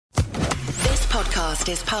podcast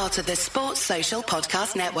is part of the Sports Social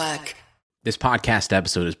Podcast Network. This podcast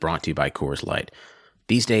episode is brought to you by Coors Light.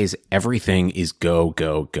 These days, everything is go,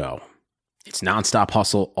 go, go. It's nonstop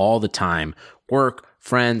hustle all the time. Work,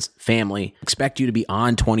 friends, family expect you to be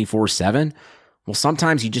on 24/7. Well,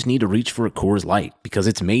 sometimes you just need to reach for a Coors Light because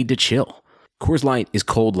it's made to chill. Coors Light is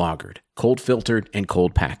cold lagered, cold filtered, and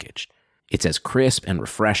cold packaged. It's as crisp and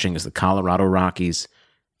refreshing as the Colorado Rockies.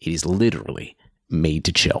 It is literally made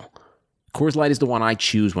to chill. Coors Light is the one I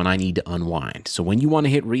choose when I need to unwind. So when you want to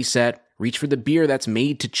hit reset, reach for the beer that's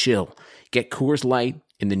made to chill. Get Coors Light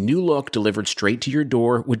in the new look delivered straight to your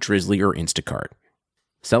door with Drizzly or Instacart.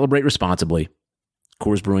 Celebrate responsibly.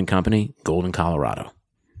 Coors Brewing Company, Golden, Colorado.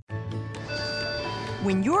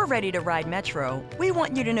 When you're ready to ride Metro, we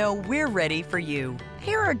want you to know we're ready for you.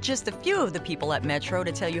 Here are just a few of the people at Metro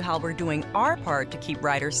to tell you how we're doing our part to keep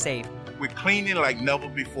riders safe. We're cleaning like never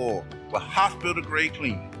before. We're hospital-grade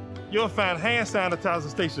cleaning. You'll find hand sanitizer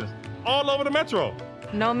stations all over the Metro.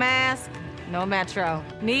 No mask, no Metro.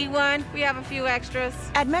 Need one? We have a few extras.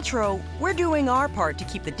 At Metro, we're doing our part to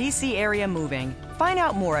keep the D.C. area moving. Find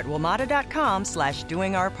out more at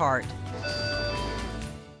WMATA.com/doingourpart.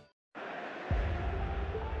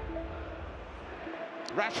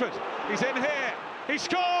 Rashford, he's in here. He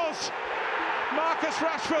scores! Marcus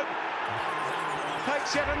Rashford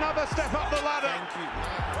takes yet another step up the ladder.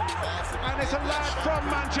 And it's a lad from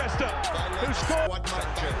Manchester who scored.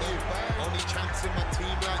 Only chance in my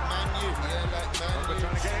team like Man U. Yeah, like Man U.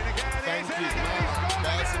 Trying to get in again. Thank you.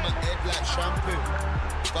 Bars in my head like shampoo.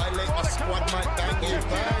 Violate my squad might bang you.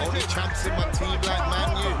 Only chance in my team like Man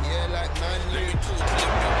U. Yeah, like Man U.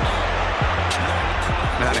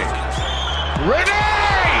 Manning. Ready!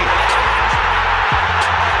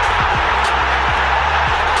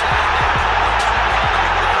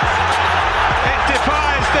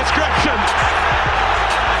 Defies description.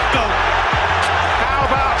 How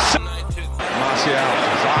about Martial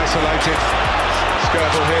is isolated.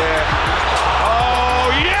 Skirtle here.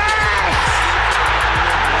 Oh yes!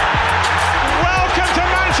 Welcome to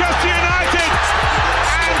Manchester United,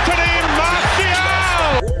 Anthony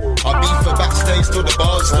Martial. I beat for backstage till the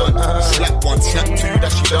bar's done. Slap one, slap two,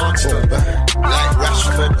 that she danced on. Like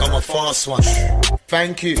Rashford, I'm a fast one.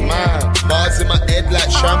 Thank you, man. Bars in my head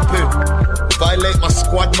like shampoo. Violate my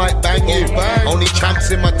squad, might bang you. Only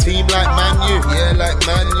champs in my team like Man U. Yeah, like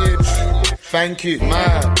Man U. Thank you,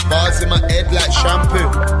 man. Bars in my head like shampoo.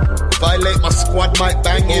 Violate my squad, might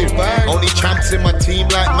bang you. Only champs in my team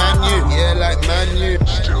like Man U. Yeah, like Man U.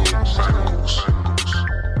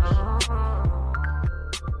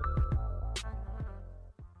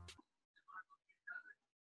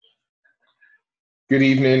 Good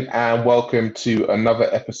evening and welcome to another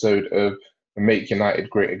episode of the Make United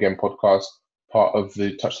Great Again podcast, part of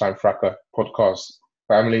the Touchline Fracker podcast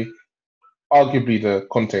family. Arguably the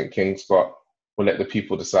content kings, but we'll let the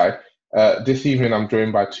people decide. This evening I'm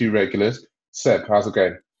joined by two regulars. Seb, how's it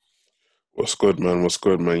going? What's good, man?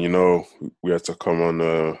 You know, we had to come on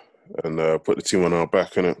and put the team on our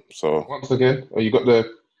back, innit? So once again, you got the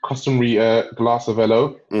customary glass of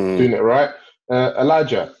LO, doing it right.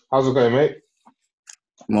 Elijah, how's it going, mate?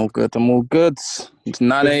 I'm all good. It's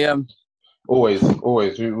 9 a.m. Always.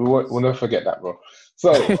 We'll never forget that, bro.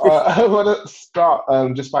 So I want to start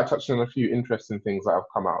just by touching on a few interesting things that have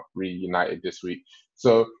come out reunited this week.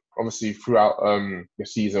 So obviously throughout the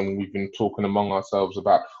season, we've been talking among ourselves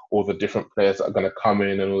about all the different players that are going to come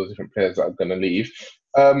in and all the different players that are going to leave.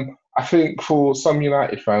 I think for some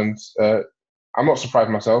United fans, I'm not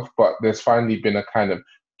surprised myself, but there's finally been a kind of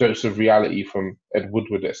dose of reality from Ed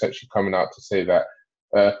Woodward essentially coming out to say that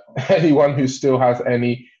anyone who still has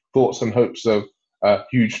any thoughts and hopes of a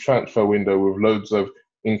huge transfer window with loads of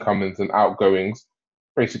incomings and outgoings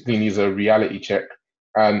basically needs a reality check.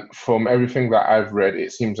 And from everything that I've read,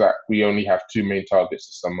 it seems that we only have two main targets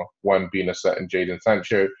this summer, one being a certain Jadon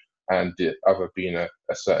Sancho and the other being a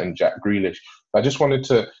certain Jack Grealish. I just wanted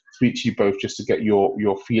to speak to you both just to get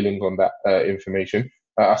your feelings on that information.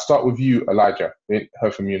 I'll start with you, Elijah. I haven't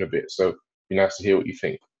heard from you in a bit, so it'd be nice to hear what you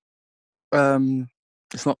think.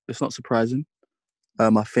 It's not surprising.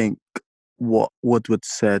 I think what Woodward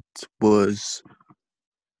said was,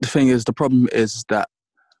 the problem is that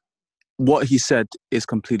what he said is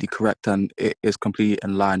completely correct and it is completely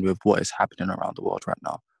in line with what is happening around the world right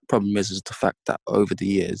now. Problem is the fact that over the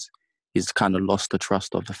years, he's kind of lost the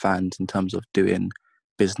trust of the fans in terms of doing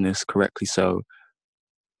business correctly. So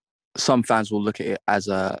some fans will look at it as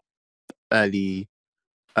a early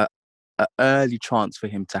chance for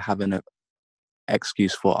him to have an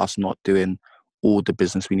excuse for us not doing all the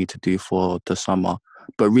business we need to do for the summer.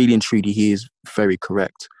 But really and truly, he is very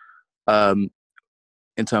correct.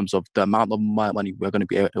 in terms of the amount of money we're going to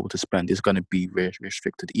be able to spend is going to be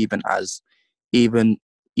restricted, even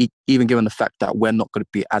even given the fact that we're not going to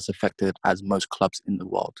be as affected as most clubs in the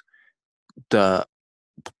world. The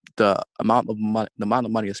amount of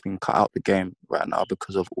money that's being cut out the game right now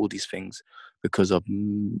because of all these things, because of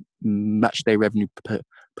match day revenue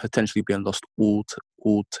potentially being lost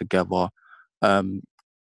altogether,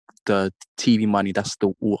 the TV money that's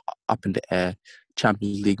still all up in the air,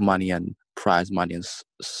 Champions League money and prize money and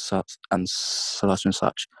such and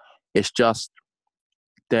such. It's just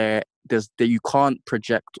you can't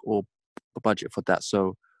project or budget for that.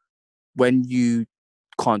 So when you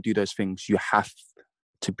can't do those things, you have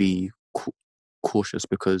to be cautious,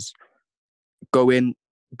 because being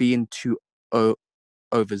too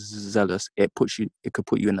overzealous, it could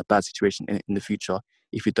put you in a bad situation in the future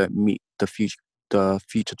if you don't meet the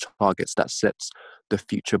future targets that sets the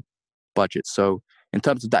future budget. So in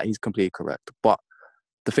terms of that, he's completely correct. But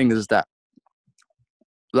the thing is that,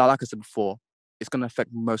 like I said before, it's going to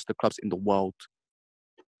affect most of the clubs in the world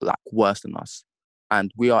like worse than us,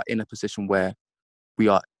 and we are in a position where we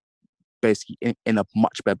are basically in a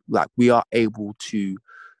much better, like we are able to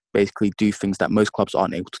basically do things that most clubs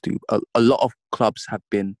aren't able to do. A lot of clubs have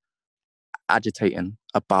been agitating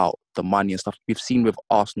about the money and stuff. We've seen with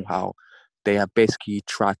Arsenal how they have basically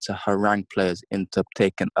tried to harangue players into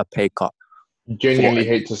taking a pay cut. Genuinely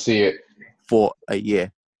hate to see it. For a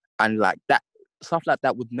year. And like that, stuff like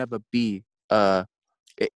that would never be, I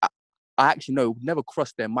actually know it would never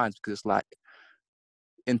cross their minds, because it's like,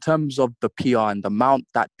 in terms of the PR and the amount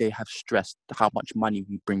that they have stressed how much money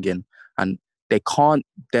we bring in, and they can't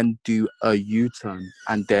then do a U-turn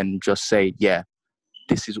and then just say, yeah,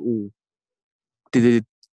 this is all,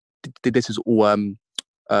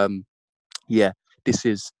 yeah, this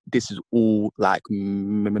is all like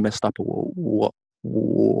messed up or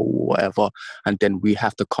whatever, and then we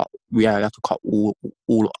have to cut all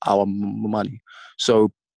our money.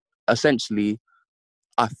 So essentially,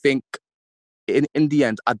 I think in the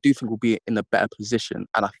end, I do think we'll be in a better position,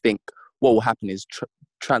 and I think what will happen is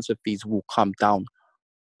transfer fees will come down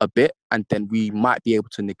a bit, and then we might be able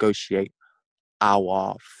to negotiate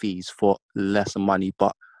our fees for lesser money.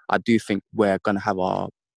 But I do think we're going to have our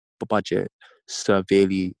budget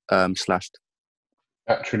severely slashed.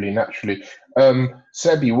 Naturally.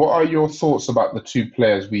 Sebi, what are your thoughts about the two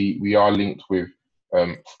players we are linked with?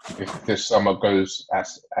 If this summer goes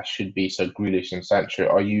as should be, so Grealish and Sancho,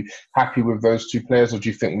 are you happy with those two players, or do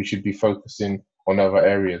you think we should be focusing on other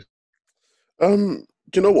areas? Do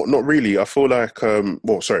you know what? Not really. I feel like,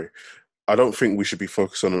 I don't think we should be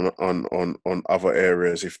focusing on other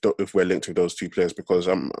areas if we're linked with those two players, because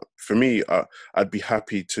for me, I'd be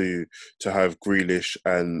happy to have Grealish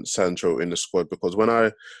and Sancho in the squad, because when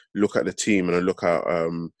I look at the team and I look at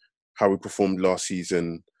how we performed last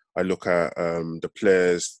season, I look at the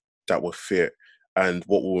players that were fit and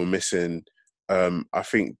what we were missing. I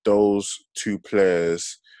think those two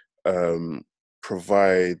players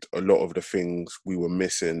provide a lot of the things we were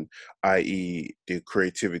missing, i.e. the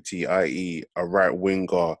creativity, i.e. a right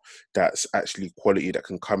winger that's actually quality that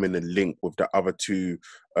can come in and link with the other two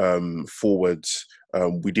forwards.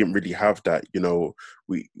 We didn't really have that,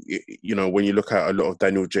 when you look at a lot of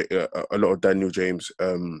Daniel James,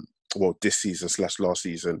 this season / last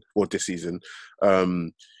season, or this season,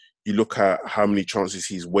 you look at how many chances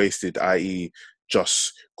he's wasted, i.e.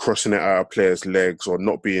 just crossing it out of players' legs, or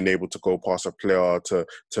not being able to go past a player to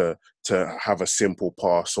have a simple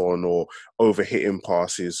pass on, or overhitting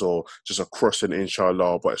passes, or just a crossing,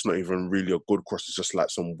 inshallah, but it's not even really a good cross. It's just like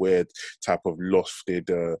some weird type of lofted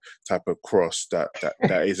type of cross that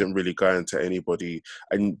isn't really going to anybody.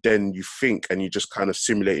 And then you think, and you just kind of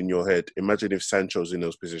simulate in your head, imagine if Sancho's in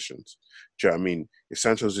those positions. Do you know what I mean? If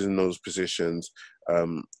Sancho's in those positions,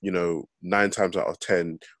 9 times out of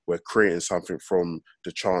 10, we're creating something from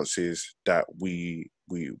the chances that we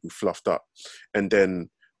fluffed up. And then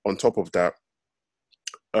on top of that,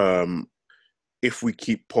 if we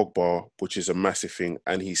keep Pogba, which is a massive thing,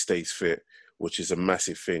 and he stays fit, which is a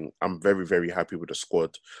massive thing, I'm very, very happy with the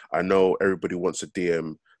squad. I know everybody wants a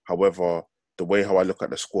DM. However, the way how I look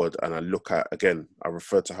at the squad, and I look at, again, I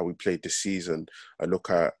refer to how we played this season, I look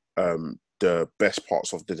at the best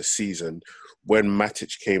parts of the season. When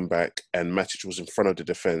Matic came back and Matic was in front of the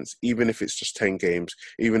defence, even if it's just 10 games,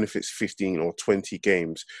 even if it's 15 or 20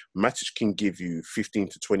 games, Matic can give you 15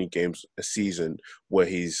 to 20 games a season where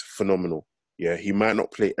he's phenomenal. Yeah, he might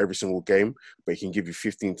not play every single game, but he can give you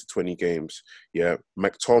 15 to 20 games. Yeah,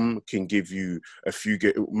 McTom can give you a few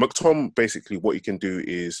games. McTom, basically, what he can do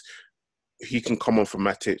is he can come on for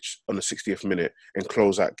Matic on the 60th minute and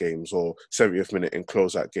close out games, or 70th minute and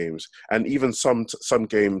close out games. And even some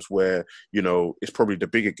games where, you know, it's probably the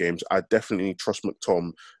bigger games, I definitely trust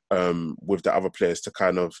McTom with the other players to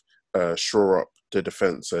kind of shore up the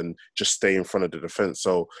defence and just stay in front of the defence.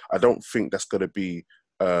 So I don't think that's going to be,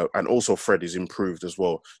 and also Fred is improved as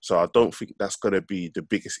well. So I don't think that's going to be the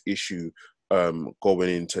biggest issue going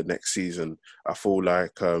into next season. I feel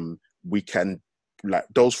like we can, like,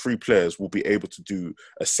 those three players will be able to do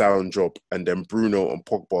a sound job, and then Bruno and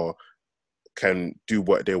Pogba can do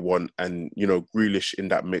what they want. And, you know, Grealish in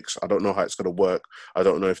that mix, I don't know how it's going to work. I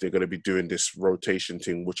don't know if they're going to be doing this rotation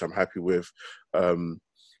thing, which I'm happy with.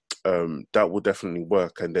 That will definitely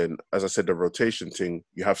work. And then, as I said, the rotation thing,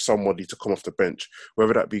 you have somebody to come off the bench,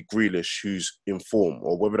 whether that be Grealish, who's in form,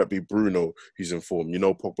 or whether that be Bruno, who's in form. You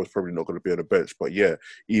know, Pogba's probably not going to be on the bench, but yeah,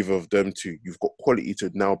 either of them two, you've got quality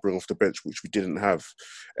to now bring off the bench, which we didn't have.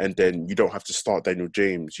 And then you don't have to start Daniel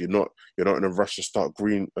James. You're not in a rush to start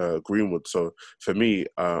Greenwood. So for me,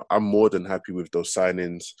 I'm more than happy with those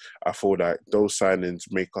signings. I feel like those signings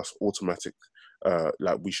make us automatic.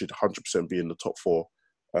 Like we should 100% be in the top four.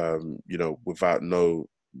 You know, without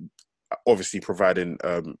obviously providing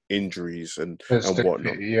injuries and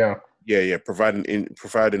whatnot.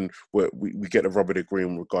 Providing we get a rubber to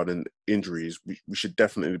green regarding injuries, we should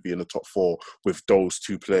definitely be in the top four with those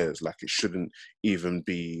two players. Like, it shouldn't even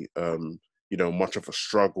be you know, much of a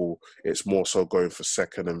struggle. It's more so going for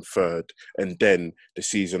second and third, and then the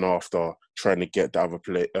season after trying to get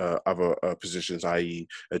the other positions, i.e.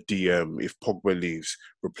 a DM. If Pogba leaves,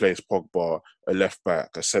 replace Pogba, a left back,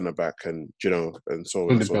 a centre back, and, you know, and so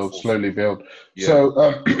on and so forth. Slowly build. Yeah. So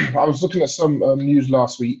I was looking at some news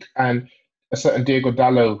last week, and a certain Diego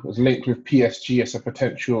Dallo was linked with PSG as a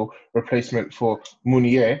potential replacement for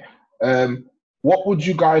Meunier. What would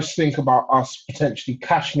you guys think about us potentially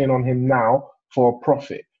cashing in on him now for a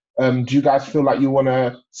profit? Do you guys feel like you want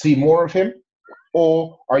to see more of him,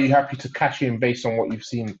 or are you happy to cash in based on what you've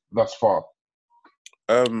seen thus far?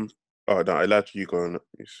 Oh no, I let you go on.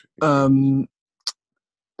 The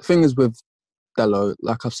thing is with Dallo,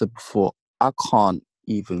 like I've said before, I can't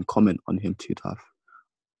even comment on him too tough.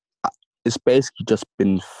 It's basically just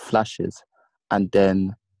been flashes, and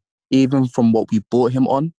then even from what we bought him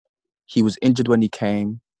on, he was injured when he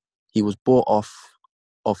came. He was bought off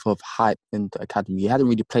of hype in the academy. He hadn't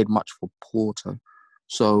really played much for Porto.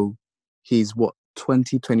 So he's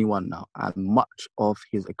 21 now, and much of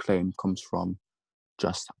his acclaim comes from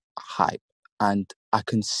just hype. And I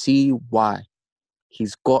can see why.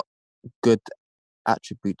 He's got good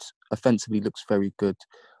attributes. Offensively looks very good.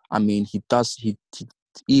 I mean, he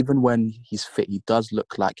even when he's fit, he does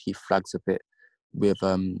look like he flags a bit with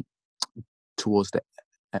towards the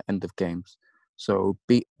end of games. So,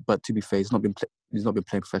 but to be fair, he's not been playing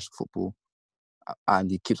professional football, and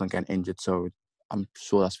he keeps on getting injured. So I'm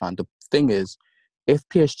sure that's fine. The thing is, if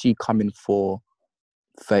PSG come in for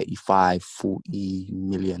 35-40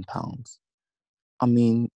 million pounds, I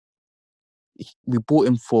mean, we bought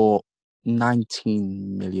him for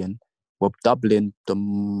 19 million. We're doubling the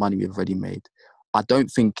money we've already made. I don't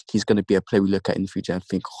think he's going to be a player we look at in the future and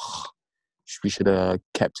think, we should have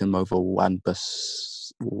kept him over Wan-Bissaka.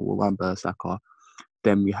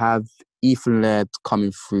 Then we have Ethan Laird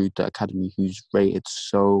coming through the academy, who's rated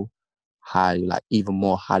so high, like even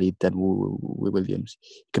more highly than Williams.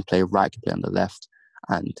 He can play right, can play on the left.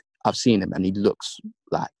 And I've seen him, and he looks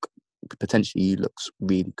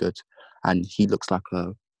really good. And he looks like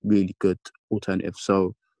a really good alternative.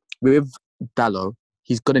 So with Dallo,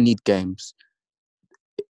 he's going to need games.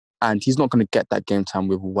 And he's not going to get that game time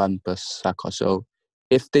with Wan-Bissaka. So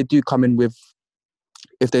if they do come in with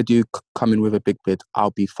a big bid,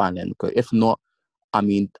 I'll be fine letting go. If not, I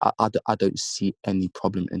mean, I don't see any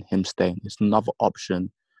problem in him staying. It's another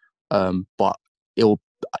option, but it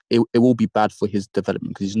will be bad for his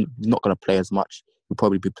development because he's not going to play as much. He'll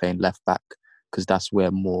probably be playing left back because that's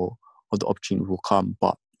where more of the opportunity will come.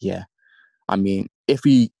 But yeah, I mean, if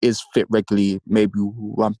he is fit regularly, maybe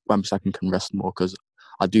Wan-Bissaka can rest more, because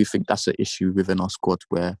I do think that's an issue within our squad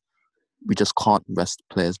where we just can't rest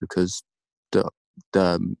players because either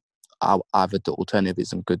the alternative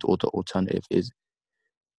isn't good or the alternative is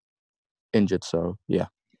injured. So yeah,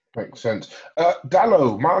 makes sense.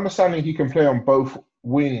 Dallo, my understanding, he can play on both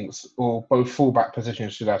wings or both fullback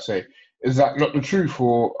positions, should I say? Is that not the truth,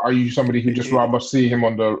 or are you somebody who just rather see him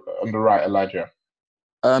on the right, Elijah?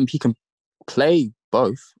 He can play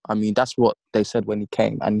both. I mean, that's what they said when he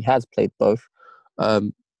came, and he has played both.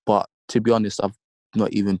 But to be honest, I've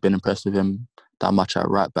not even been impressed with him that much at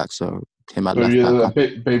right back. So him at left back. A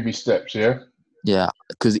bit baby steps, yeah. Yeah,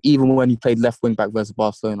 because even when he played left wing back versus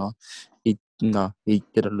Barcelona, he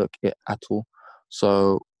didn't look it at all.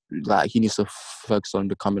 So like he needs to focus on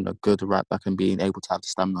becoming a good right back and being able to have the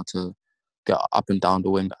stamina to get up and down the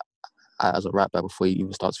wing as a right back before he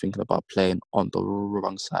even starts thinking about playing on the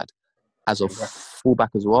wrong side. As a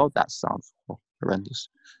fullback as well, that sounds horrendous.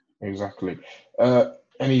 Exactly.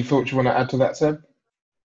 Any thoughts you want to add to that, Seb?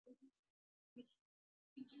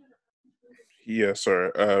 Yeah,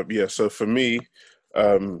 sorry. So for me,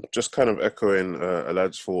 just kind of echoing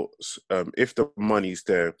Alad's thoughts. If the money's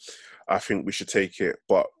there, I think we should take it.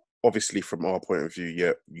 But obviously, from our point of view,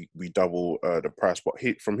 yeah, we double the price. But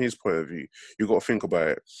from his point of view, you got to think about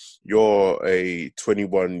it. You're a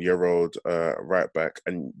 21-year-old right back,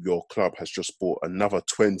 and your club has just bought another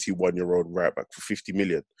 21-year-old right back for 50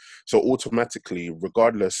 million. So automatically,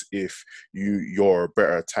 regardless if you're a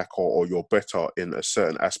better attacker or you're better in a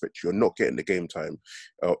certain aspect, you're not getting the game time,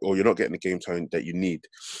 or you're not getting the game time that you need.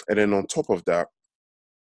 And then on top of that,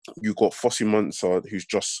 you got Fossey Mensah, who's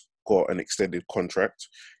just got an extended contract,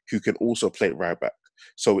 who can also play right back.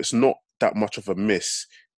 So it's not that much of a miss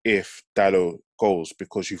if Dalot goes,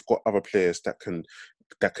 because you've got other players that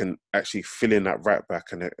can actually fill in that right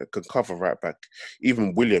back and can cover right back.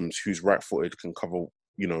 Even Williams, who's right-footed, can cover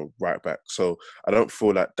right back. So I don't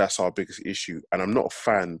feel like that's our biggest issue. And I'm not a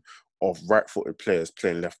fan of right-footed players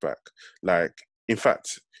playing left back. Like, in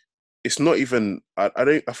fact, it's not even.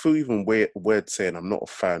 I feel even weird saying I'm not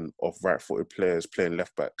a fan of right-footed players playing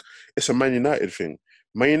left back. It's a Man United thing.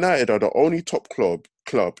 Man United are the only top club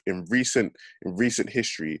in recent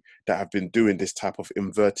history that have been doing this type of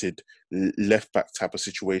inverted left back type of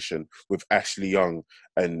situation with Ashley Young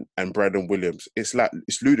and Brandon Williams. It's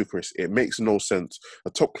ludicrous. It makes no sense. A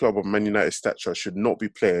top club of Man United stature should not be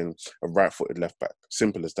playing a right-footed left back.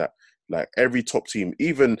 Simple as that. Like every top team,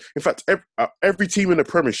 even in fact every team in the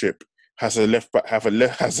Premiership has a left back, has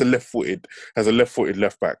a left-footed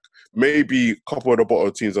left back. Maybe a couple of the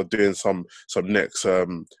bottom teams are doing some next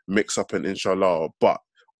mix up and inshallah, but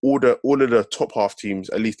all of the top half teams,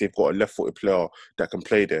 at least they've got a left-footed player that can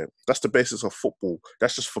play there. That's the basis of football.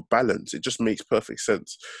 That's just for balance. It just makes perfect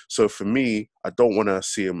sense. So for me, I don't want to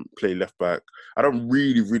see him play left back. I don't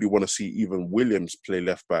really, really want to see even Williams play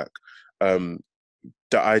left back.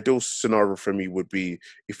 The ideal scenario for me would be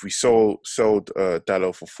if we sold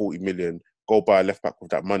Dalot for 40 million, go buy a left back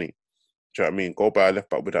with that money. Do you know what I mean? Go buy a left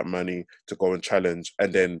back with that money to go and challenge,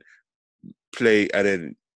 and then play, and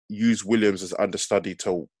then use Williams as understudy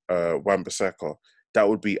to Wan-Bissaka. That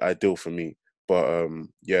would be ideal for me. But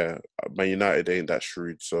yeah, Man United ain't that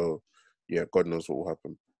shrewd, so yeah, God knows what will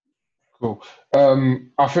happen. Cool.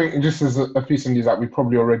 I think just as a piece of news that we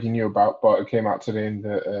probably already knew about, but it came out today in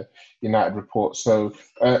the United report. So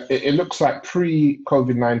it looks like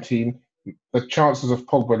pre-COVID-19, the chances of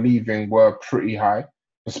Pogba leaving were pretty high,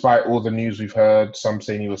 despite all the news we've heard. Some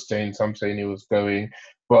saying he was staying, some saying he was going.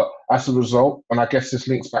 But as a result, and I guess this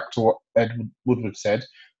links back to what Ed Woodward said,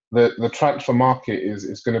 the transfer market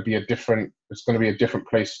is going to be a different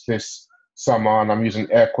place this summer, and I'm using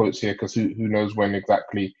air quotes here because who knows when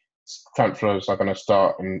exactly transfers are going to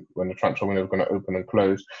start and when the transfer window is going to open and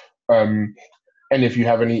close. And if you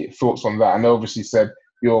have any thoughts on that, I know obviously said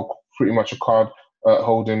you're pretty much a card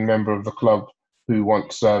holding member of the club who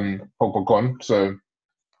wants Pogba gone. So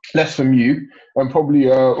less from you and probably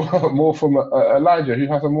more from Elijah, who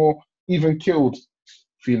has a more even killed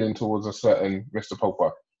feeling towards a certain Mr.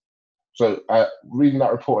 Pogba. So reading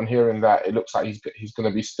that report and hearing that, it looks like he's going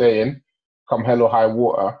to be staying come hell or high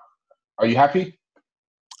water. Are you happy?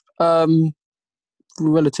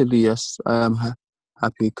 Relatively, yes. I am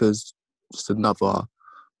happy because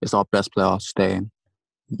it's our best player staying.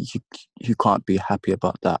 You can't be happy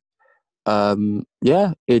about that.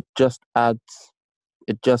 Yeah, it just adds.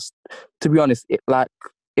 To be honest,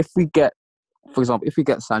 if we get, for example, if we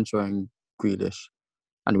get Sancho and Grealish,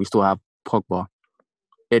 and we still have Pogba,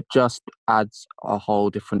 it just adds a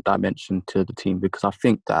whole different dimension to the team, because I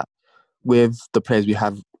think that with the players we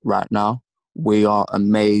have right now, we are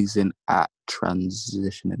amazing at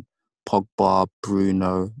transitioning. Pogba,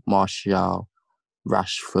 Bruno, Martial,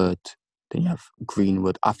 Rashford, then you have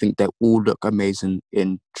Greenwood. I think they all look amazing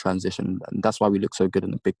in transition, and that's why we look so good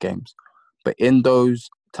in the big games. But in those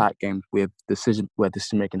tight games where decision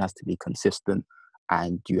making has to be consistent,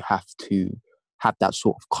 and you have to have that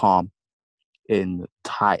sort of calm in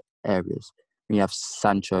tight areas. When you have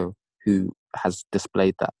Sancho, who has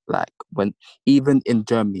displayed that, like when even in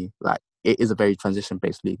Germany, like it is a very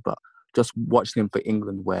transition-based league, but just watching him for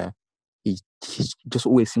England, where he just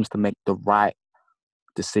always seems to make the right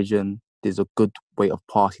decision. There's a good way of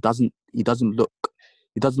pass. He doesn't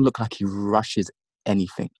look like he rushes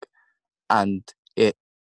anything, and it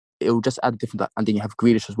will just add a different. And then you have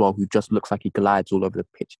Grealish as well, who just looks like he glides all over the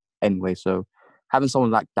pitch anyway. So having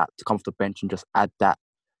someone like that to come off the bench and just add that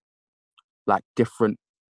like different,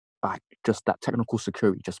 like just that technical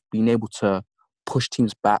security, just being able to push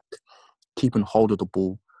teams back, keeping hold of the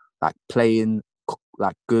ball, like playing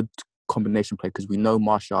like good combination play, because we know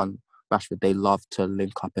Martial and Rashford, they love to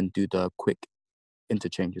link up and do the quick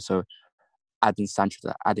interchanges. So adding Sancho to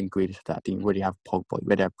that, adding Grealish to that, I think you already have Pogba, you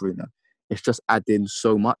already have Bruno. It's just adding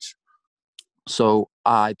so much. So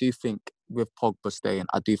I do think with Pogba staying,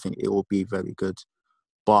 I do think it will be very good.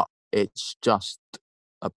 But it's just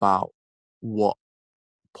about what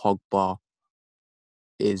Pogba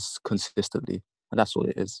is consistently. And that's all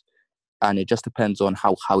it is. And it just depends on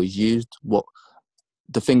how he's used. What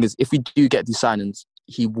the thing is, if we do get these signings,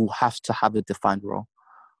 he will have to have a defined role.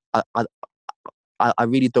 I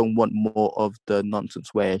really don't want more of the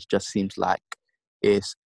nonsense where it just seems like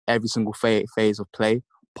it's every single phase of play,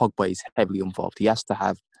 Pogba is heavily involved. There has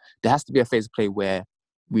to be a phase of play where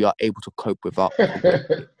we are able to cope without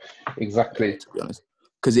Pogba. Exactly. To be honest.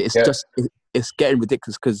 Because it's getting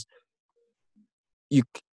ridiculous, because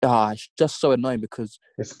it's just so annoying because...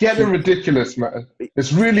 It's getting ridiculous, man.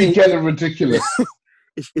 It's really getting ridiculous.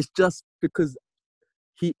 It's just because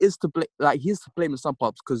he is to blame. Like, he is to blame in some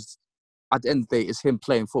parts, because at the end of the day, it's him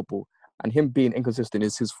playing football, and him being inconsistent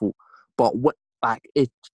is his fault. But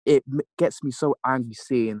it gets me so angry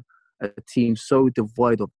seeing a team so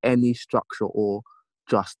devoid of any structure, or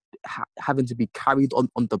just having to be carried on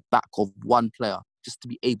the back of one player just to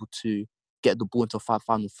be able to get the ball into a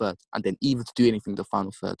final third, and then even to do anything in the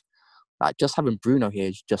final third. Like, just having Bruno here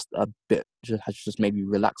is just a bit, has just made me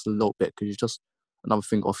relax a little bit, because it's just another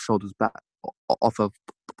thing off of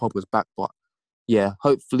Pogba's back. But yeah,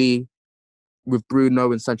 hopefully with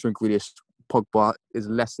Bruno and Sancho and Grealish, Pogba is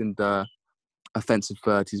less in the offensive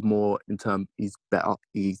third. He's better.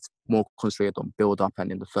 He's more concentrated on build up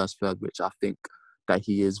and in the first third, which I think that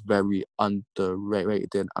he is very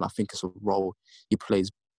underrated in, and I think it's a role he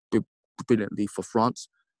plays brilliantly for France.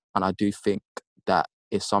 And I do think that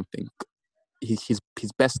is something. His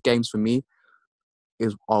best games for me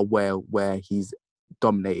are where he's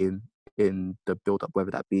dominating in the build up,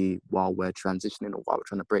 whether that be while we're transitioning or while we're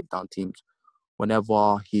trying to break down teams.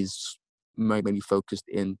 Whenever he's mainly focused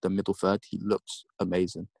in the middle third, he looks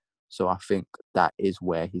amazing. So I think that is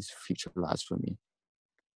where his future lies for me.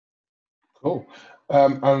 Cool.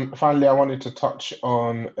 And finally, I wanted to touch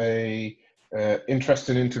on a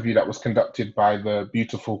interesting interview that was conducted by the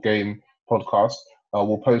Beautiful Game podcast.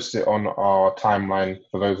 We'll post it on our timeline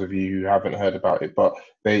for those of you who haven't heard about it. But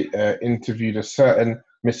they interviewed a certain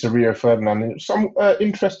Mr. Rio Ferdinand, and some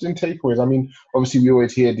interesting takeaways. I mean, obviously, we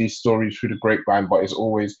always hear these stories through the grapevine, but it's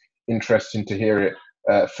always interesting to hear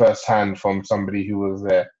it firsthand from somebody who was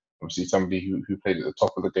there. Obviously, somebody who played at the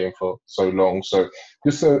top of the game for so long. So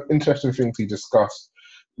just an interesting thing to discuss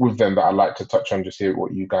with them that I'd like to touch on, just hear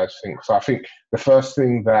what you guys think. So I think the first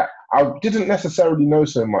thing that I didn't necessarily know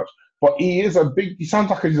so much, but he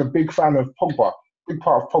sounds like he's a big fan of Pogba, big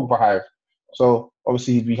part of Pogba Hive. So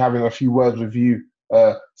obviously he'd be having a few words with you,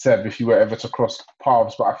 Seb, if you were ever to cross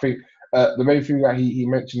paths. But I think the main thing that he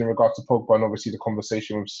mentioned in regards to Pogba, and obviously the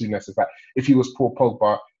conversation with Souness, is that if he was poor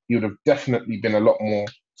Pogba, he would have definitely been a lot more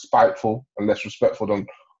spiteful and less respectful than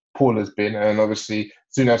Paul has been. And obviously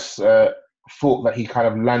Souness thought that he kind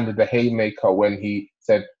of landed the haymaker when he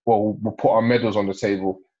said, well, we'll put our medals on the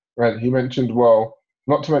table. And he mentioned, well,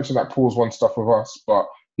 not to mention that Paul's won stuff with us, but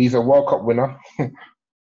he's a World Cup winner.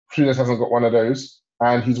 Souness hasn't got one of those.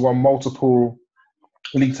 And he's won multiple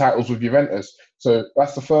league titles with Juventus. So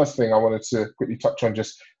that's the first thing I wanted to quickly touch on,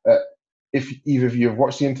 just if either of you have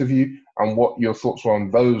watched the interview and what your thoughts were on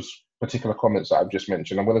those particular comments that I've just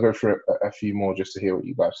mentioned. I'm going to go through a few more just to hear what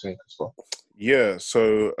you guys think as well. Yeah,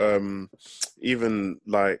 so even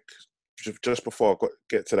like just before I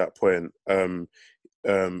get to that point,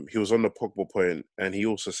 he was on the Pogba point, and he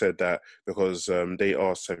also said that because they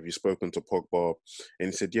asked, have you spoken to Pogba? And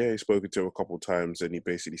he said, yeah, he's spoken to him a couple of times, and he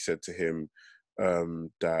basically said to him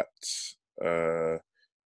that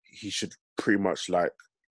he should pretty much like,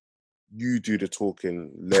 you do the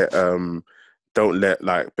talking, don't let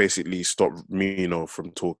like basically stop me,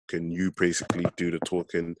 from talking. You basically do the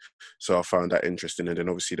talking. So I found that interesting. And then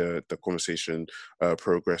obviously the conversation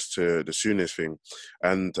progressed to the Souness thing.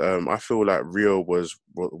 And I feel like Rio was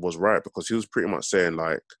right, because he was pretty much saying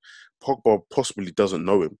like Pogba possibly doesn't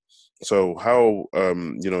know him. So how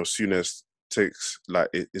Souness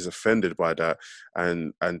is offended by that,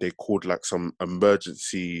 and they called like some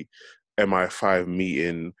emergency MI5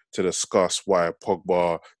 meeting to discuss why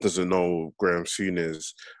Pogba doesn't know Graham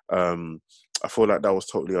Souness. I feel like that was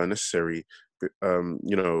totally unnecessary. You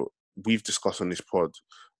know, we've discussed on this pod,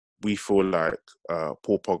 we feel like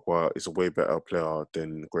Paul Pogba is a way better player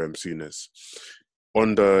than Graham Souness.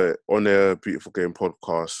 On their Beautiful Game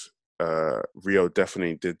podcast, Rio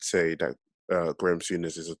definitely did say that Graham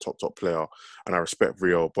Souness is a top player, and I respect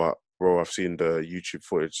Rio, but bro, I've seen the YouTube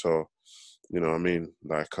footage, so you know what I mean.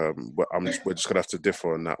 Like, we're just gonna have to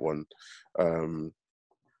differ on that one.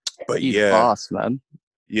 But He's yeah, arse, man.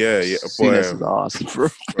 yeah, Souness is arse, bro.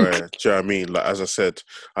 Right. Do you know what I mean? Like, as I said,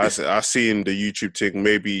 I seen the YouTube thing.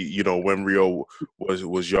 Maybe, you know, when Rio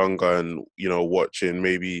was younger and, you know, watching,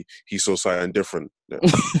 maybe he saw something different. Yeah.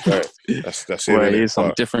 Right. That's it. Well, Innit? here's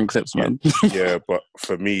some different clips, man. Yeah, but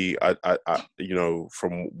for me, I you know,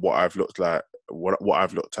 from what I've looked at,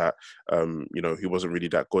 you know, he wasn't really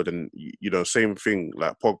that good. And you know, same thing.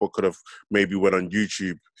 Like, Pogba could have maybe went on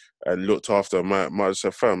YouTube and looked after my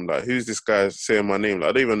fam. Like, who's this guy saying my name?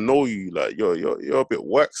 Like, I don't even know you. Like, you're a bit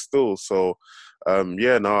whack still. So,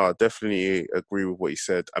 yeah, no, I definitely agree with what he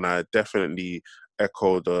said, and I definitely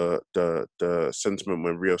echo the sentiment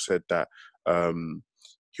when Rio said that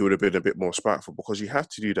he would have been a bit more spiteful, because you have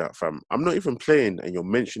to do that, fam. I'm not even playing and you're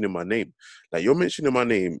mentioning my name. Like, you're mentioning my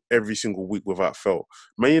name every single week without fail.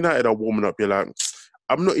 Man United are warming up, you're like,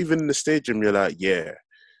 I'm not even in the stadium, you're like, yeah.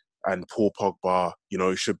 And Paul Pogba, you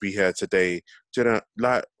know, he should be here today. Do you know,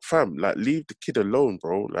 like, fam, like, leave the kid alone,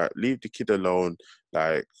 bro. Like, leave the kid alone.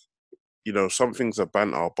 Like, you know, some things are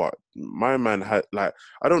banter, but my man had, like,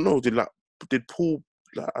 I don't know, did Paul,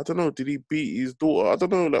 like, I don't know, did he beat his daughter? I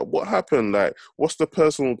don't know, like, what happened? Like, what's the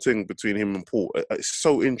personal thing between him and Paul? It's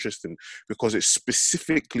so interesting because it's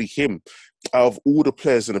specifically him. Out of all the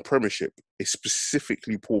players in the Premiership, it's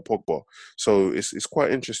specifically Paul Pogba. So it's quite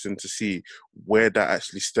interesting to see where that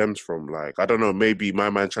actually stems from. Like, I don't know, maybe my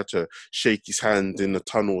man tried to shake his hand in the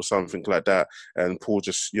tunnel or something like that, and Paul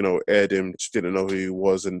just, you know, aired him, just didn't know who he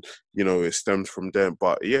was, and, you know, it stems from there.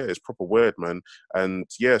 But yeah, it's proper weird, man. And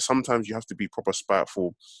yeah, sometimes you have to be proper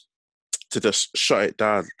spiteful to just shut it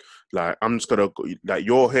down. Like, I'm just gonna go, like,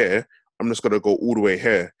 you're here, I'm just gonna go all the way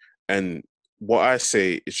here, and what I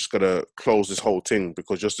say is just gonna close this whole thing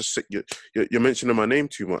because you're mentioning my name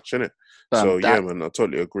too much, innit? So yeah, man, I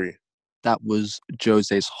totally agree. That was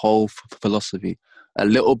Jose's whole philosophy. A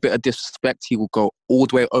little bit of disrespect, he will go all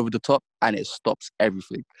the way over the top, and it stops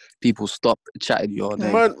everything. People stop chatting your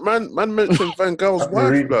name. Man mentioned Van Gaal's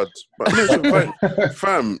wife, blood. Man mentioned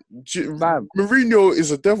fam. Mourinho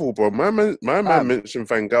is a devil, bro. My man mentioned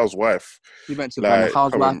Van Gaal's wife. He mentioned Van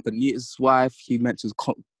Gaal's wife, Benitez's wife. He mentions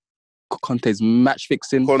Conte's match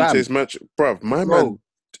fixing. Match, bruv. Man.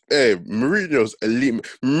 Hey, Mourinho's elite.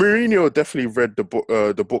 Mourinho definitely read the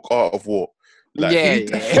book Art of War. Like, yeah,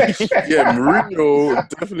 Mourinho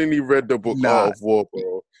definitely read the book Art of War,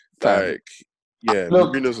 bro. Like, yeah,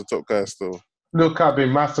 look, Mourinho's a top guy still. Look, I've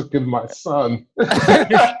been massacring my son.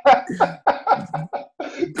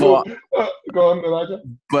 Go on, Elijah.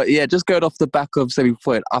 But yeah, just going off the back of Semi's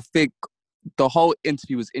point, I think the whole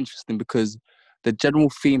interview was interesting because the general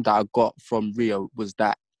theme that I got from Rio was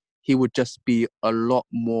that he would just be a lot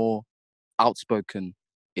more outspoken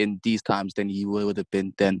in these times than he would have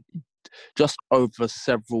been then. Just over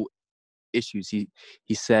several issues, he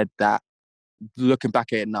said that, looking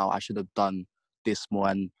back at it now, I should have done this more.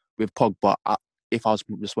 And with Pogba, if I was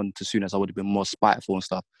responding to Souness, I would have been more spiteful and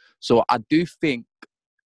stuff. So I do think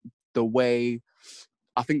the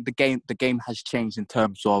game has changed in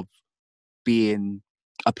terms of being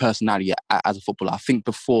a personality as a footballer. I think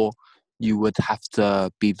before you would have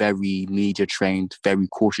to be very media trained, very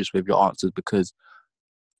cautious with your answers, because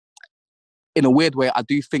in a weird way, I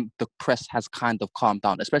do think the press has kind of calmed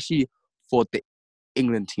down, especially for the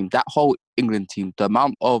England team. That whole England team, the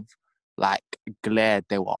amount of like glare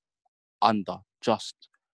they were under, just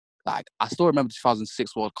like, I still remember the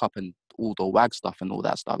 2006 World Cup and all the WAG stuff and all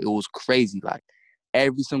that stuff. It was crazy. Like,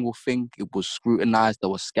 every single thing, it was scrutinized.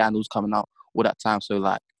 There were scandals coming out all that time. So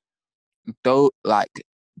like, though, like,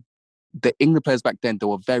 the England players back then, they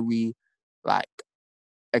were very, like,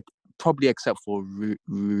 probably except for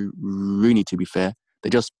Rooney, to be fair, they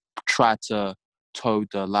just tried to toe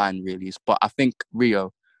the line, really. But I think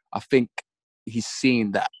Rio, he's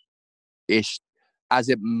seen that as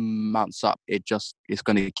it mounts up, it's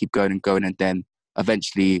going to keep going and going, and then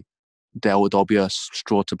eventually there'll be a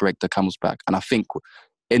straw to break the camel's back. And I think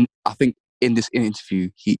in this interview,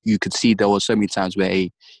 you could see there were so many times where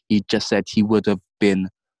he just said he would have been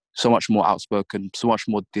so much more outspoken, so much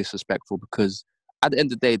more disrespectful, because at the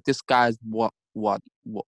end of the day, this guy's won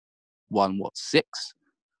six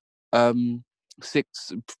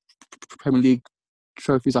Premier League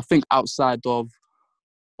trophies. I think outside of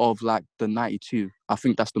of like the 92. I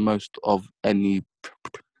think that's the most of any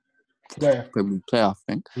Premier League player, I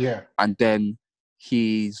think. Yeah. And then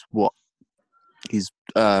he's got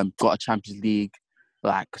a Champions League.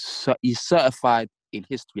 Like, he's certified in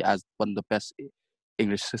history as one of the best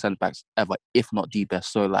English centre backs ever, if not the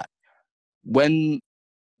best. So like, when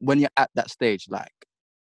you're at that stage, like,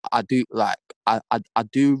 I do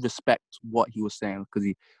respect what he was saying,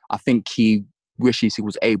 because I think he wishes he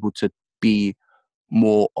was able to be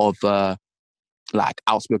more of a like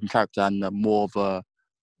outspoken character and more of a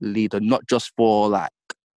leader, not just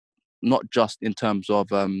in terms of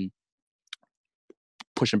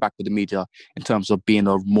pushing back with the media, in terms of being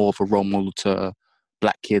more of a role model to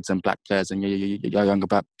black kids and black players and younger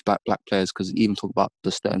black players. Because even talk about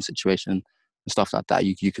the Sterling situation and stuff like that,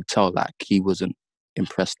 you could tell like he wasn't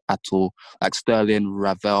impressed at all. Like Sterling,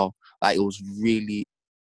 Ravel, like it was really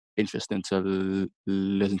interesting to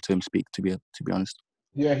listen to him speak. To be honest.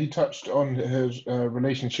 Yeah, he touched on his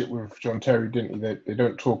relationship with John Terry, didn't he? They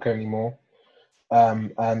don't talk anymore.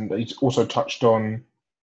 And he's also touched on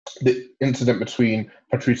the incident between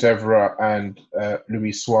Patrice Evra and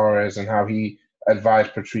Luis Suarez, and how he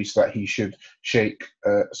advised Patrice that he should shake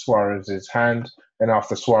Suarez's hand. And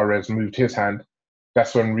after Suarez moved his hand,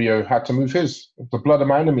 that's when Rio had to move his. The blood of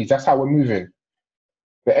my enemies. That's how we're moving.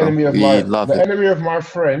 The enemy of my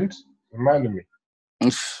friend is my enemy.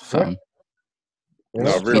 Yeah?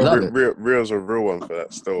 No, Rio's a real one for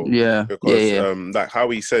that still. Yeah. Because like how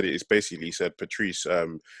he said it is basically, he said Patrice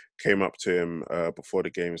came up to him before the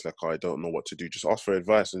game. He's like, oh, I don't know what to do. Just ask for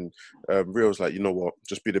advice. And Rio's like, you know what?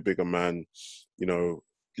 Just be the bigger man. You know,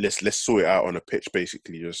 let's sort it out on a pitch.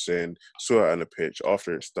 Basically, just saying sort it out on a pitch.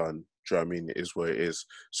 After it's done, do you know what I mean? It is what it is.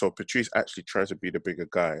 So Patrice actually tried to be the bigger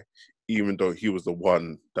guy, even though he was the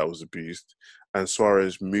one that was abused. And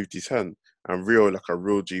Suarez moved his hand. And Rio, like a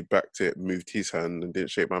real G, backed it, moved his hand and didn't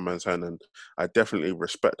shake my man's hand. And I definitely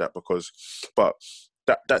respect that but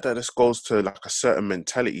that just goes to like a certain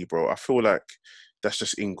mentality, bro. I feel like that's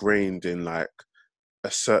just ingrained in like a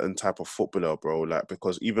certain type of footballer, bro. Like,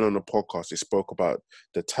 because even on the podcast, it spoke about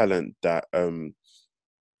the talent that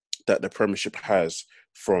the Premiership has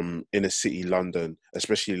from inner city London,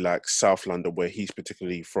 especially like South London, where he's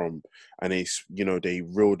particularly from. And they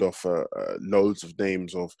reeled off loads of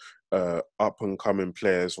names of up and coming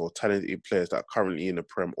players or talented players that are currently in the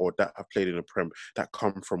Prem or that have played in the Prem that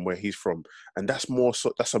come from where he's from. And that's more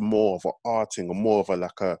of an art thing, or more of I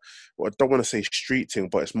don't want to say street thing,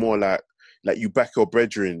 but it's more like you back your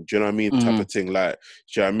brethren, do you know what I mean? Type of thing, like,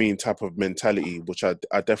 do you know what I mean? Type of mentality, which I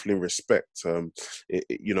definitely respect.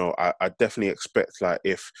 I definitely expect, like,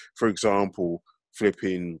 if, for example,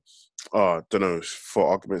 flipping, don't know, for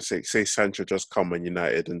argument's sake, say Sancho just come on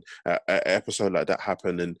United and an episode like that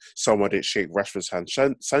happened and someone didn't shake Rashford's hand.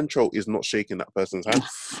 Sancho is not shaking that person's hand.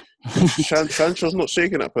 Sancho's not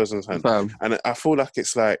shaking that person's hand. And I feel like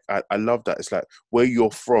it's like, I love that. It's like where you're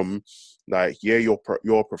from, like, yeah, you're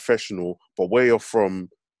a professional, but where you're from,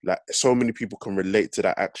 like, so many people can relate to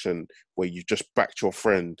that action where you just backed your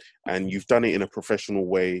friend and you've done it in a professional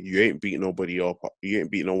way. You ain't beating nobody up, you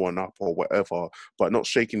ain't beating no one up or whatever, but not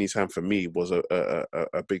shaking his hand for me was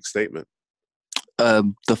a big statement.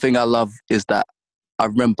 The thing I love is that I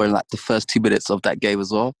remember in like the first 2 minutes of that game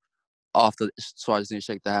as well, after Suarez didn't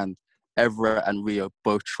shake the hand, Evra and Rio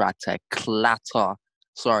both tried to clatter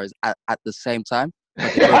Suarez at the same time.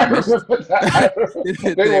 I remember that.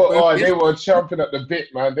 They were chomping at the bit,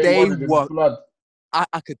 man. They wanted his blood.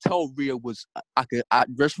 I could tell Rio was. I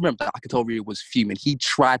just remember that I could tell Rio was fuming. He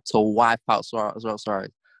tried to wipe out Suarez,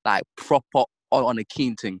 like proper on a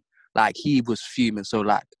keen thing. Like he was fuming. So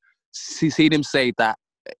like, seeing him say that,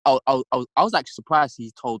 I was actually surprised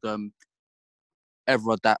he told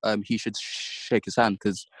Evra that he should shake his hand,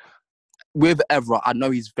 because with Evra, I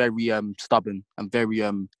know he's very stubborn and very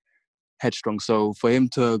headstrong. So for him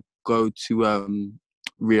to go to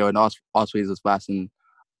Rio and ask for his advice, and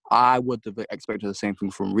I would have expected the same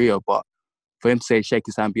thing from Rio, but for him to say shake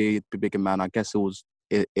his hand, be a bigger man, I guess it was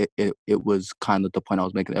kind of the point I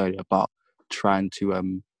was making earlier about trying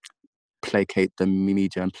to placate the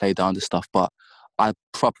media and play down this stuff. But I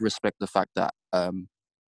properly respect the fact that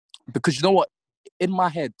because you know what, in my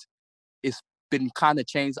head, it's been kind of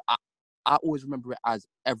changed. I always remember it as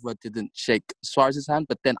Evra didn't shake Suarez's hand,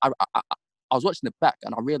 but then I was watching it back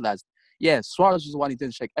and I realized, yeah, Suarez was the one who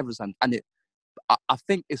didn't shake Evra's hand, and I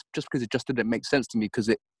think it's just because it just didn't make sense to me, because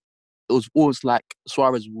it was always like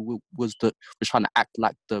Suarez was trying to act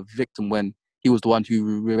like the victim when he was the one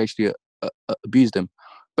who actually abused him.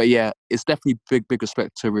 But yeah, it's definitely big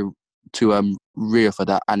respect to Rio for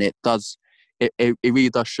that, and it really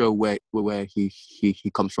does show where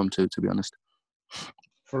he comes from. To be honest.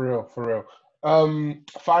 For real, for real.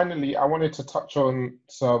 Finally, I wanted to touch on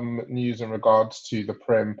some news in regards to the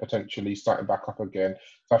Prem potentially starting back up again.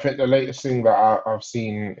 So I think the latest thing that I've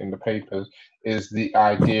seen in the papers is the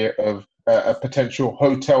idea of a potential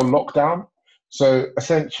hotel lockdown. So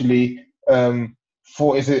essentially,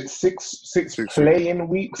 for is it six 6 weeks. playing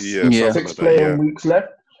weeks? Yeah, Yeah. something Six like that. playing Yeah. weeks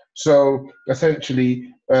left. So essentially,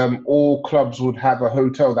 all clubs would have a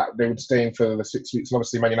hotel that they would stay in for the 6 weeks. And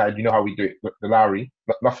obviously, Man United, you know how we do it, the Lowry,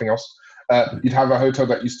 nothing else. You'd have a hotel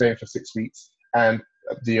that you stay in for 6 weeks, and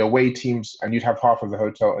the away teams, and you'd have half of the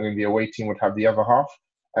hotel, and then the away team would have the other half.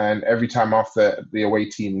 And every time after the away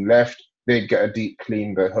team left, they'd get a deep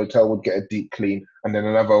clean. The hotel would get a deep clean, and then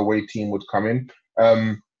another away team would come in.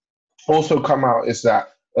 Also come out is that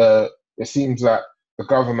it seems that the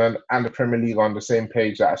government and the Premier League are on the same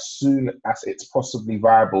page that as soon as it's possibly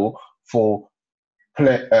viable for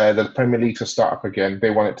the Premier League to start up again, they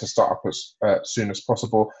want it to start up as soon as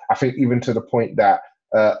possible. I think even to the point that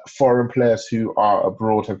foreign players who are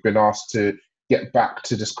abroad have been asked to get back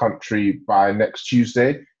to this country by next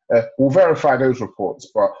Tuesday. We'll verify those reports,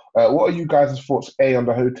 but what are you guys' thoughts, A, on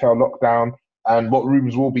the hotel lockdown and what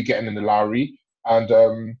rooms we'll be getting in the Lowry?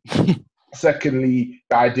 And secondly,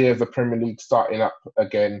 the idea of the Premier League starting up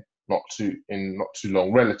again not too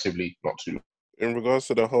long, relatively not too long. In regards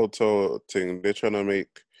to the hotel thing, they're trying to make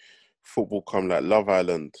football come like Love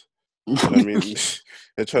Island. You know what I mean?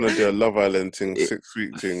 They're trying to do a Love Island thing, 6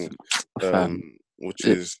 week thing, which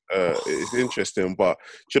is it's interesting. But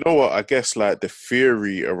do you know what? I guess like the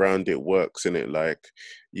theory around it works, in it. Like,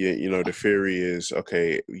 you know, the theory is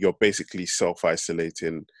okay. You're basically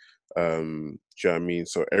self-isolating. Do you know what I mean?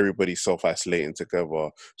 So everybody's self-isolating together.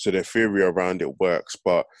 So the theory around it works.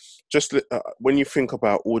 But just when you think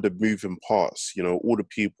about all the moving parts, you know, all the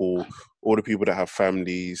people that have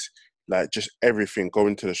families, like just everything,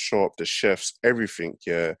 going to the shop, the chefs, everything,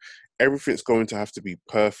 yeah, everything's going to have to be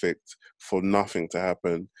perfect for nothing to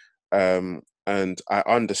happen. And I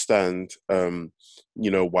understand, you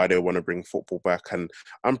know, why they want to bring football back. And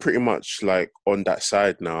I'm pretty much like on that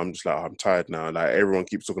side now. I'm just like, I'm tired now. Like everyone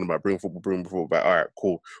keeps talking about bring football back. All right,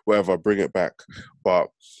 cool, whatever, bring it back. But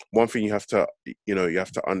one thing you have to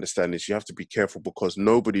understand is you have to be careful because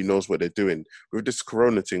nobody knows what they're doing. With this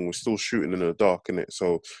corona thing, we're still shooting in the dark, innit?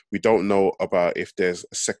 So we don't know about if there's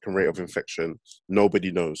a second rate of infection.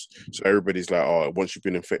 Nobody knows. So everybody's like, oh, once you've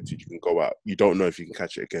been infected, you can go out. You don't know if you can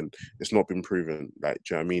catch it again. It's not been proven. Like,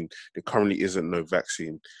 do you know what I mean? There currently isn't no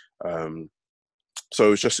vaccine.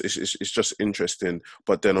 So it's just interesting.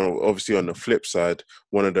 But then obviously on the flip side,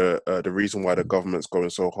 one of the reason why the government's going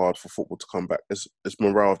so hard for football to come back is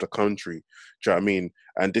morale of the country. Do you know what I mean?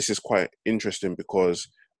 And this is quite interesting because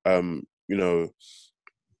you know,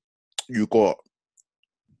 you got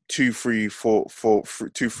 3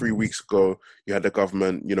 weeks ago, you had the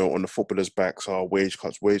government, you know, on the footballers' backs, wage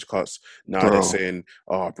cuts. Now they're saying,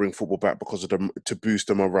 bring football back because of to boost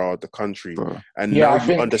the morale of the country. And now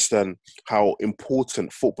you understand how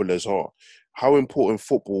important footballers are, how important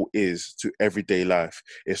football is to everyday life.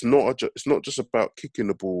 It's not just about kicking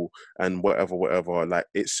the ball and whatever. Like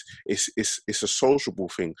it's a sociable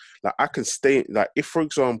thing. Like I can stay, like if, for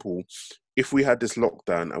example, if we had this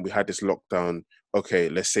lockdown, okay,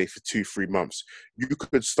 let's say for 2-3 months, you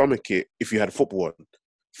could stomach it if you had football on.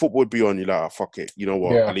 Football would be on, you're like, fuck it, you know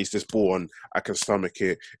what, at least this ball on, I can stomach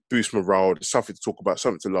it, boost morale, there's something to talk about,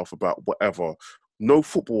 something to laugh about, whatever. No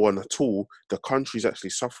football on at all, the country's actually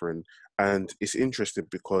suffering. And it's interesting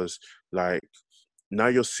because, like, now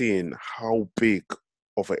you're seeing how big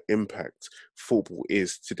of an impact football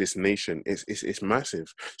is to this nation. It's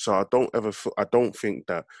massive. So I don't think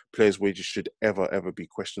that players' wages should ever be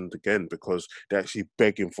questioned again because they're actually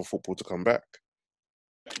begging for football to come back.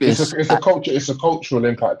 It's a cultural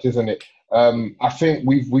impact, isn't it? I think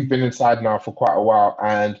we've been inside now for quite a while,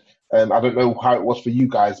 and I don't know how it was for you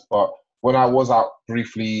guys, but when I was out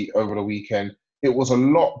briefly over the weekend, it was a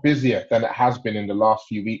lot busier than it has been in the last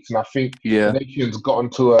few weeks. And I think the nation's gotten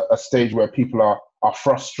to a stage where people are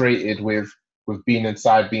frustrated with being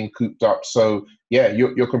inside, being cooped up. So yeah,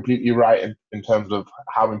 you're completely right in terms of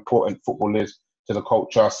how important football is to the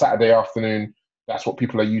culture. Saturday afternoon, that's what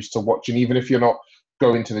people are used to watching. Even if you're not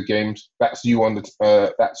going to the games, that's you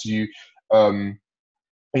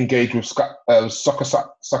engage with Soccer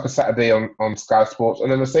Saturday on Sky Sports,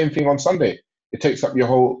 and then the same thing on Sunday. It takes up your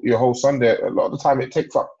whole Sunday. A lot of the time, it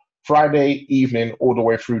takes up Friday evening all the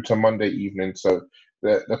way through to Monday evening. So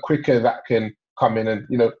the quicker that can come in and,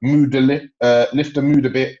 you know, lift the mood a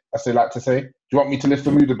bit, as they like to say. Do you want me to lift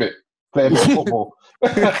the mood a bit? Play a bit of football.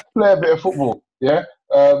 Play a bit of football. Yeah.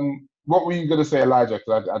 What were you gonna say, Elijah?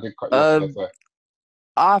 Because I did cut you off there.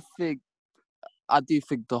 I think I do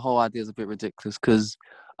think the whole idea is a bit ridiculous because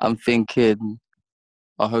I'm thinking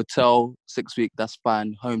a hotel 6 week, that's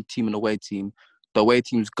fine. Home team and away team. The away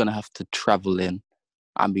team's gonna have to travel in.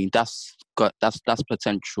 I mean, that's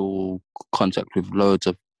potential contact with loads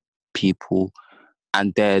of people,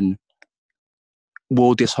 and then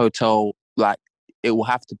will this hotel it will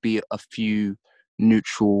have to be a few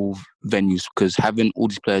neutral venues because having all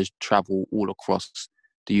these players travel all across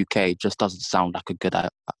the UK just doesn't sound like a good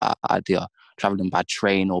idea. Traveling by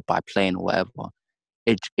train or by plane or whatever,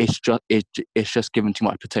 it's just giving too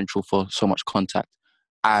much potential for so much contact.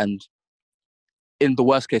 And in the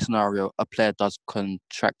worst case scenario, a player does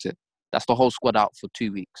contract it. That's the whole squad out for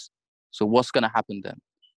 2 weeks. So what's going to happen then?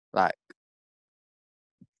 Like,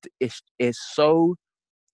 it's so,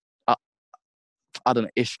 I don't know,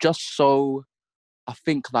 it's just so, I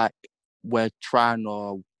think we're trying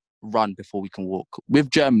to run before we can walk.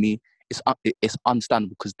 With Germany, it's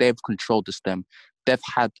understandable because they've controlled the stem. They've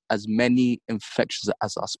had as many infections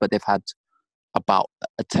as us, but they've had about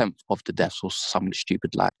a tenth of the deaths or something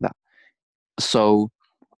stupid like that. So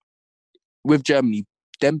with Germany,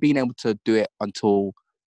 them being able to do it until,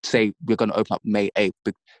 say, we're going to open up May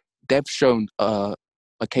 8th, they've shown a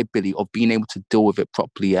capability of being able to deal with it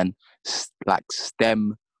properly and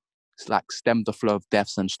stem the flow of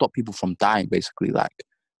deaths and stop people from dying. Basically,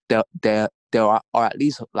 there are at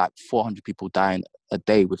least 400 people dying a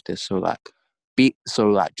day with this. So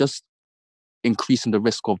just increasing the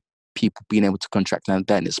risk of people being able to contract and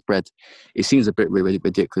then it spread. It seems a bit really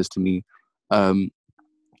ridiculous to me.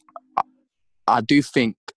 I do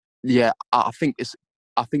think, I think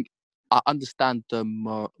I understand the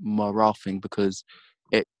morale thing because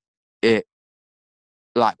it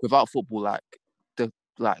without football,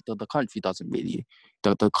 the country doesn't really,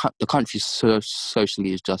 the country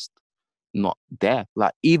socially is just not there.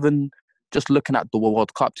 Even just looking at the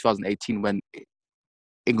World Cup 2018 when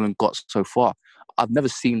England got so far, I've never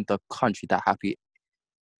seen the country that happy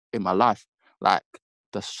in my life.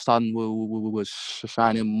 The sun was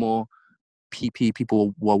shining more.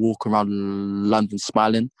 People were walking around London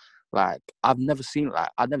smiling. I've never seen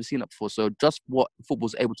it before. So just what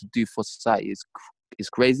football's able to do for society is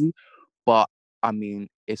crazy. But I mean,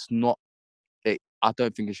 it's not. I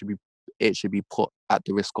don't think it should be put at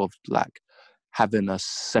the risk of having a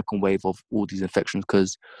second wave of all these infections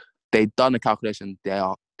because they've done a calculation. There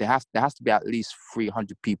has to be at least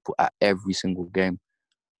 300 people at every single game,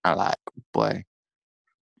 and boy,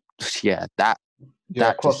 yeah, that.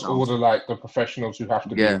 Yeah, across all the professionals who have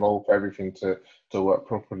to be involved for everything to work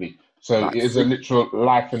properly. So it is a literal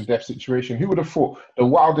life and death situation. Who would have thought the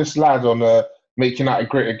wildest lad on Making United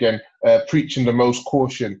Great Again, preaching the most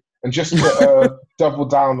caution. And just to double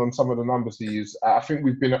down on some of the numbers he used, I think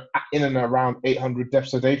we've been in and around 800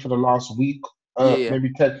 deaths a day for the last week,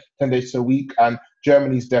 maybe 10 days a week. And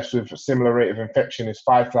Germany's deaths with a similar rate of infection is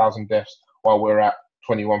 5,000 deaths, while we're at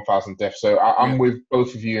 21,000 deaths. So I'm with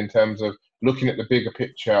both of you in terms of looking at the bigger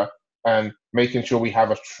picture and making sure we have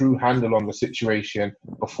a true handle on the situation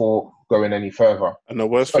before going any further. And the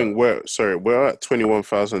worst thing, we're at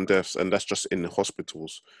 21,000 deaths, and that's just in the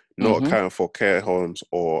hospitals, not accounting for care homes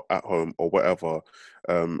or at home or whatever.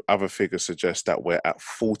 Other figures suggest that we're at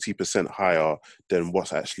 40% higher than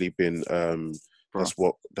what's actually been. That's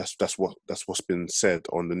what's been said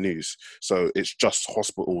on the news. So it's just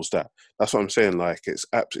hospitals that's what I'm saying. It's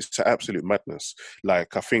an absolute madness. I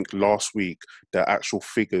think last week the actual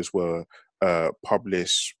figures were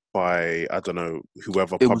published by, I don't know,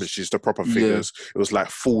 whoever publishes the proper figures. It was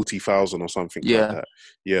 40,000 or something like that.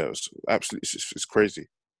 Yeah, it's absolutely, it's crazy.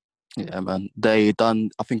 Yeah, man. They done,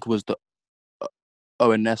 I think it was the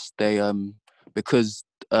ONS. They because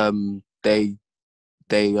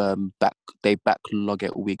they backlog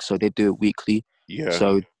it a week, so they do it weekly. Yeah.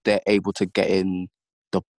 So they're able to get in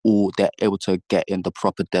the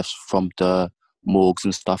proper deaths from the morgues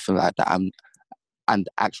and stuff and like that, and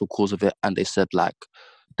the actual cause of it. And they said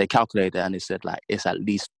they calculated it, and they said it's at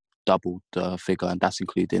least double the figure, and that's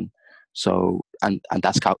including. So and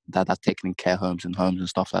that's taken in care homes and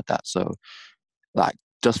stuff like that. So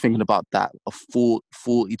just thinking about that, a full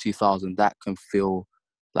 42,000, that can feel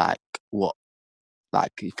what.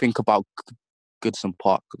 You think about Goodson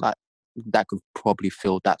Park, that could probably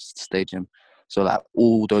fill that stadium. So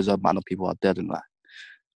all those amount of people are dead, and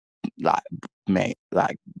mate,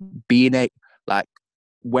 being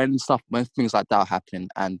when things like that are happening,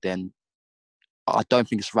 and then I don't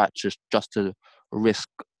think it's right just to risk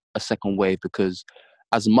a second wave, because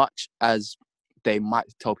as much as they might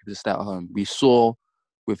tell people to stay at home, we saw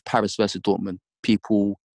with Paris versus Dortmund,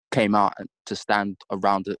 people came out to stand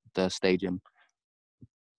around the stadium,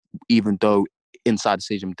 even though inside the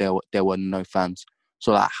stadium there were no fans.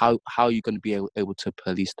 So like, how are you going to be able to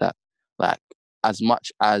police that? Like, as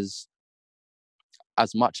much as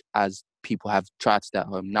people have tried to stay at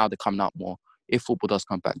home, now they're coming out more. If football does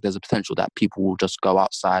come back, there's a potential that people will just go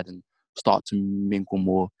outside and start to mingle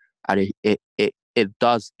more, and it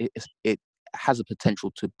has a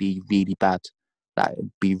potential to be really bad,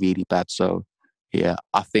 So yeah,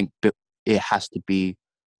 I think it has to be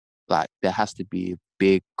like, there has to be a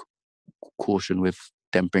big caution with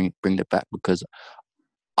them bring it back, because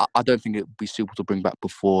I don't think it would be suitable to bring back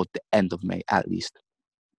before the end of May at least.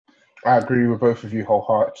 I agree with both of you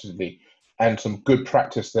wholeheartedly, and some good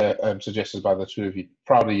practice there suggested by the two of you.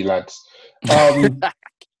 Proud of you, lads.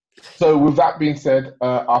 So with that being said,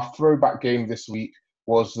 our throwback game this week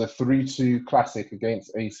was the 3-2 classic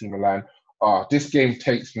against AC Milan. This game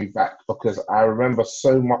takes me back because I remember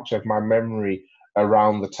so much of my memory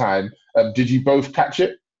around the time. Did you both catch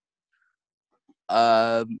it?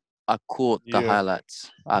 I caught the highlights.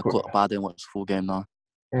 But I didn't watch the full game now.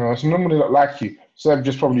 It's normally not like you. Seb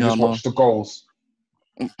just watched the goals.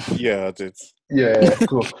 Yeah, I did. Yeah,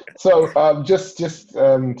 cool. So, just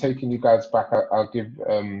taking you guys back, I'll give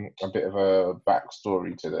a bit of a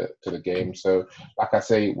backstory to the game. So, like I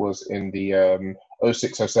say, it was in the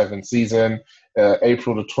 06-07 season,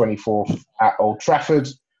 April the 24th at Old Trafford.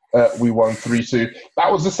 We won 3-2. That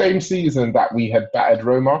was the same season that we had battered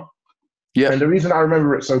Roma. Yeah. And the reason I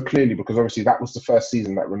remember it so clearly, because obviously that was the first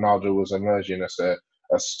season that Ronaldo was emerging as a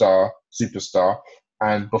superstar.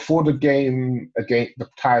 And before the game against the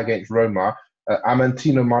tie against Roma,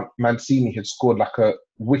 Amantino Mancini had scored like a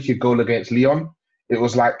wicked goal against Lyon. It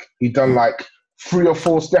was like he'd done like 3 or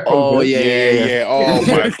 4 step overs. Oh yeah. Oh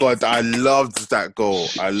my God, I loved that goal.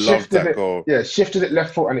 Shifted it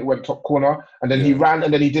left foot and it went top corner. And then he ran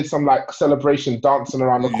and then he did some like celebration dancing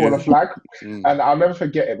around the corner flag. And I'll never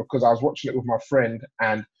forget it because I was watching it with my friend,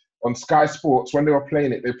 and on Sky Sports, when they were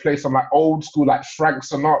playing it, they played some like old school like Frank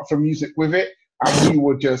Sinatra music with it. And we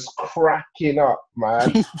were just cracking up,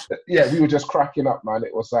 man. We were just cracking up, man.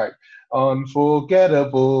 It was like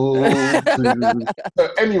unforgettable. So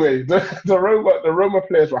anyway, the Roma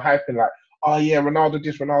players were hyping like, oh yeah, Ronaldo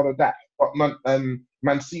this, Ronaldo that. But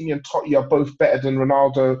Mancini and Totti are both better than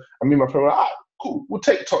Ronaldo. And me and my friend were like, cool, we'll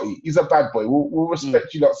take Totti. He's a bad boy. We'll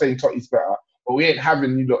respect you lot saying Totti's better. But we ain't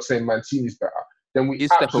having you lot saying Mancini's better. Then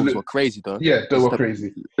his step-overs were crazy, though. Yeah, they were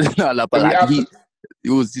crazy.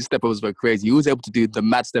 His step-overs were crazy. He was able to do the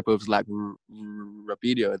mad step-overs like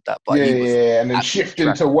Rapinho and that. But and then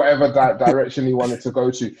shifting to whatever direction he wanted to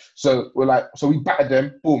go to. So we battered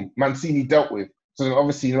them. Boom, Mancini dealt with. So then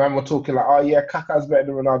obviously, man, we're talking like, oh yeah, Kaká's better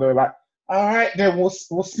than Ronaldo. Like, all right, then we'll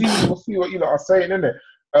see what you lot are saying, innit?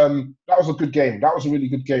 That was a good game. That was a really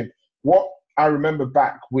good game. What I remember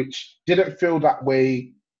back, which didn't feel that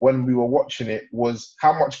way when we were watching it, was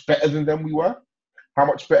how much better than them we were.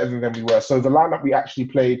 So the lineup we actually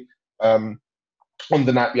played on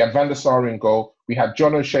the night, we had Van der Sar in goal. We had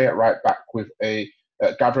John O'Shea at right back with a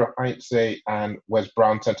Gabriel Heinze and Wes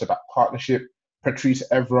Brown centre-back partnership. Patrice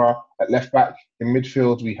Evra at left back. In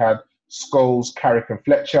midfield, we had Scholes, Carrick and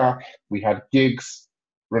Fletcher. We had Giggs,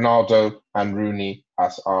 Ronaldo and Rooney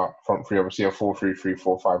as our front three. Obviously a 4-3-3,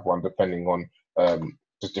 4-5-1, depending on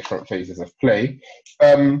just different phases of play.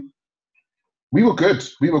 We were good,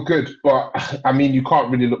 but I mean, you can't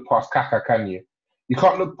really look past Kaká, can you? You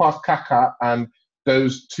can't look past Kaká and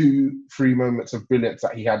those 2-3 moments of brilliance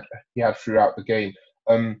that he had throughout the game.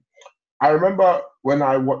 I remember when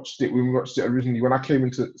we watched it originally, when I came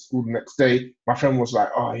into school the next day, my friend was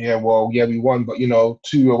like, oh yeah, we won, but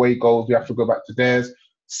 2 away goals, we have to go back to theirs.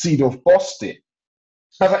 Seedorf bossed it.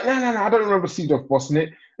 I was like, no, I don't remember Seedorf bossing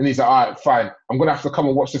it. And he's like, all right, fine. I'm going to have to come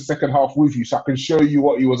and watch the second half with you so I can show you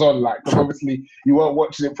what he was on like, because obviously you weren't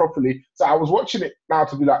watching it properly. So I was watching it now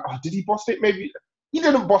to be like, oh, did he boss it? Maybe. He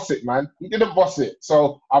didn't boss it, man. He didn't boss it.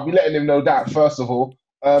 So I'll be letting him know that, first of all.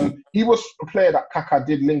 He was a player that Kaká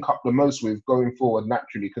did link up the most with going forward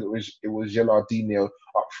naturally, because it was Gerardinho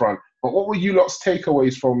up front. But what were you lot's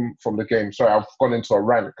takeaways from the game? Sorry, I've gone into a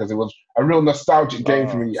rant because it was a real nostalgic game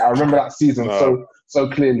for me. I remember that season so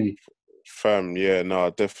clearly. Fam, yeah, no, I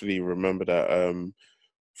definitely remember that.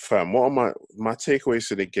 Fam, what are my takeaways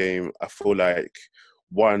to the game? I feel like,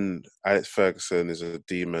 one, Alex Ferguson is a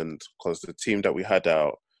demon, because the team that we had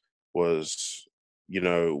out was,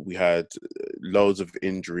 we had loads of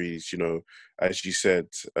injuries, as you said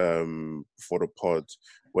before the pod.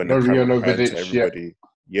 When no Rio, no Vidic, everybody.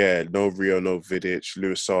 Yeah, no Rio, no Vidic,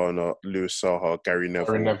 Lewis Saha, Gary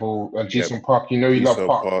Neville, and Jason Park. You love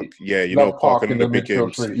Park. Yeah, Park in the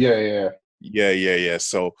midfield. Yeah.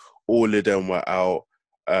 So all of them were out.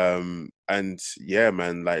 And yeah,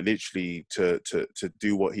 man, like literally to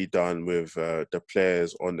do what he done with the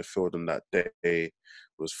players on the field on that day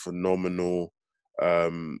was phenomenal.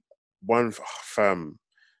 One fam,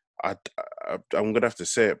 I'm gonna have to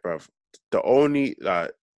say it, bruv. The only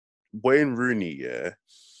like Wayne Rooney, yeah,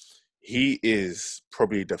 he is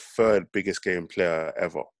probably the third biggest game player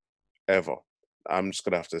ever. I'm just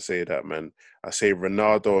gonna have to say that, man. I say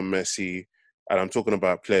Ronaldo and Messi, and I'm talking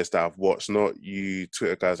about players that I've watched, not you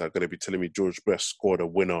Twitter guys that are gonna be telling me George Best scored a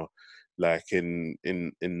winner like in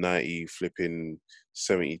 90 flipping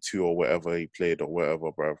 72 or whatever he played or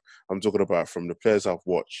whatever, bruv. I'm talking about from the players I've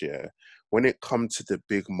watched, yeah. When it comes to the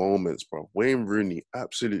big moments, bro, Wayne Rooney,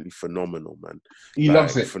 absolutely phenomenal, man. He like,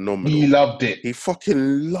 loves it. Phenomenal. He loved it. He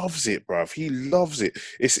fucking loves it, bruv. He loves it.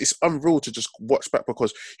 It's unreal to just watch back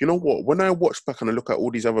because you know what? When I watch back and I look at all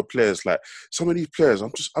these other players, like some of these players,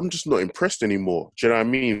 I'm just not impressed anymore. Do you know what I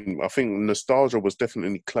mean? I think nostalgia was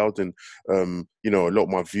definitely clouding, a lot of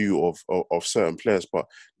my view of certain players. But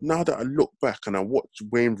now that I look back and I watch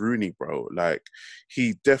Wayne Rooney, bro, like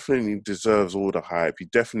he definitely deserves all the hype.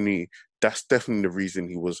 That's definitely the reason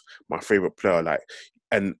he was my favorite player. Like,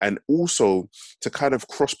 and also to kind of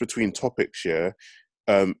cross between topics, yeah.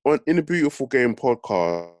 In the Beautiful Game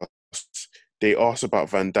podcast, they asked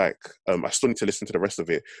about Van Dijk. I still need to listen to the rest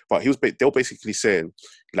of it, but they were basically saying,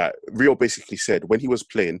 like, Rio basically said when he was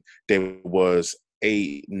playing, there was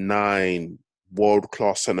 8-9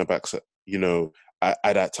 world-class centre-backs,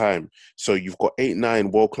 at that time. So you've got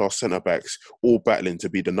 8-9 world-class centre-backs all battling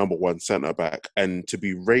to be the number one centre-back, and to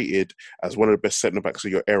be rated as one of the best centre-backs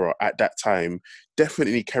of your era at that time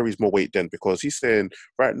definitely carries more weight then, because he's saying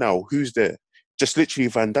right now, who's there? Just literally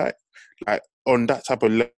Van Dijk. Like, on that type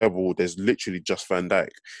of level, there's literally just Van Dijk.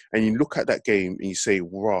 And you look at that game and you say,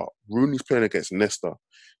 wow, Rooney's playing against Nesta.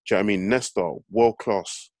 Do you know what I mean? Nesta,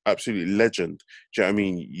 world-class, absolutely legend. Do you know what I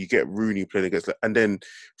mean? You get Rooney playing against... And then,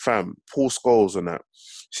 fam, Paul Scholes and that.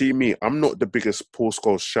 See me, I'm not the biggest Paul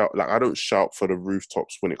Scholes shout. Like, I don't shout for the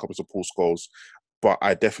rooftops when it comes to Paul Scholes, but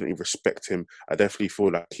I definitely respect him. I definitely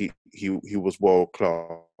feel like he was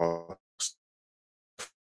world-class.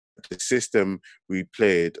 The system we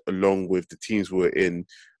played, along with the teams we were in,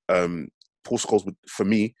 Paul Scholes, for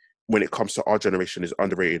me, when it comes to our generation, is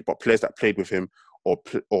underrated. But players that played with him or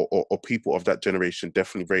people of that generation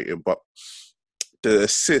definitely rate him. But the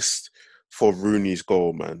assist for Rooney's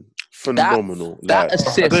goal, man, phenomenal. That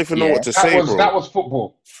assist, I don't even know what to say, bro. That was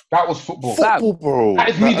football. That was football. Football, bro. That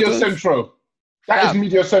is media central. That is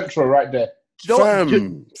media central right there. Do you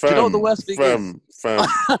know what the worst thing is?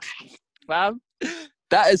 Fam,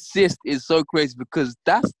 that assist is so crazy because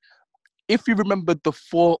that's, if you remember the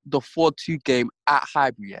 4-2 game at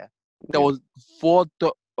Highbury, there was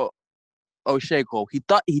O'Shea goal. He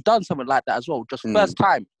done something like that as well. Just first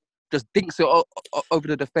time, just dinks it over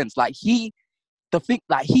the defense. Like he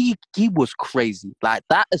was crazy. Like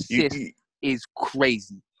that assist is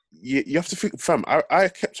crazy. You have to think, fam. I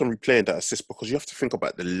kept on replaying that assist because you have to think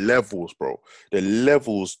about the levels, bro. The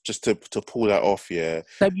levels just to pull that off. Yeah,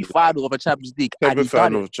 semi-final of a Champions League.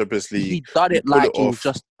 Semi-final of Champions League. He done it like it was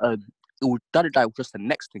just the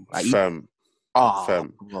next thing. Like fam.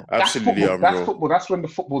 Bro. Absolutely unreal. That's football. That's when the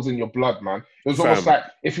football's in your blood, man. It was almost like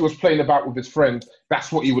if he was playing about with his friend,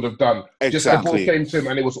 that's what he would have done. Exactly. Just the ball came to him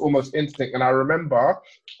and it was almost instinct. And I remember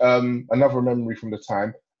another memory from the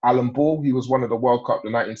time, Alan Ball, he was one of the World Cup, the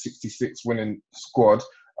 1966 winning squad.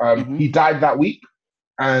 He died that week,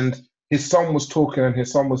 and his son was talking, and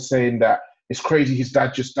his son was saying that it's crazy his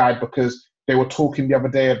dad just died because they were talking the other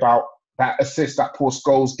day about that assist that Paul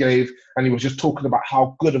Scholes gave, and he was just talking about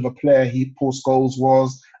how good of a player Paul Scholes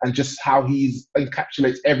was, and just how he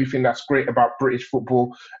encapsulates everything that's great about British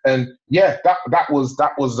football. And yeah, that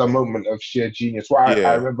was a moment of sheer genius. What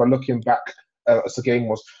I remember looking back as the game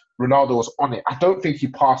was, Ronaldo was on it. I don't think he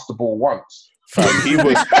passed the ball once. Fam, he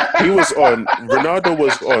was on. Ronaldo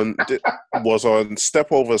was on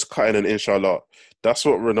step overs, cutting, and inshallah. That's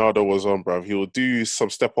what Ronaldo was on, bruv. He'll do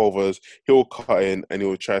some step overs, he'll cut in, and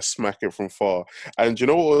he'll try to smack it from far. And you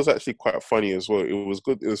know what was actually quite funny as well? It was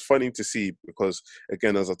good. It was funny to see because,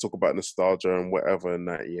 again, as I talk about nostalgia and whatever and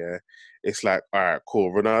that, yeah, it's like, all right,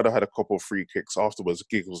 cool. Ronaldo had a couple of free kicks afterwards.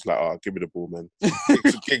 Giggs was like, oh, give me the ball, man.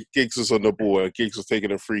 Giggs was on the ball, and Giggs was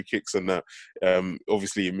taking the free kicks and that.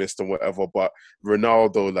 Obviously, he missed and whatever, but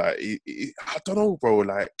Ronaldo, like, I don't know, bro.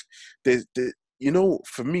 Like,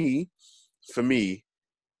 for me,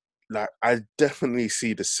 like, I definitely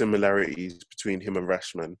see the similarities between him and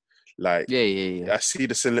Rashman. Like, yeah. I see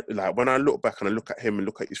like, when I look back and I look at him and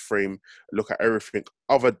look at his frame, look at everything,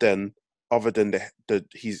 other than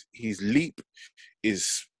his leap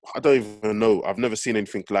is I don't even know. I've never seen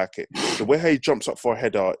anything like it. The way he jumps up for a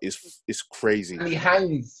header is crazy. And he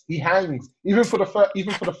hangs. Even for the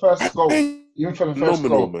first goal.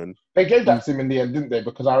 Phenomenal, man. They gave that to him in the end, didn't they?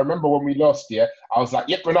 Because I remember when we lost, I was like,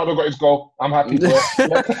 yep, Ronaldo got his goal. I'm happy for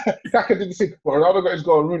it. Kaka did the same, but Ronaldo got his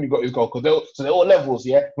goal and Rooney got his goal. So they're all levels,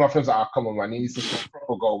 yeah? My friends are like, come on, man. He needs to score a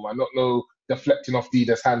proper goal, man. Not no deflecting off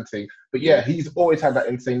Dida's hand thing. But yeah, he's always had that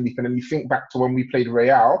insane leap. And then you think back to when we played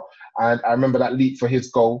Real, and I remember that leap for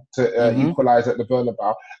his goal to equalise at the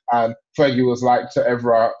Bernabeu. And Fergie was like to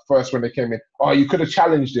Evra, first when they came in, oh, you could have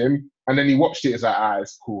challenged him. And then he watched it, it's like,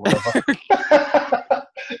 it's cool, whatever.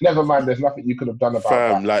 Never mind, there's nothing you could have done about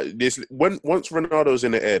that. Like this, once Ronaldo's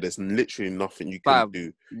in the air, there's literally nothing you can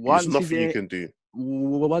do. There's nothing you can do.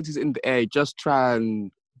 Once he's in the air, just try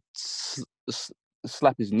and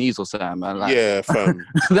slap his knees or something, man. Like, yeah, fam.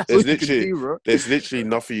 There's literally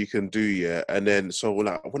nothing you can do, yeah. And then, so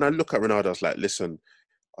like, when I look at Ronaldo, I was like, listen,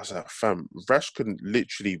 I was like, fam, Rash can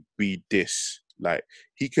literally be this. Like,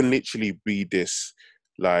 he can literally be this.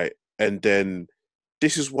 Like, and then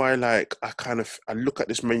this is why, like, I look at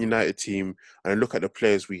this Man United team and I look at the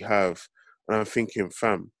players we have and I'm thinking,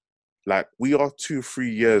 fam, like, we are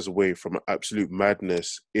 2-3 years away from absolute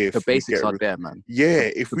madness. If the basics are there, man. Yeah,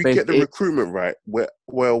 if we get the recruitment right, we're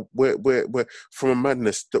from a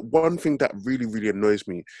madness. The one thing that really, really annoys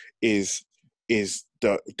me is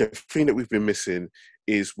the thing that we've been missing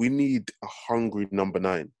is we need a hungry number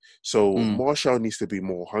 9. So Martial needs to be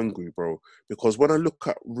more hungry, bro. Because when I look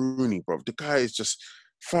at Rooney, bro, the guy is just,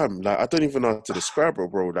 fam, like, I don't even know how to describe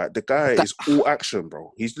it, bro. Like, the guy is all action,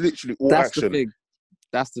 bro. He's literally all action.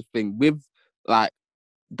 That's the thing. With, like,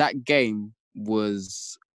 that game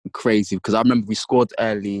was crazy because I remember we scored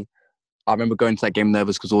early. I remember going to that game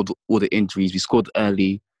nervous because all the injuries. We scored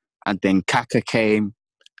early and then Kaka came.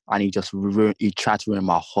 And he tried to ruin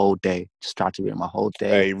my whole day.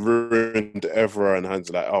 Yeah, he ruined Evra and Hans.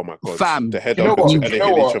 Like, oh my god, fam! The head do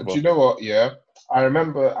you know what? Yeah, I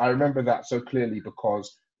remember that so clearly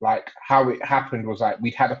because like how it happened was like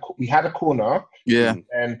we had a corner. Yeah.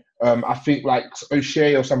 And I think like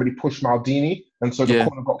O'Shea or somebody pushed Maldini, and so the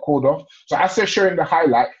corner got called off. So as they're showing the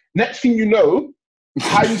highlight, next thing you know,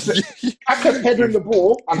 Heinz, Kaka's heading the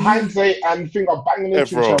ball, and Heinz and Finger banging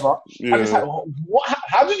into each other. Yeah. And it's like, what?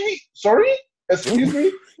 How did we? Sorry? Excuse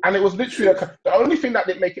me? And it was literally the only thing that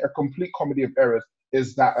didn't make it a complete comedy of errors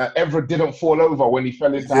is that Evra didn't fall over when he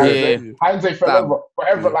fell into Heinz. Heinz fell over, but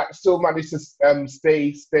Evra like still managed to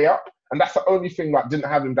stay up. And that's the only thing that didn't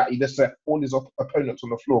have him, that he just set all his opponents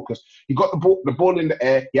on the floor because he got the ball in the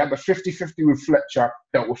air. He had the 50-50 with Fletcher,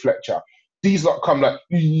 dealt with Fletcher. These lot come like,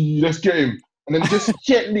 let's get him. And then just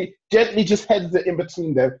gently just heads it in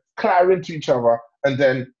between them, clatter into each other, and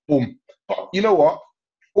then boom. But you know what?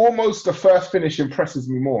 Almost the first finish impresses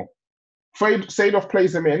me more. Seedorf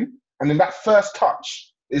plays him in, and then that first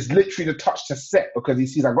touch is literally the touch to set because he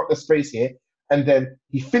sees I've got the space here, and then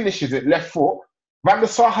he finishes it left foot. Van der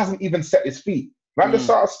Sar hasn't even set his feet. Van der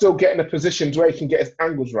Sar is still getting a position where he can get his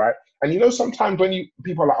angles right. And you know, sometimes when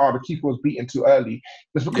people are like, "Oh, the keeper was beaten too early,"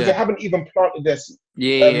 it's because they haven't even planted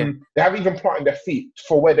they haven't even planted their feet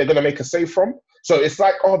for where they're going to make a save from. So it's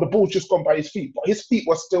like, oh, the ball's just gone by his feet, but his feet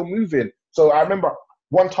were still moving. So I remember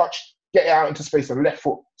one touch, get it out into space, and left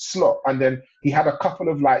foot slot, and then he had a couple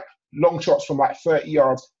of like long shots from like 30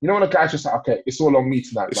 yards. You know when a guy's just like, okay, it's all on me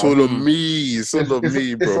tonight. It's all on me. It's all on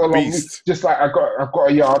me, bro. It's all on me. Just like I've got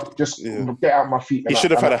a yard. Just get out my feet. He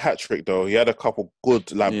should have had a hat trick though. He had a couple good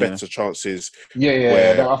better chances.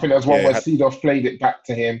 Yeah. I think there was one where Seedorf played it back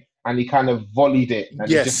to him and he kind of volleyed it and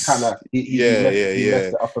he just kind of he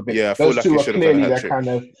messed it up a bit. Yeah, those two are clearly they're kind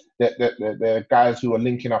of the guys who are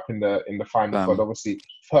linking up in the final. But obviously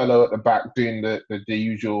Pirlo at the back doing the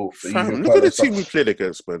usual. Look at the team we played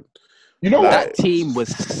against, man. You know that team was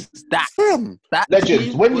stacked. That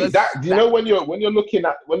legends. When you're looking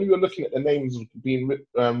at the names being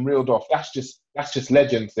reeled off, that's just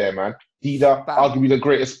legends there, man. Dida, arguably the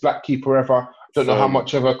greatest black keeper ever. Don't know how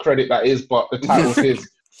much of a credit that is, but the title's his.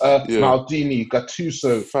 Maldini,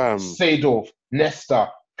 Gattuso, Seedorf,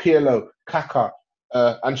 Nesta, Pirlo, Kaka,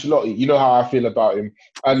 Ancelotti. You know how I feel about him.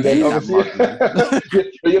 And then obviously,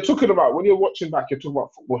 you're talking about, when you're watching back, you're talking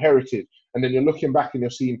about football heritage. And then you're looking back and you're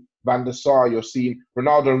seeing Van der Sar, you're seeing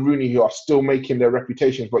Ronaldo and Rooney, who are still making their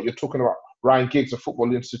reputations, but you're talking about Ryan Giggs, a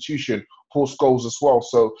football institution, Paul Scholes as well.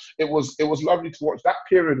 So it was lovely to watch. That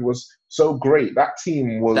period was so great. That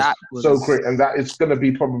team was so great. And that is going to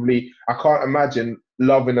be probably, I can't imagine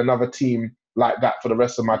loving another team like that for the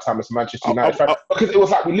rest of my time as a Manchester United fan. Because it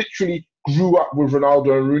was like we literally grew up with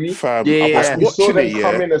Ronaldo and Rooney. We saw them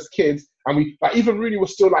come in as kids. And we, like, even Rooney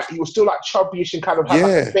was still like, chubbyish and kind of had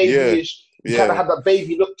like a babyish He kind of had that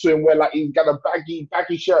baby look to him, where like he's got a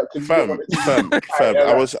baggy shirt. Fam.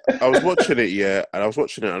 I was watching it, and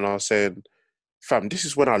I was saying, fam, this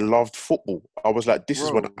is when I loved football. I was like, this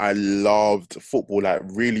is when I loved football, like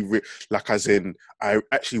really, like as in, I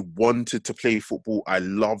actually wanted to play football. I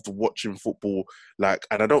loved watching football, like,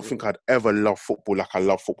 and I don't think I'd ever love football like I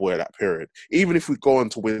love football at that period. Even if we go on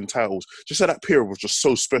to win titles, just that period was just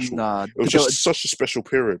so special. It was just such a special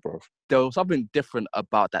period, bro. There was something different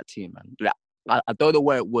about that team, man. Like, I don't know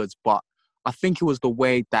where it was, but I think it was the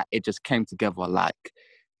way that it just came together. Like,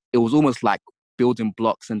 it was almost like building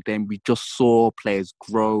blocks, and then we just saw players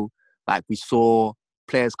grow. Like, we saw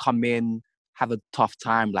players come in, have a tough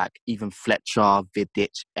time, like even Fletcher,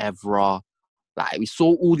 Vidic, Evra. Like, we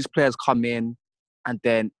saw all these players come in, and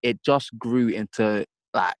then it just grew into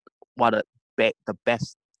like the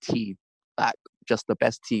best team, like just the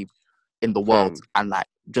best team in the world, and like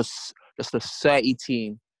just a 30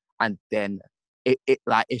 team, and then it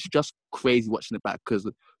like it's just crazy watching it back, because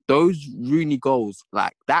those Rooney goals,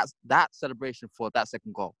 like that celebration for that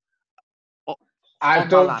second goal. I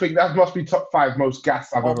don't think that must be top 5 most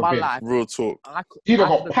gassed I've ever been. Life, real talk. He'd have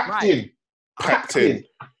got packed in.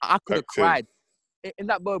 I could have cried. In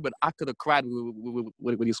that moment, I could have cried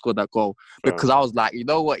when he scored that goal, because I was like, you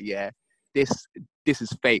know what, yeah, this is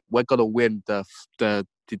fate. We're gonna win the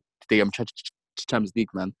Champions League,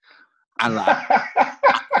 man. And like,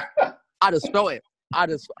 I just felt it. I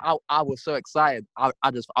was so excited. I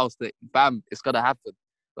was like, bam, it's gonna happen.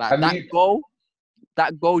 Like, and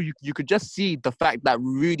that goal, you could just see the fact that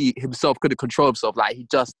Rudy himself couldn't control himself. Like, he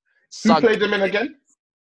just. Who played him in again?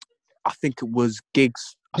 I think it was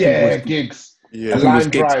Giggs. Giggs. Yeah. A line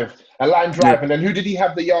drive, yeah. And then who did he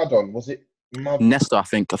have the yard on? Was it Nesta? I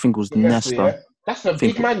think it was Nesta. Yeah. That's a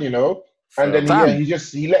big man, you know. And then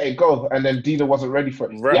he let it go, and then Dida wasn't ready for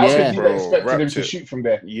it. I think Dida expected him to shoot from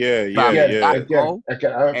there. Yeah. Again, I don't think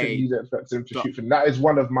Dida expected him to shoot from there. That is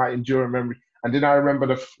one of my enduring memories. And then I remember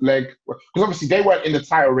the leg, because obviously they weren't in the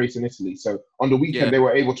title race in Italy. So on the weekend, they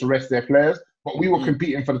were able to rest their players, but we were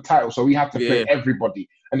competing for the title. So we had to play everybody.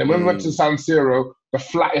 And then when we went to San Siro, the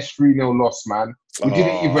flattest 3-0 loss, man. We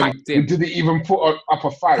didn't even put up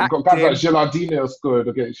a fight. We got guys like Gilardino scored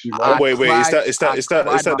against you, man. Wait, is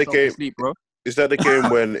that the game? Sleep, bro. Is that the game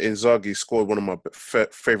when Inzaghi scored one of my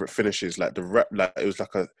favorite finishes? Like it was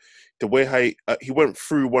like the way how he went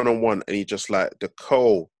through 1-on-1, and he just like the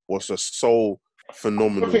goal was just so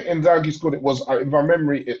phenomenal. I think Inzaghi scored it was, in my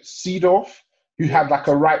memory, it's Seedorf, who had like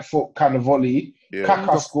a right foot kind of volley.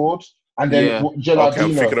 Kaká scored, and then Gilardino. Okay,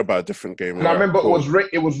 I'm thinking about a different game. And I remember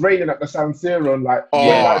it was raining at the San Siro, and like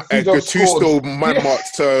Gattuso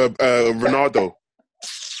man-marked Ronaldo.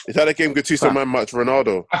 Is that a game Gattuso man-marked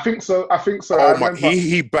Ronaldo? I think so. Oh my!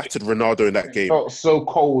 He battered Ronaldo in that game. It felt so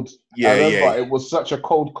cold. Yeah. It was such a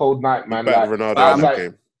cold night, man. He battered Ronaldo in that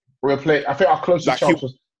game. We were playing. I think our closest chance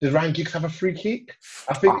was. Did Ryan Giggs have a free kick?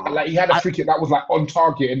 I think he had a free kick that was like on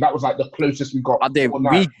target, and that was like the closest we got.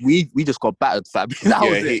 We just got battered, fam.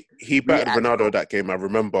 He battered Ronaldo that game. I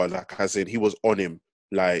remember, like, as in he was on him.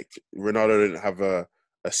 Like, Ronaldo didn't have a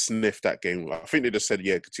sniff that game. I think they just said,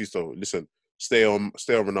 Gattuso, listen, stay on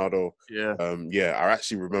Ronaldo. Yeah. I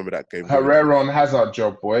actually remember that game. Herrera on Hazard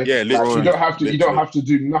job, boy. Yeah, literally. You don't have to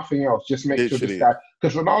do nothing else. Just make sure this guy,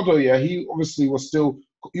 because Ronaldo, he obviously was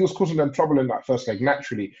causing them trouble in that first leg.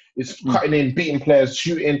 Naturally, it's cutting in, beating players,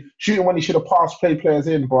 shooting when he should have passed, players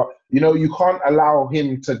in. But you can't allow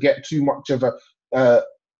him to get too much of a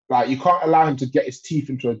you can't allow him to get his teeth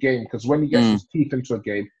into a game, because when he gets his teeth into a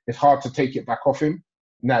game, it's hard to take it back off him.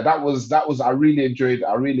 Now that was I really enjoyed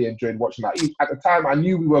watching that. At the time, I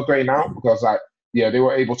knew we were going out, because they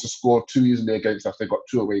were able to score too easily against us. They got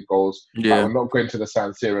 2 away goals. We're not going to the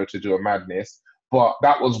San Siro to do a madness. But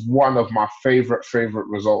that was one of my favorite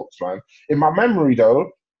results, man. In my memory,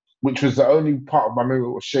 though, which was the only part of my memory that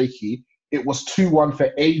was shaky, it was 2-1 for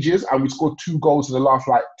ages, and we scored 2 goals in the last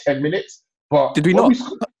 10 minutes. But did we not?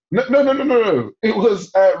 No. It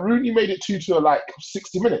was Rooney made it 2-2 at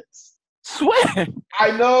 60 minutes. Swear.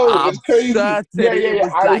 I know, it's crazy. Yeah.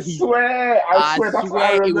 I swear. That's what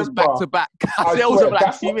I remember. It was back to back. It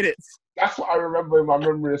was 2 minutes. That's what I remember in my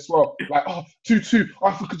memory as well. 2-2.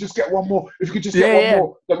 If we could just get one more. One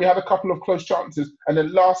more. Then we had a couple of close chances. And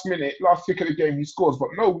then last kick of the game, he scores. But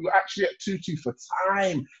no, we were actually at 2-2 for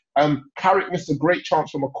time. Carrick missed a great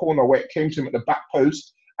chance from a corner where it came to him at the back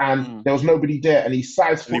post. And there was nobody there. And he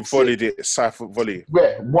volleyed it. Side foot volley.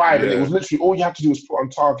 Yeah, wide. And it was literally, all you had to do was put on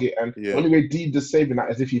target. And the only way Dida saving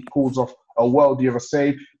that is if he pulls off a worldie of a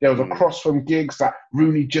save. There was a cross from Giggs that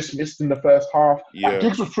Rooney just missed in the first half.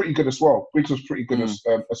 Giggs was pretty good as well. As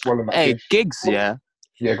well in that game. Giggs,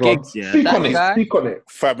 Yeah, go Giggs, on. yeah, Speak that on it. guy- Speak on it.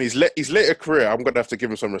 Fam, his later career, I'm gonna have to give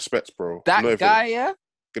him some respect, bro. I'm not That even guy, yeah,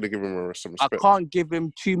 gonna give him some I respect. can't give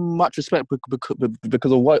him too much respect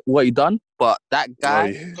because of what he done. But that Oh, guy,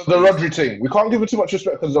 yeah. The Rodri thing. We can't give him too much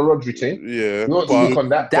respect because of the Rodri thing. Yeah, We won't but speak on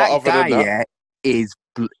that. but that other guy, than that, yeah,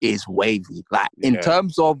 is wavy. Like in Yeah.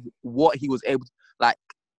 terms of what he was able to, like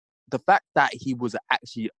the fact that he was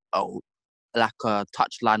actually like a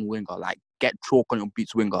touchline winger, like get chalk on your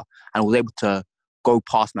boots winger, and was able to go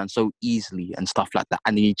past man so easily and stuff like that.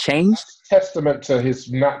 And he changed. Testament to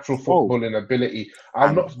his natural footballing ability. I'll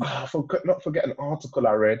And- not forget an article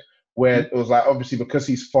I read where it was like, obviously because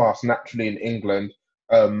he's fast naturally in England,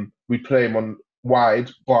 we play him on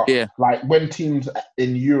wide, but Yeah. like when teams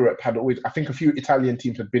in Europe had always, I think a few Italian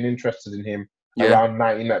teams had been interested in him Yeah.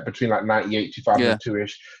 around between like 98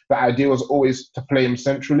 2002-ish. The idea was always to play him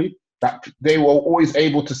centrally. That they were always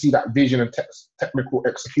able to see that vision and technical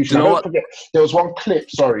execution. You know I don't what? forget, there was one clip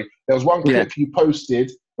Yeah. you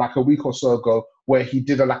posted like a week or so ago where he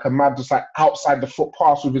did like a mad, just like outside the foot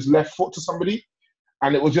pass with his left foot to somebody.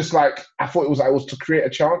 And it was just like, I thought it was to create a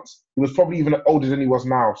chance. He was probably even older than he was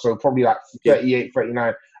now. So probably like 38,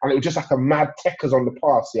 39. And it was just like a mad techers on the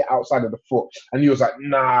pass, outside of the foot. And he was like,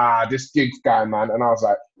 nah, this Giggs guy, man. And I was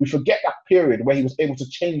like, we forget that period where he was able to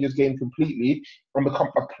change his game completely and become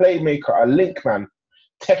a playmaker, a link man.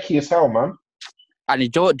 Techie as hell, man.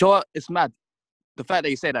 And Joe, it's mad. The fact that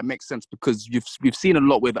you say that makes sense because we've seen a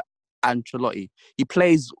lot with Ancelotti. He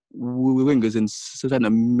plays wingers in centre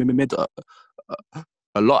mid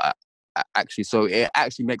a lot, actually. So it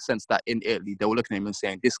actually makes sense that in Italy, they were looking at him and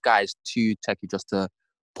saying, this guy is too techy just to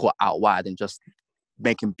put out wide and just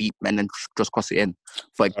make him beat and then just cross it in.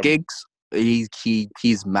 For Giggs,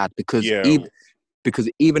 he's mad because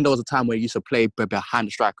even there was a time where he used to play behind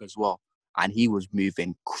the striker as well. And he was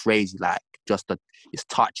moving crazy, like just his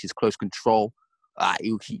touch, his close control.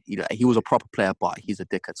 He was a proper player, but he's a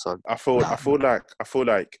dickhead. So I feel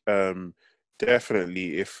like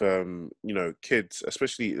definitely if kids,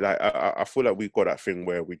 especially like I feel like we've got that thing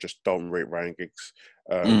where we just don't rate Ryan Giggs.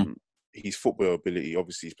 His football ability,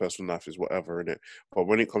 obviously his personal life is whatever in it, but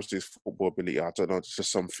when it comes to his football ability, I don't know, it's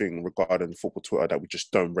just something regarding football Twitter that we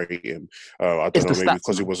just don't rate him. I don't know, maybe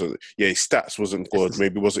because his stats wasn't good,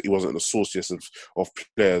 maybe he wasn't the sauciest of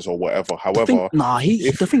players or whatever. However,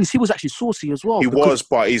 the thing is, he was actually saucy as well. He was,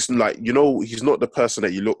 but he's like, he's not the person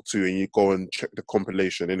that you look to and you go and check the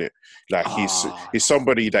compilation, innit? Like he's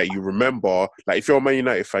somebody that you remember. Like if you're a Man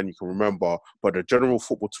United fan, you can remember, but the general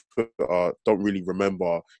football Twitter don't really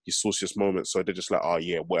remember his sauciest moments. So they're just like, oh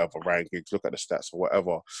yeah, whatever, Ryan Giggs, look at the stats or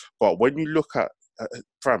whatever. But when you look at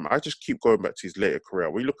fam, I just keep going back to his later career.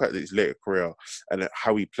 When you look at his later career and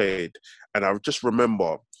how he played, and I just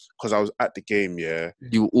remember because I was at the game. Yeah,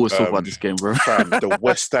 you always talk about this game, bro. Fam, the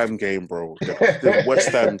West Ham game, bro. The West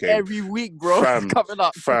Ham game every week, bro. Fam, coming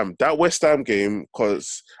up, fam. That West Ham game,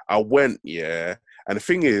 because I went, and the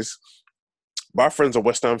thing is, my friends are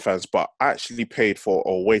West Ham fans, but I actually paid for a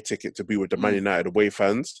away ticket to be with the Man United away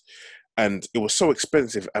fans. And it was so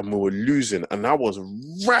expensive and we were losing. And I was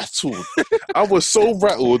rattled. I was so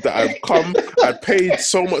rattled that I paid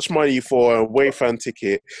so much money for a away fan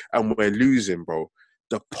ticket and we're losing, bro.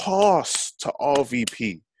 The pass to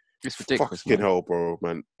RVP. It's ridiculous. Fucking hell, bro,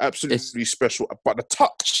 man. Absolutely special. But the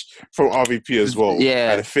touch from RVP as well.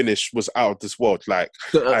 Yeah. And the finish was out of this world. Like,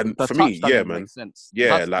 and the for me, man. Man. Sense.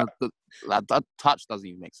 Yeah, that touch doesn't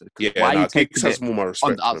even make sense. Yeah, why you taking has more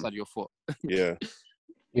respect on the outside of your foot? Yeah.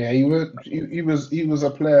 Yeah, he was a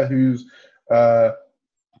player whose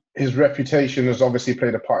his reputation has obviously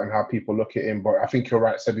played a part in how people look at him. But I think you're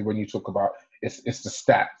right, Sebi, when you talk about it's the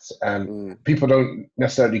stats, and people don't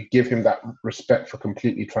necessarily give him that respect for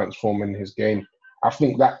completely transforming his game. I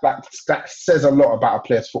think that says a lot about a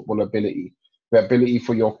player's football ability, the ability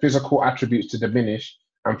for your physical attributes to diminish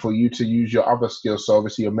and for you to use your other skills, so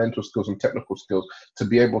obviously your mental skills and technical skills, to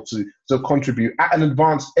be able to contribute at an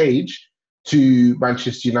advanced age to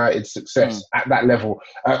Manchester United's success at that level.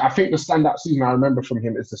 I think the standout season I remember from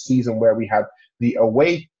him is the season where we had the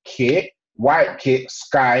away kit, white kit,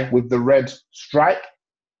 sky with the red stripe.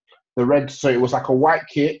 So it was like a white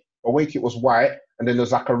kit, away kit was white, and then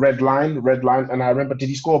there's like a red line. And I remember, did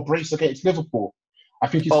he score a brace against Liverpool? I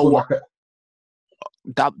think he scored like a...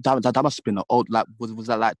 That must have been an old, like, was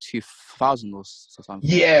that like 2000 or something?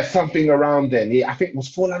 Yeah, something around then. Yeah, I think it was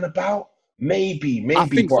Forlan about. Maybe. I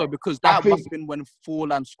think so, because that must have been when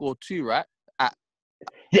Forlan scored 2, right?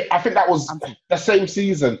 Yeah, I think that was Anfield. the same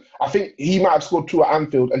season. I think he might have scored 2 at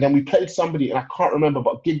Anfield, and then we played somebody, and I can't remember,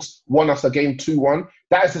 but Giggs won us a game 2-1.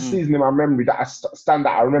 That is the season in my memory that I stand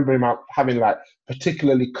out. I remember him having like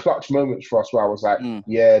particularly clutch moments for us where I was like,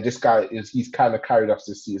 yeah, this guy he's kind of carried us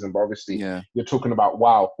this season. But obviously, you're talking about,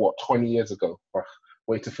 20 years ago. Ugh,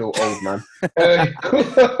 way to feel old, man.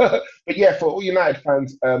 But yeah, for all United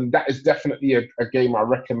fans, that is definitely a game I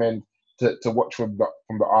recommend to watch from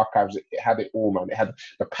the archives. It had it all, man. It had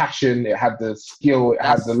the passion, it had the skill, it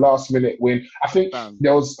had the last minute win. I think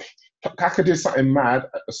there was Kaka did something mad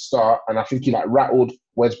at the start, and I think he like rattled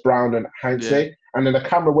Wes Brown and Heinze. And then the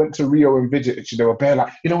camera went to Rio and Vidic. They were bare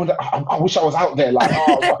like, I wish I was out there. Like,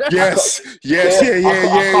 yes.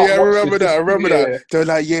 I remember that. They're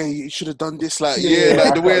like, yeah, you should have done this. Like,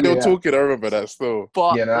 like the way they were talking. I remember that still.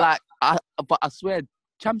 But I swear,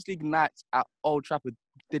 Champions League nights at Old Trafford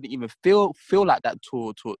didn't even feel like that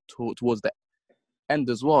towards the end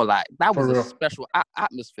as well. Like that was a special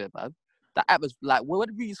atmosphere, man. That atmosphere, like when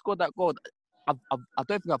we scored that goal, I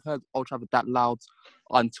don't think I've heard Old Trafford that loud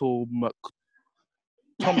until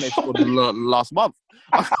McTominay scored last month.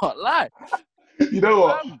 I can't lie. You know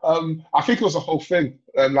what? I think it was a whole thing.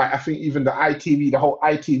 Like I think even the whole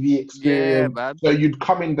ITV experience. Yeah, man. So you'd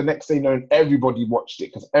come in the next day knowing everybody watched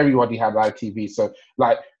it because everybody had ITV. So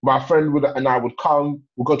like my friend and I would come,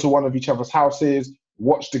 we'll go to one of each other's houses,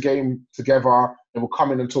 watch the game together, and we'll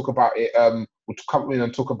come in and talk about it. We'll come in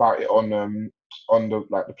and talk about it on the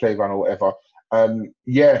like the playground or whatever.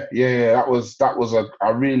 That was I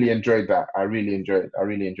really enjoyed that. I really enjoyed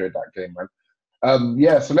that game, man.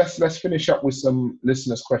 So let's finish up with some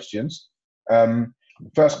listeners' questions.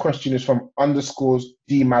 First question is from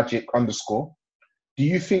 _DMagic_. Do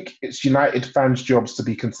you think it's United fans' jobs to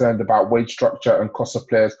be concerned about wage structure and cost of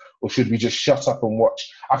players, or should we just shut up and watch?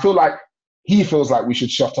 I feel like he feels like we should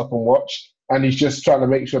shut up and watch, and he's just trying to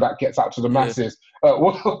make sure that gets out to the masses.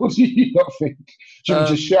 What do you not think? Should we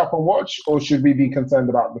just shut up and watch, or should we be concerned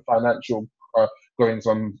about the financial goings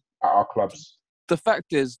on at our clubs? The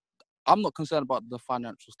fact is, I'm not concerned about the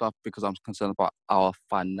financial stuff because I'm concerned about our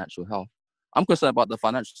financial health. I'm concerned about the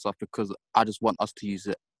financial stuff because I just want us to use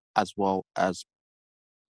it as well as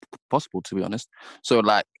possible, to be honest. So,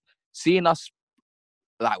 like, seeing us,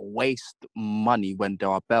 like, waste money when there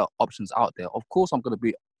are better options out there, of course I'm going to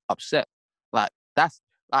be upset. Like, that's,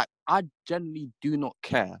 like, I generally do not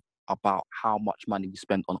care about how much money we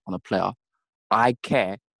spend on a player. I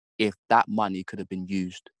care if that money could have been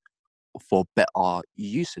used for better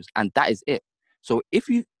uses, and that is it. So if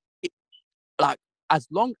you like, as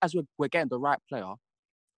long as we're getting the right player,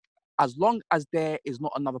 as long as there is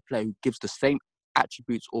not another player who gives the same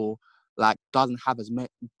attributes or like doesn't have as many,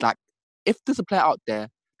 like if there's a player out there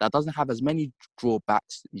that doesn't have as many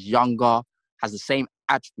drawbacks, younger, has the same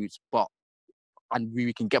attributes, and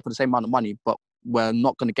we can get for the same amount of money, but we're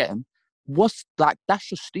not going to get him, that's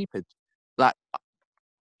just stupid. Like,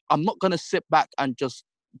 I'm not going to sit back and just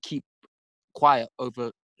keep quiet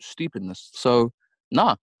over stupidness. So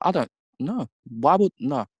I don't know. Why would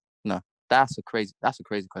no? That's a crazy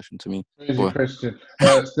question to me. Crazy question.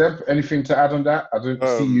 Seb, anything to add on that? I don't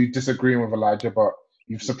see you disagreeing with Elijah, but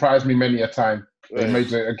you've surprised me many a time. You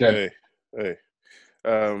made it again.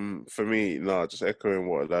 For me, just echoing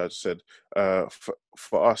what Elijah said.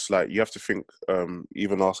 For us, like, you have to think.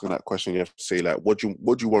 Even asking that question, you have to say, like, what do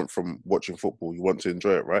you want from watching football? You want to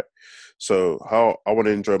enjoy it, right? So how I want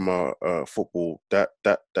to enjoy my football, that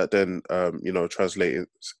then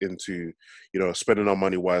translates into spending our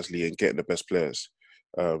money wisely and getting the best players.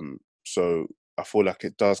 So I feel like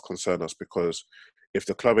it does concern us because if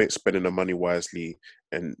the club ain't spending the money wisely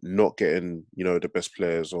and not getting, the best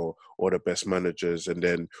players or the best managers, and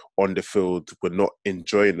then on the field we're not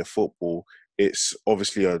enjoying the football, it's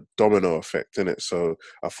obviously a domino effect, isn't it? So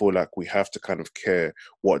I feel like we have to kind of care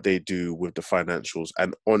what they do with the financials.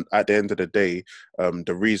 And at the end of the day,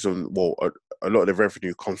 the reason, a lot of the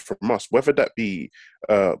revenue comes from us, whether that be,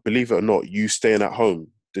 believe it or not, you staying at home,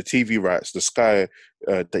 the TV rights, the Sky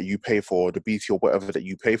that you pay for, the BT or whatever that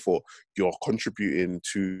you pay for, you're contributing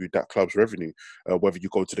to that club's revenue. Whether you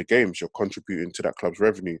go to the games, you're contributing to that club's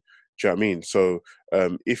revenue. Do you know what I mean? So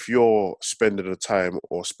if you're spending the time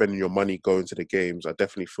or spending your money going to the games, I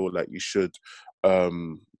definitely feel like you should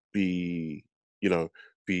be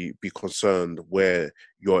concerned where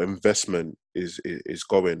your investment is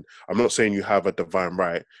going. I'm not saying you have a divine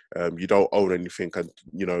right. You don't own anything, and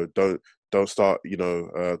don't start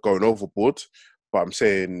going overboard. But I'm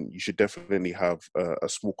saying you should definitely have a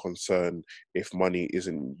small concern if money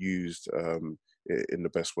isn't used in the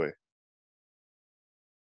best way.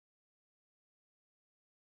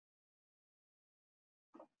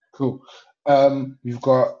 Cool. We've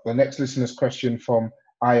got the next listener's question from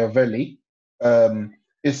Iovelli.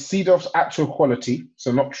 Is Seedorf's actual quality,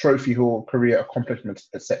 so not trophy haul, career accomplishments,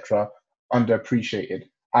 etc., underappreciated?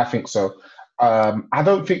 I think so. I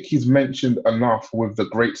don't think he's mentioned enough with the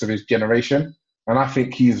greats of his generation, and I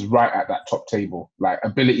think he's right at that top table, like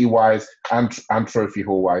ability-wise and trophy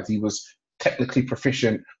haul-wise. He was technically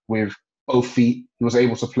proficient with both feet. He was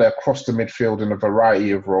able to play across the midfield in a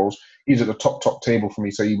variety of roles. He's at the top table for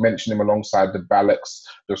me. So you mentioned him alongside the Ballocks,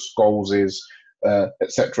 the Scholeses,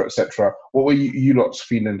 etc., etc. What were you lot's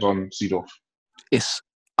feelings on Seedorf?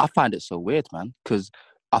 I find it so weird, man, because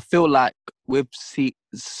I feel like with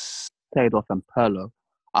Seedorf and Pirlo,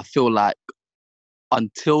 I feel like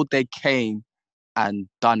until they came and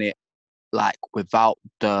done it like without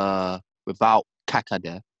Kaka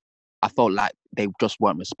there, I felt like they just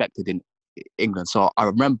weren't respected in England. So I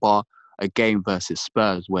remember a game versus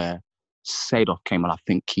Spurs where Seedorf came and I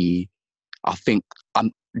think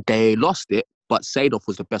they lost it, but Seedorf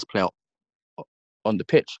was the best player on the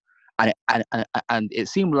pitch, and it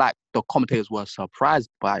seemed like the commentators were surprised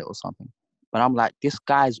by it or something. But I'm like, this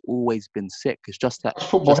guy's always been sick. It's just that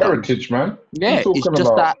football heritage, man. Yeah, it's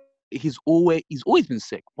just that he's always been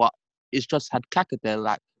sick, but it's just had Kaka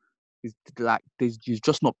there, he's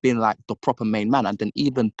just not been like the proper main man. And then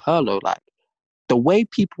even Pirlo, like the way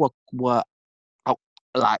people were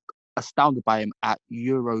like astounded by him at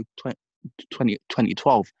Euro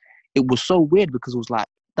 2012, it was so weird because it was like,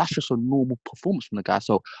 that's just a normal performance from the guy.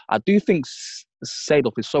 So I do think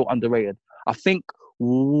Seedorf is so underrated. I think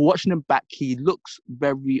watching him back, he looks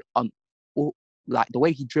very like the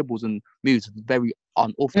way he dribbles and moves is very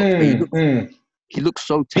unorthodox. He looks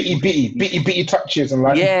so bitty touches and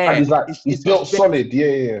and he's built solid.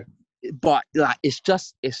 Yeah. But like it's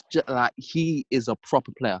just like he is a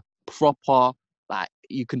proper player, proper, like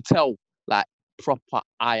you can tell, like proper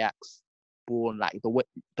Ajax born, like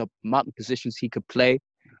the amount of positions he could play.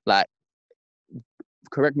 Like,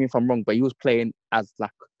 correct me if I'm wrong, but he was playing as like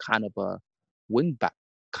kind of a wing back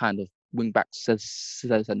says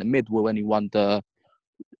in the mid when he won the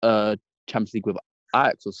Champions League with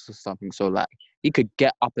Ajax or something. So like he could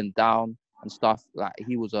get up and down and stuff. Like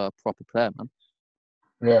he was a proper player, man.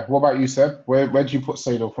 Yeah. What about you, Seb? Where do you put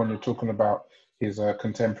Seedorf when you're talking about his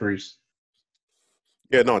contemporaries?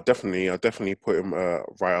 Yeah, no, definitely. I definitely put him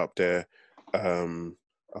right up there.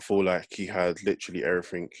 I feel like he had literally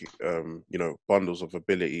everything. Bundles of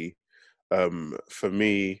ability. For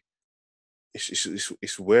me,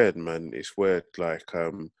 it's weird, man. It's weird. Like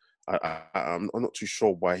I'm not too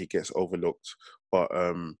sure why he gets overlooked, but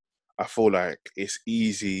I feel like it's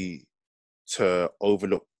easy to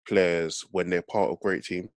overlook players when they're part of great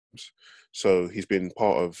teams. So he's been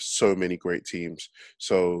part of so many great teams.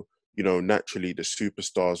 So, naturally the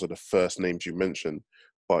superstars are the first names you mention,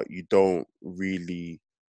 but you don't really,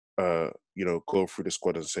 go through the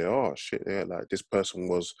squad and say, oh shit, yeah, like this person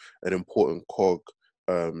was an important cog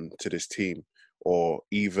to this team, or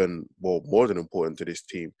even more than important to this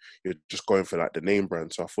team. You're just going for like the name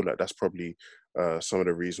brand. So I feel like that's probably some of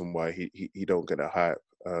the reason why he don't get a hype.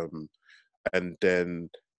 And then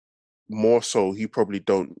more so, he probably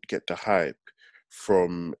don't get the hype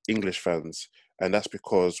from English fans, and that's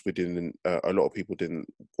because a lot of people didn't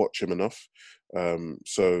watch him enough.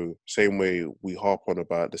 So same way we harp on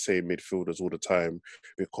about the same midfielders all the time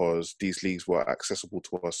because these leagues were accessible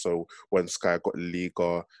to us. So when Sky got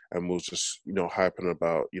Liga and was just hyping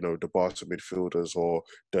about the Barca midfielders or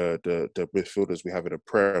the midfielders we have in the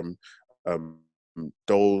Prem,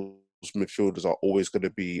 those midfielders are always going to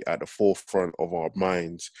be at the forefront of our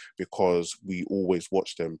minds because we always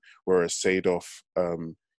watch them. Whereas Seedorf,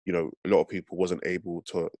 a lot of people wasn't able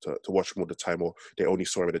to watch him all the time, or they only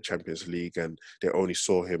saw him in the Champions League and they only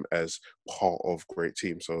saw him as part of great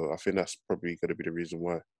teams. So I think that's probably going to be the reason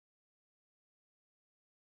why.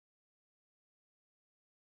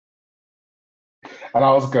 And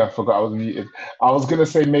I forgot I was muted. I was going to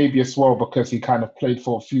say maybe as well because he kind of played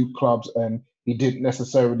for a few clubs and he didn't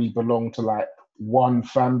necessarily belong to like one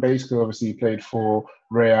fan base, because obviously he played for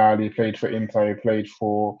Real, he played for Inter, he played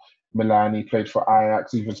for Milan, he played for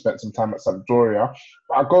Ajax, even spent some time at Sampdoria.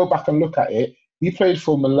 But I go back and look at it. He played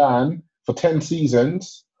for Milan for 10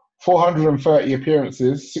 seasons, 430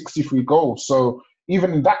 appearances, 63 goals. So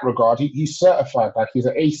even in that regard, he's certified. Like he's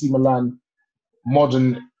an AC Milan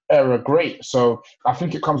modern era great. So I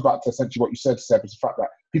think it comes back to essentially what you said, Seb, is the fact that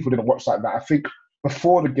people didn't watch like that. I think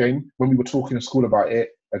before the game, when we were talking in school about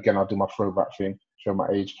it, again, I'll do my throwback thing, show my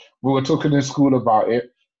age. We were talking in school about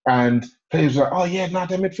it, and players were like, oh yeah, nah,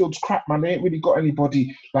 their midfield's crap, man. They ain't really got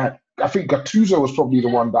anybody. Like, I think Gattuso was probably the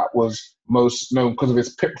one that was most known because of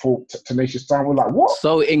his pitfall, tenacious style. We're like, what?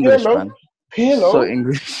 So English, yeah, man. Pirlo, So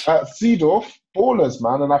English. Seedorf, ballers,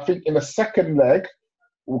 man. And I think in the second leg,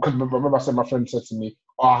 because remember I said my friend said to me,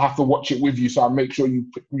 oh, I have to watch it with you, so I make sure you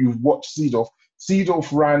watch Seedorf.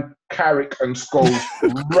 Seedorf ran Carrick and Scholes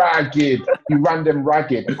ragged. He ran them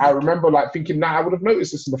ragged. I remember like thinking, nah, I would have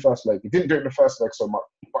noticed this in the first leg. He didn't do it in the first leg so much,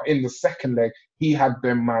 but in the second leg, he had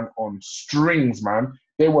them man on strings, man.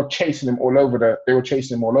 They were chasing him all over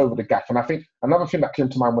the gaff. And I think another thing that came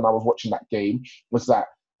to mind when I was watching that game was that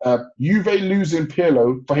Juve losing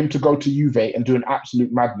Pirlo for him to go to Juve and do an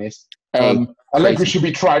absolute madness. Allegri should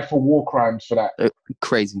be tried for war crimes for that.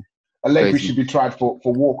 Crazy. Allegri should be tried for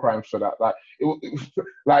war crimes for that.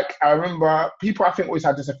 Like I remember people I think always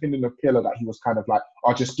had this opinion of Pirlo that he was kind of like,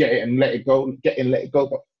 I'll just get it and let it go, get in, let it go.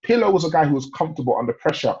 But Pirlo was a guy who was comfortable under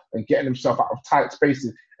pressure and getting himself out of tight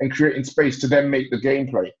spaces and creating space to then make the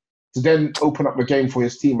gameplay, to then open up the game for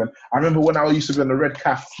his team. And I remember when I used to be on the Red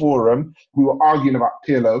Calf forum, we were arguing about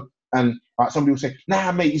Pirlo, and somebody would say,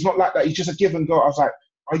 nah, mate, he's not like that. He's just a give and go. I was like,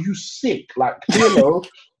 are you sick? Like, Pirlo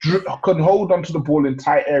can hold onto the ball in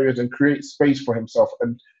tight areas and create space for himself.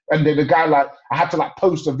 And then the guy, like, I had to, like,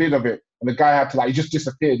 post a vid of it. And the guy had to, like, he just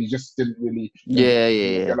disappeared. He just didn't really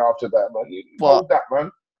get after that, man. Hold that, man.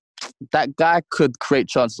 That guy could create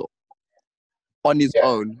chances on his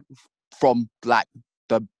own from, like,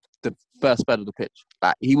 the first third of the pitch.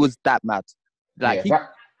 Like, he was that mad. Like,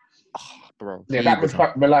 bro. Yeah,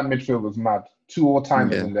 that Milan midfield was mad. 2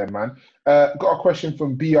 all-timers in there, man. Got a question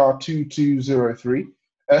from BR2203.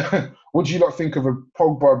 What do you not think of a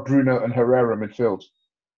Pogba, Bruno, and Herrera midfield?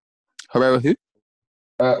 Herrera who?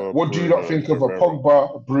 What do you not think of a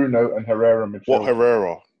Pogba, Bruno, and Herrera midfield? What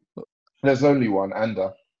Herrera? There's only one,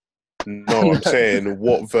 Ander. No, I'm saying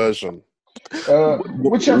what version?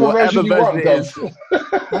 Whichever version you want,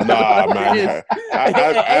 Nah, man.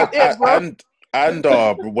 And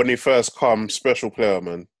when he first come, special player,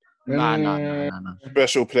 man. Nah.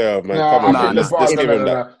 Special player, man. Come on, let's give him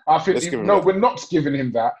that. I think we're not giving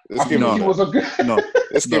him that. Let's give him that.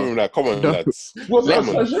 Let's give him that. Come on, lads.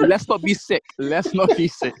 Let's not be sick.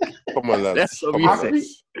 Come on, lads. Let's not be sick.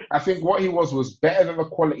 I think what he was better than the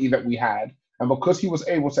quality that we had. And because he was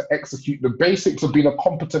able to execute the basics of being a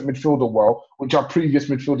competent midfielder well, which our previous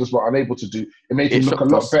midfielders were unable to do, it made him look a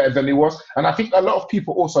lot better than he was. And I think a lot of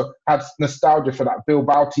people also had nostalgia for that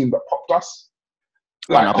Bilbao team that popped us.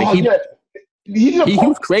 Like, he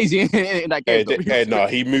was crazy in that game.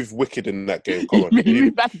 He moved wicked in that game. Come on. He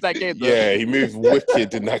moved back in that game, though. Yeah, he moved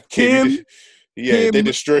wicked in that game. They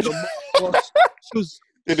destroyed him.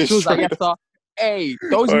 They destroyed him. Hey,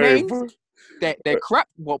 those names... They're crap.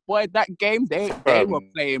 Well, boy, that game, they were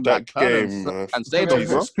playing that like game, and say those,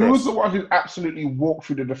 bro. Who was the one who absolutely walked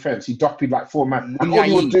through the defense? He doppied like 4 men. And all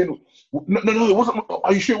he was doing... No, it wasn't...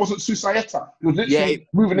 Are you sure it wasn't Susaeta? He was literally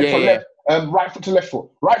moving it from left, right foot to left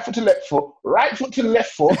foot, right foot to left foot, right foot to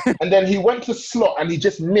left foot, and then he went to slot and he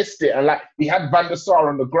just missed it. And like he had Van der Sar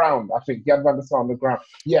on the ground. I think he had Van der Sar on the ground.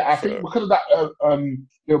 Yeah, I think because of that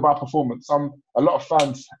Bilbao performance, a lot of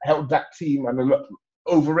fans held that team and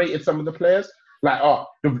overrated some of the players. Like,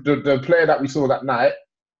 the player that we saw that night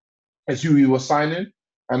is who we were signing.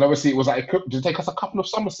 And obviously it was like, did it take us a couple of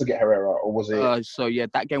summers to get Herrera, or was it?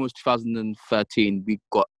 That game was 2013. We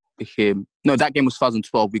got him. No, that game was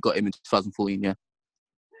 2012. We got him in 2014, yeah.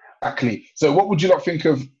 Exactly. So what would you not think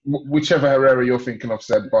of whichever Herrera you're thinking of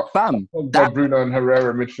said, but Bruno and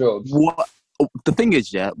Herrera midfield? The thing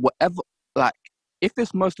is, whatever, like, if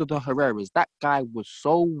it's most of the Herreras, that guy was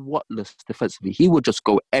so whatless defensively. He would just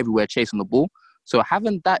go everywhere chasing the ball. So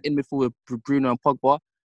having that in midfield with Bruno and Pogba,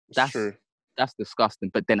 that's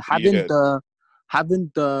disgusting. But then having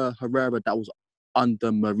the Herrera that was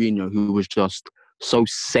under Mourinho, who was just so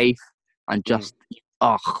safe and just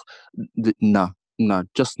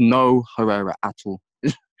just no Herrera at all.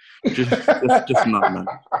 just none, man.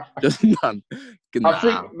 Just none. I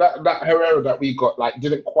think that Herrera that we got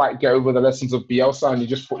didn't quite get over the lessons of Bielsa, and he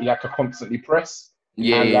just thought he had to constantly press.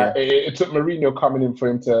 Yeah, it took Mourinho coming in for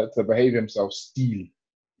him to behave himself. Still,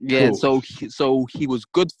 yeah. Cool. So he was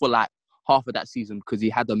good for like half of that season because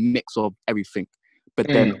he had a mix of everything. But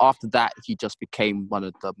then after that, he just became one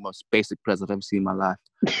of the most basic players I've ever seen in my life,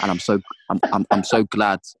 and I'm so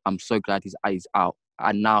glad. I'm so glad he's out.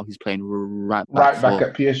 And now he's playing right back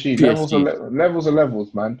at PSG.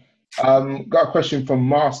 Levels, man. Got a question from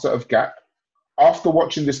Master of Gap. After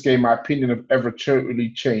watching this game, my opinion of Evra totally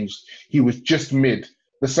changed. He was just mid.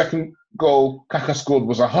 The second goal Kaka scored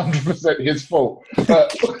was 100% his fault.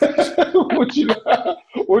 What do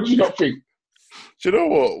you not think? Do you know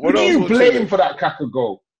what? What do you blame for that Kaka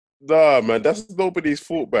goal? Nah, man, that's nobody's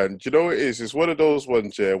fault, man. Do you know what it is? It's one of those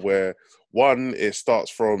ones, where one, it starts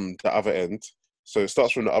from the other end. So it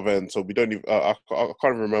starts from the other end. So we don't even. I can't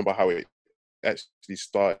even remember how it actually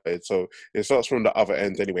started. So it starts from the other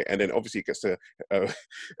end anyway, and then obviously it gets to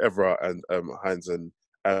Evra and Heinz. And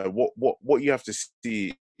what you have to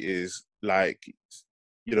see is, like,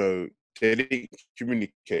 you know, they didn't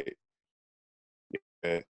communicate.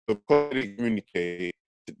 Yeah. Because they didn't communicate,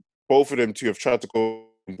 both of them two have tried to go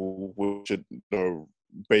with, you know,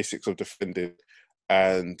 basics of defending.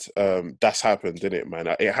 And that's happened, didn't it, man?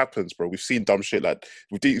 It happens, bro. We've seen dumb shit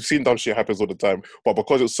we've seen dumb shit happens all the time. But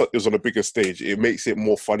because it was on a bigger stage, it makes it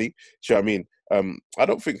more funny. Do you know what I mean? I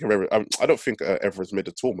don't think Evra's mid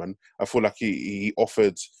at all, man. I feel like he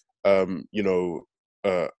offered, you know,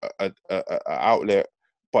 a outlet,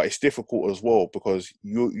 but it's difficult as well because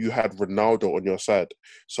you had Ronaldo on your side.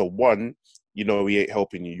 So one, you know, he ain't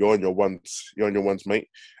helping you. You're on your ones, mate.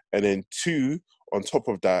 And then two, on top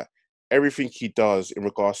of that, everything he does in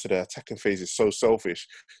regards to the attacking phase is so selfish.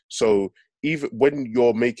 So even when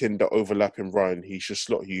you're making the overlapping run, he should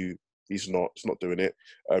slot you. He's not doing it.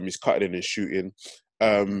 He's cutting in and shooting.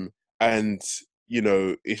 And you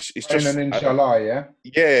know, it's just an inshallah,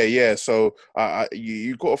 yeah. So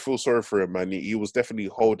you got to feel sorry for him, man. He was definitely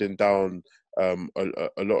holding down a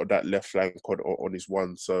lot of that left flank on his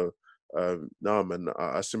one. So no, man,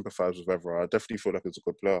 I sympathise with Evra. I definitely feel like he's a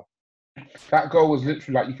good player. That goal was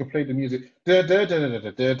literally like you could play the music. There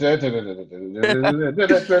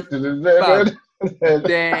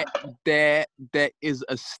is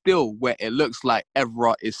a still where it looks like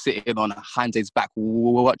Evra is sitting on Heinz's back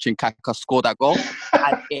watching Kaka score that goal,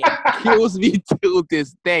 and it kills me till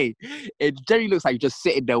this day. It generally looks like you're just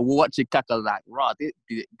sitting there watching Kaka like, rah,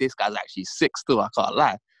 this guy's actually sick still, I can't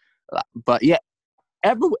lie. Like, but yeah,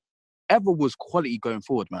 Evra was quality going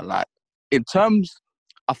forward, man. Like, in terms,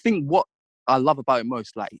 I think what I love about him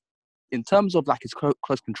most, like, in terms of like his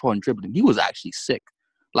close control and dribbling, he was actually sick.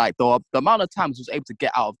 Like, the amount of times he was able to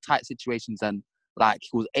get out of tight situations and, like, he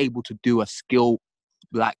was able to do a skill,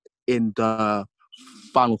 like, in the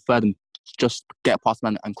final third and just get past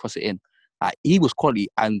man and cross it in. Like, he was quality,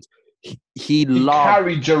 and he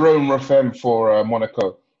carried Jerome Rafem for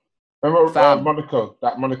Monaco. Remember Monaco,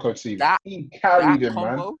 that Monaco team? He carried him,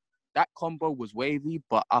 man. That combo was wavy,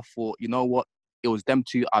 but I thought, you know what? It was them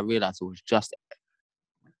two. I realised it was just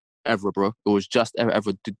Evra, bro. It was just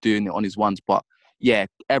Evra doing it on his ones. But yeah,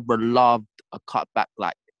 Evra loved a cutback.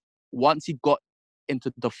 Like, once he got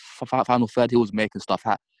into the final third, he was making stuff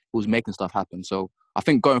happen. So I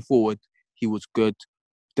think going forward, he was good.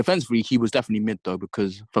 Defensively, he was definitely mid though,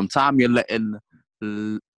 because from time you're letting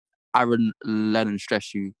Aaron Lennon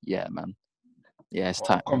stress you, yeah, man. Yeah, it's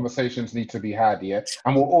tight. Conversations need to be had, yeah.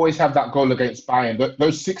 And we'll always have that goal against Bayern.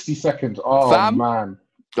 Those 60 seconds, man.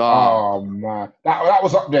 Oh, man. That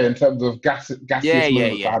was up there in terms of gassiest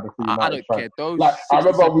moments I had with United. I don't care. Those like, I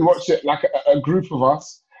remember we watched it, like a group of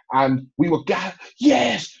us, and we were,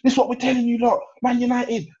 yes, this is what we're telling you lot, Man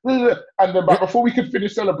United. And then before we could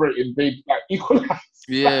finish celebrating, they like equalised.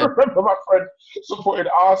 Yeah. I remember my friend supported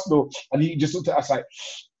Arsenal, and he just looked at us like,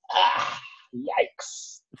 yikes.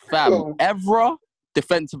 Fam, Evra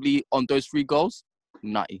defensively on those 3 goals,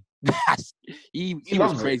 nutty. he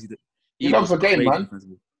was crazy. He loves the game, man.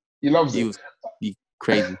 He loves it. He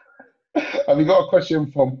crazy. And we got a question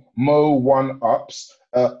from Mo One Ups.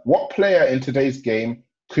 What player in today's game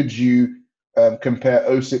could you compare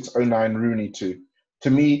 06-09 Rooney to? To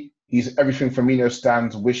me, he's everything Firmino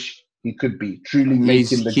stands wish he could be. Truly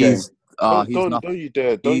making the game. He's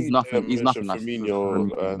nothing. He's nothing like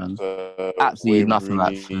Firmino. Absolutely nothing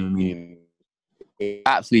like Firmino.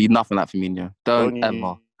 Absolutely nothing like Firmino. Don't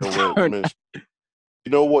ever.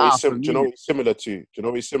 You know what he's similar to? Do you know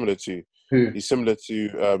what he's similar to? Who? He's similar to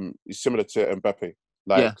Mbappe.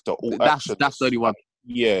 Like the all action. That's the only one.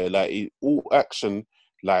 Yeah, like all action,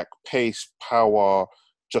 like pace, power,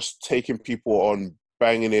 just taking people on,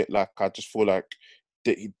 banging it. Like, I just feel like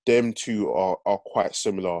them two are quite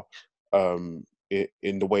similar in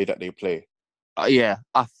the way that they play. Yeah,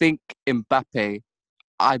 I think Mbappe,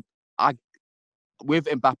 with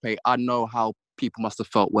Mbappe, I know how people must have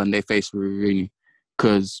felt when they faced Rooney,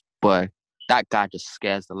 because, boy, that guy just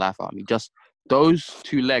scares the life out of me. Just those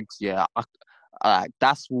 2 legs, yeah,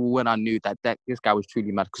 that's when I knew that this guy was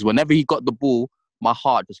truly mad, because whenever he got the ball, my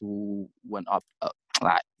heart just went up.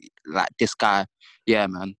 Like this guy, yeah,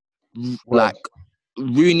 man. Like,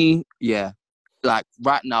 Rooney, yeah. Like,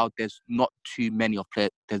 right now, there's not too many of players.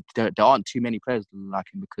 There aren't too many players like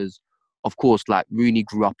him, because, of course, like, Rooney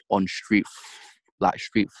grew up on street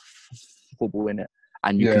football, in it,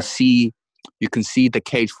 and you can see the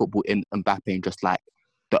cage football in Mbappe, and just like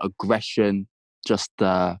the aggression, just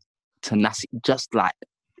the tenacity, just like,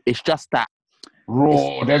 it's just that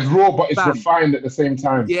Raw. There's raw, but it's Fam. refined at the same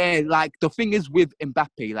time. Yeah, like the thing is with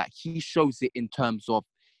Mbappe, like he shows it in terms of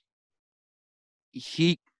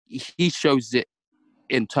he shows it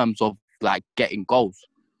in terms of like getting goals.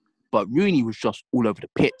 But Rooney was just all over the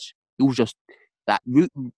pitch. It was just that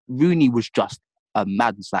Rooney was just a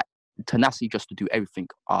madness, like tenacity just to do everything.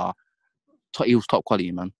 He was top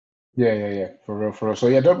quality, man. Yeah. For real. So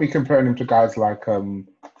yeah, don't be comparing him to guys like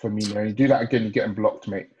Firmino. You do that again, you're getting blocked,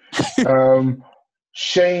 mate.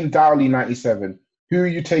 Shane Dowley 97. Who are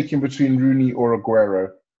you taking between Rooney or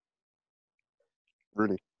Aguero?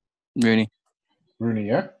 Rooney,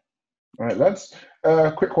 yeah. All right, lads.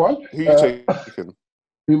 Quick one. Who you taking?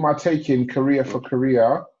 Who am I taking? Career for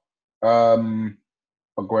career.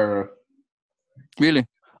 Aguero. Really?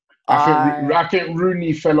 I think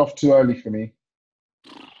Rooney fell off too early for me.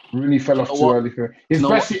 His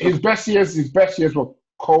best years were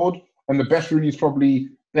cold, and the best Rooney's probably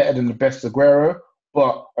better than the best Aguero.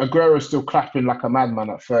 But Aguero's still clapping like a madman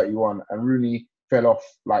at 31, and Rooney fell off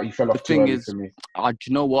too early for me. Do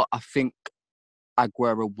you know what? I think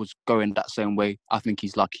Aguero was going that same way. I think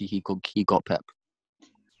he's lucky he got Pep.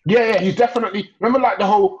 Yeah, he's definitely. Remember, like the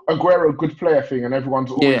whole Aguero good player thing, and everyone's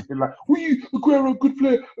always been like, "Who you, Aguero good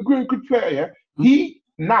player? Aguero good player." Yeah, he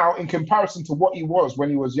now, in comparison to what he was when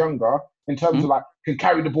he was younger, in terms of like can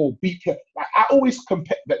carry the ball, beat play. Like I always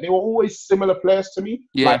compare that they were always similar players to me.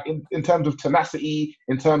 Yeah. Like in terms of tenacity,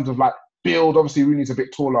 in terms of like build. Obviously, Rooney's a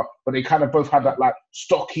bit taller, but they kind of both had that like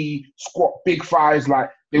stocky, squat, big thighs. Like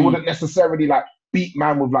they wouldn't necessarily like beat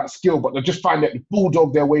man with like skill, but they just find that the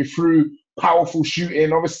bulldog their way through. Powerful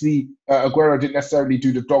shooting. Obviously, Aguero didn't necessarily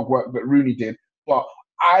do the dog work that Rooney did, but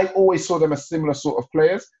I always saw them as similar sort of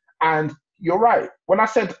players. And you're right. When I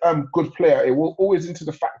said good player, it will always into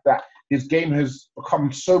the fact that his game has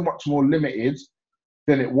become so much more limited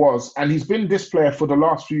than it was. And he's been this player for the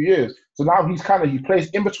last few years. So now he plays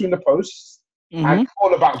in between the posts and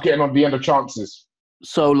all about getting on the end of chances.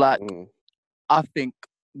 So, like, I think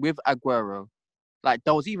with Aguero, like,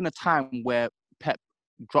 there was even a time where Pep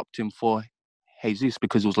dropped him for Jesus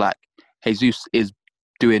because it was like, Jesus is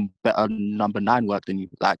doing better number 9 work than you.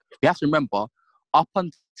 Like, we have to remember, up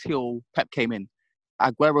until Pep came in,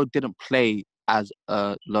 Aguero didn't play as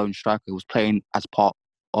a lone striker. He was playing as part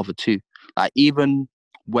of a 2. Like, even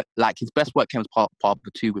like his best work came as part of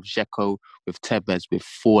the 2 with Dzeko, with Tevez, with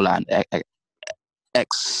Forlan,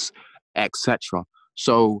 etc.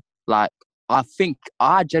 So, like, I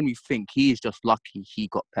genuinely think he is just lucky he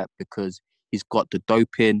got Pep because he's got the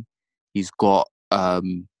doping, he's got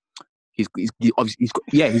he's got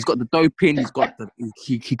the doping,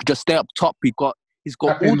 he could just stay up top, he's got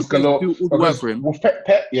all the things to do all the work for him. With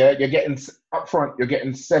Pep, you're getting up front, you're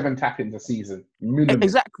getting 7 tap-ins a season. Minimum.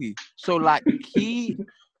 Exactly. So like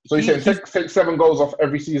So you said take 7 goals off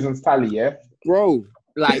every season's tally, yeah? Bro,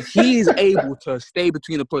 like he is able to stay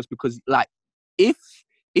between the posts because like if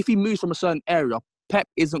he moves from a certain area, Pep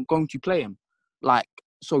isn't going to play him. Like,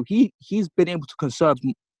 so he's been able to conserve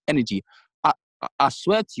energy. I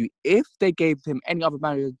swear to you, if they gave him any other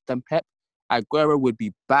manager than Pep, Aguero would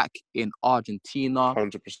be back in Argentina.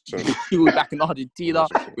 100%. He would be back in Argentina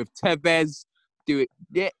 100%. With Tevez. Do it.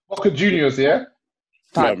 Yeah. Boca Juniors, yeah?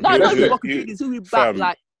 Fam, Boca Juniors. He'll be back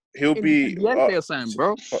like he'll be or something,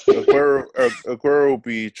 bro. Aguero will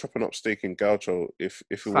be chopping up steak in Gaucho if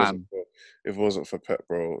it wasn't for Pep,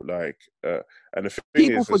 bro. Like, and the thing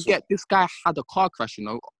people forget this guy had a car crash, you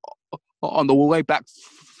know, on the way back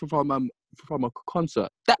from a concert.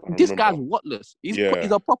 This guy's whatless. He's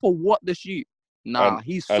a proper whatless youth.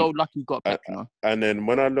 He's so lucky he got Pep, you know. And then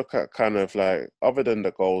when I look at kind of like other than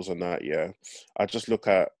the goals and that, I just look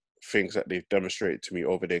at things that they've demonstrated to me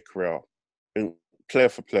over their career. And player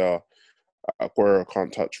for player, Aguero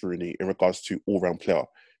can't touch Rooney in regards to all-round player.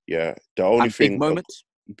 Yeah, the only thing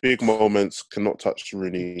big moments cannot touch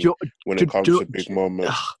Rooney when it comes to big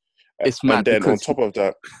moments. It's mad. And then on top of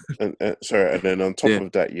that, of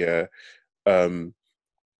that,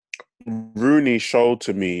 Rooney showed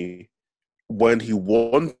to me when he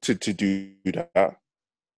wanted to do that,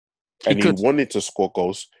 and he wanted to score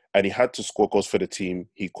goals, and he had to score goals for the team,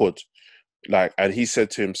 he could. Like, and he said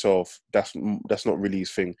to himself, that's not really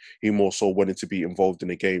his thing. He more so wanted to be involved in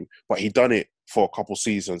the game, but he done it for a couple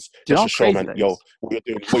seasons. Just to show, man, what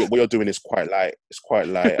you're doing is quite light. It's quite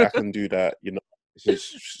light. I can do that, you know.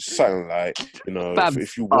 It's something like, you know,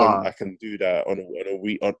 if you want, I can do that on a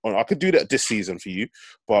week. I could do that this season for you,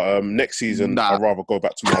 but next season I'd rather go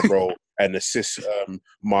back to my role and assist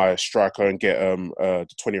my striker and get the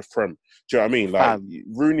 20th prem. Do you know what I mean? Like,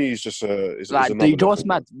 Rooney is just is another. You know what's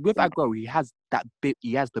mad with Aguero? He has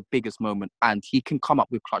the biggest moment, and he can come up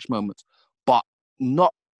with clutch moments, but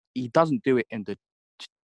not he doesn't do it at the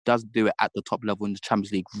top level in the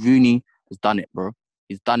Champions League. Rooney has done it, bro.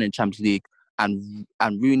 He's done it in Champions League, and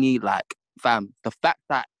Rooney, like, fam, the fact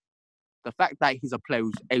that he's a player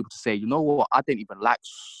who's able to say, you know what, I didn't even like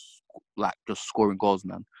just scoring goals,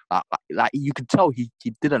 man. Like you could tell he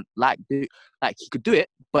didn't like do, like he could do it,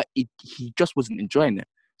 but he just wasn't enjoying it.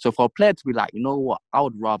 So for a player to be like, you know what, I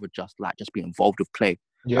would rather just be involved with play.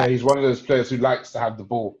 Yeah, he's one of those players who likes to have the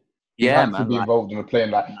ball. He likes to be involved in the play.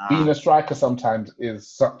 And like being a striker sometimes is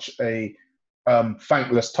such a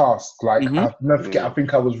thankless task. Like I'll never forget. I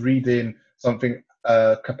think I was reading something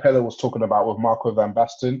Capella was talking about with Marco van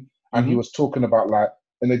Basten, and he was talking about like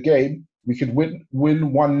in a game we could win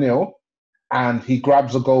 1-0, and he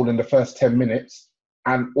grabs a goal in the first 10 minutes,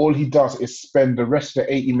 and all he does is spend the rest of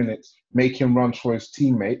the 80 minutes making runs for his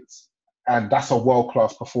teammates, and that's a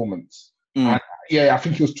world-class performance. And yeah, I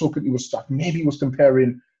think he was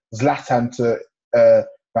comparing Zlatan to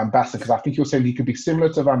Van Basten, because I think he was saying he could be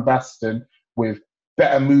similar to Van Basten with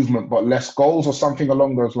better movement but less goals or something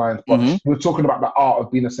along those lines. But we're talking about the art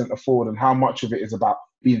of being a centre forward and how much of it is about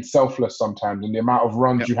being selfless sometimes, and the amount of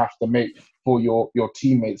runs you have to make for your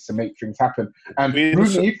teammates to make things happen. And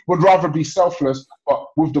Rooney would rather be selfless but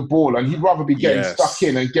with the ball, and he'd rather be getting stuck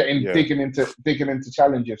in and digging into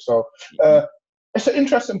challenges. So it's an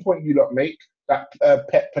interesting point you lot make, that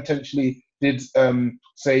Pep potentially did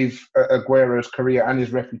save Aguero's career and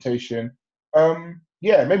his reputation.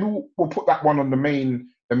 Yeah, maybe we'll put that one on the main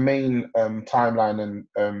timeline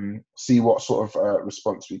and see what sort of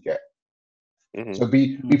response we get. So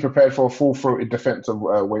be prepared for a full-throated defense of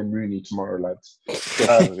Wayne Rooney tomorrow, lads.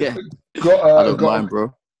 I don't mind,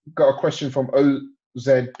 bro. Got a question from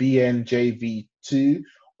OZBNJV2,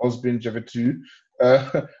 Osbin Jv2.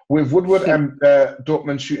 With Woodward and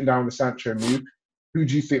Dortmund shooting down the Sancho move, who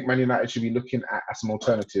do you think Man United should be looking at as an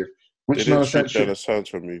alternative? They didn't shoot down the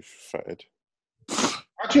Sancho move, fatted.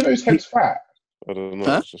 How do you know his head's fat? I don't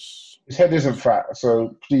know. It's just... His head isn't fat,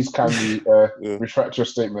 so please kindly retract your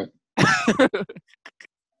statement.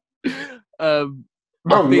 No,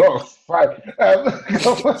 you're fine.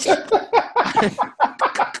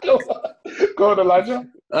 Go on, Elijah.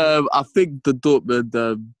 I think the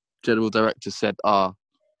Dortmund general director said,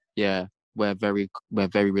 yeah, we're very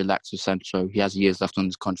relaxed with Sancho. He has years left on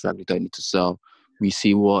his contract. We don't need to sell. We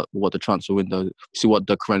see what the transfer window, see what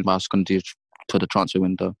the coronavirus is going to do to the transfer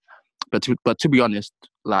window. But to be honest,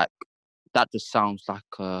 like, that just sounds like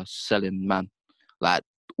a selling man. Like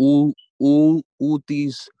all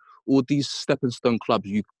these stepping stone clubs,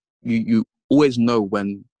 you always know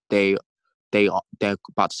when they're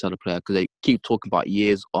about to sell a player, because they keep talking about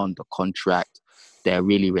years on the contract. They're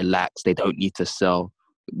really relaxed. They don't need to sell.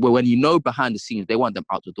 Well, when you know behind the scenes, they want them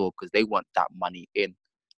out the door because they want that money in.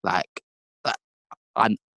 Like,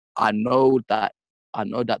 I know that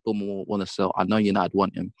Dortmund want to sell. I know United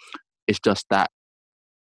want him. It's just that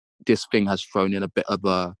this thing has thrown in a bit of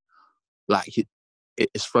a, like,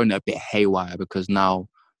 it's thrown a bit haywire, because now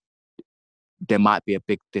there might be a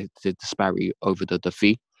big disparity over the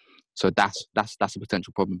fee. So that's a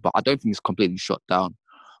potential problem. But I don't think it's completely shut down.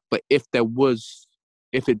 But if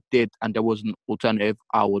it did and there was an alternative,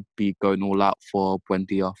 I would be going all out for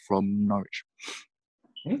Buendia from Norwich.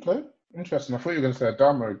 Okay, interesting. I thought you were going to say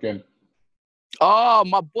Adama again. Oh,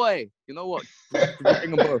 my boy. You know what?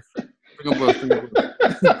 Bring them both. Bring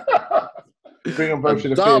them both to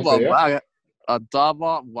the theatre, yeah?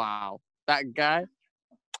 Adama, wow. That guy.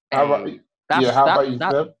 How about you,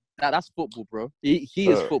 Seb? That's football, bro. He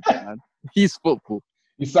is football, man. He's football.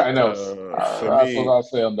 He's something else. That's what I'll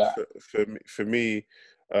say on that. For me,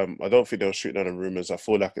 I don't think they'll shoot down the rumours. I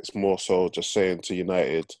feel like it's more so just saying to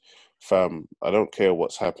United, fam, I don't care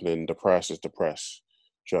what's happening. The price is the price.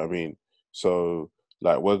 Do you know what I mean? So,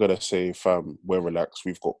 like, we're going to say, fam, we're relaxed.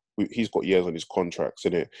 He's got years on his contracts,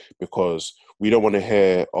 innit? Because we don't want to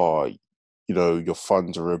hear, your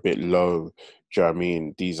funds are a bit low. Do you know what I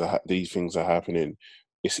mean? These things are happening.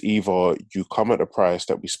 It's either you come at the price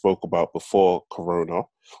that we spoke about before Corona,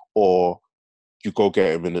 or you go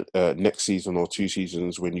get him in next season or 2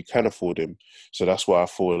 seasons when you can afford him. So that's why I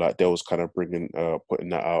feel like they was kind of putting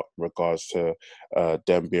that out in regards to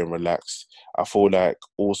them being relaxed. I feel like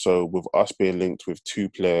also with us being linked with 2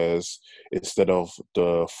 players instead of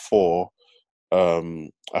the 4,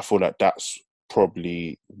 I feel like that's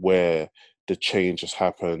probably where the change has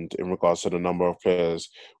happened in regards to the number of players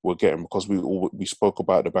we're getting, because we spoke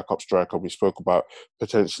about the backup striker, we spoke about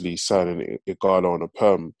potentially signing Igalo on a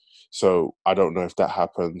perm. So I don't know if that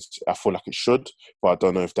happens. I feel like it should, but I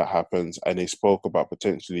don't know if that happens. And they spoke about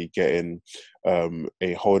potentially getting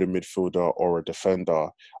a holding midfielder or a defender.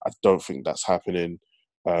 I don't think that's happening.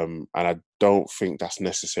 And I don't think that's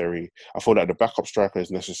necessary. I feel like the backup striker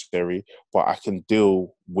is necessary, but I can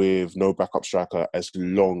deal with no backup striker as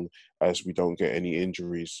long as we don't get any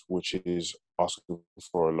injuries, which is asking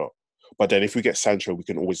for a lot. But then if we get Sancho, we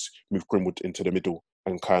can always move Greenwood into the middle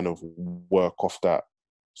and kind of work off that.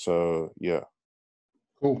 So, yeah.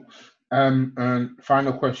 Cool. And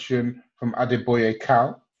final question from Adeboye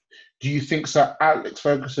Cal. Do you think Sir Alex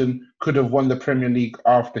Ferguson could have won the Premier League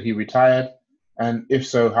after he retired? And if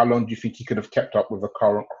so, how long do you think he could have kept up with the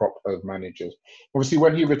current crop of managers? Obviously,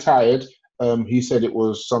 when he retired, he said it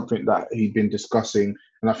was something that he'd been discussing.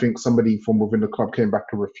 And I think somebody from within the club came back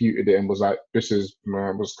and refuted it and was like, this is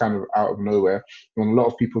was kind of out of nowhere. And a lot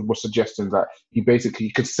of people were suggesting that he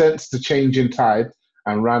basically could sense the change in tide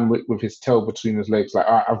and ran with his tail between his legs, like,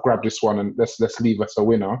 all right, I've grabbed this one and let's leave us a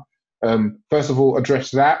winner. First of all, address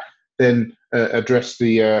that. Then address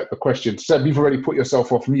the question. Seb, you've already put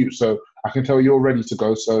yourself off mute, so I can tell you're ready to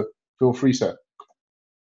go. So feel free, sir.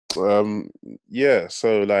 Yeah.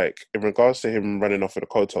 So, like, in regards to him running off with the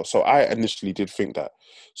coattail, so I initially did think that.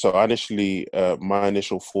 So, my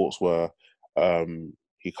initial thoughts were,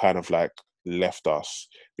 he kind of like left us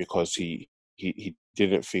because he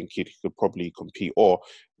didn't think he could probably compete,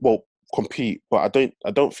 but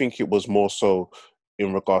I don't think it was more so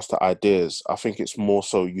in regards to ideas. I think it's more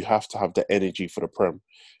so you have to have the energy for the Prem.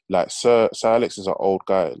 Like Sir Alex is an old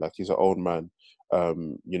guy, like he's an old man.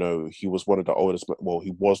 He was one of the oldest. Well,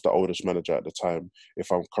 he was the oldest manager at the time,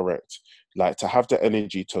 if I'm correct. Like to have the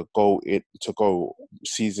energy to go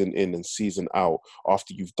season in and season out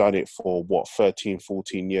after you've done it for 13,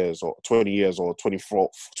 14 years or 20 years or 24,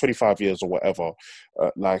 25 years or whatever.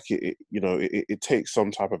 It takes some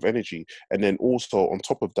type of energy. And then also on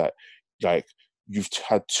top of that, like you've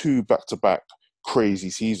had 2 back-to-back crazy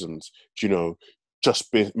seasons,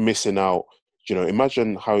 just missing out.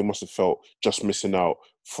 Imagine how he must have felt just missing out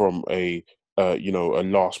from a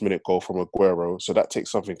last-minute goal from Aguero. So that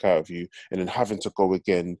takes something out of you. And then having to go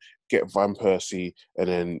again, get Van Persie, and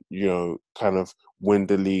then, kind of win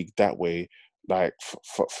the league that way. Like,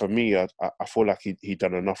 for me, I feel like he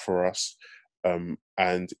done enough for us.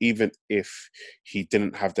 And even if he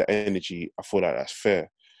didn't have the energy, I feel like that's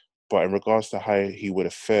fair. But in regards to how he would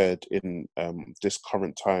have fared in this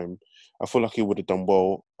current time, I feel like he would have done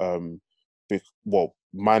well.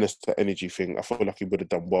 Minus the energy thing, I feel like he would have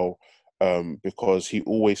done well because he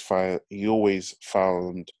always found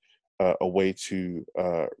a way to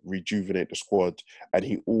rejuvenate the squad, and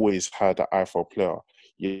he always had an eye for a player.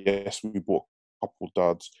 Yes, we bought a couple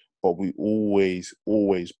duds, but we always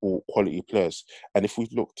bought quality players. And if we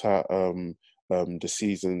looked at the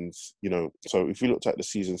seasons, so if we looked at the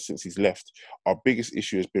season since he's left, our biggest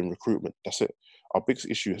issue has been recruitment. That's it. Our biggest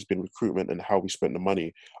issue has been recruitment and how we spent the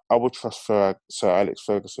money. I would trust Sir Alex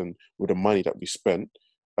Ferguson with the money that we spent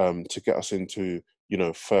to get us into,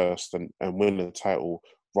 first and win the title,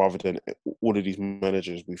 rather than all of these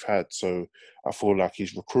managers we've had. So I feel like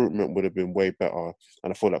his recruitment would have been way better,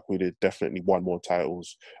 and I feel like we'd have definitely won more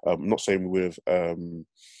titles. I'm not saying we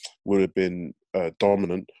would have been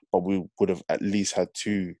dominant, but we would have at least had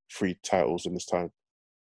 2-3 titles in this time.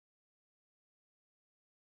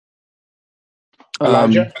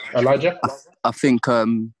 Elijah? I think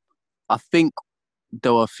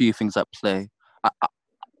there were a few things at play.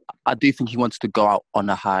 I do think he wanted to go out on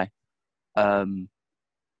a high, and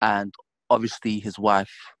obviously his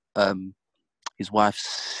wife's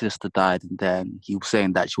sister died, and then he was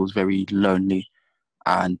saying that she was very lonely,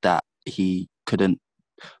 and that he couldn't,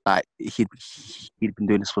 like, he'd been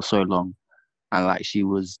doing this for so long, and like she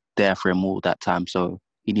was there for him all that time, so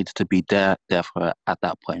he needed to be there for her at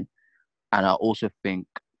that point. And I also think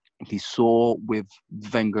he saw with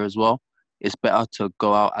Wenger as well, it's better to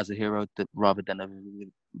go out as a hero rather than a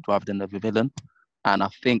villain. And I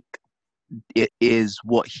think it is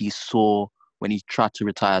what he saw when he tried to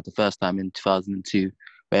retire the first time in 2002,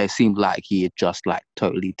 where it seemed like he had just like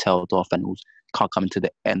totally tailed off and it was coming to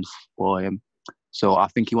the end for him. So I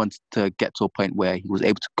think he wanted to get to a point where he was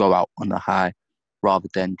able to go out on a high rather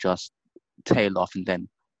than just tail off and then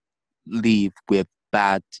leave with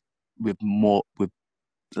bad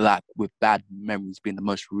memories being the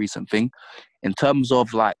most recent thing. In terms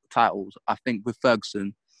of like titles, I think with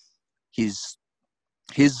Ferguson, his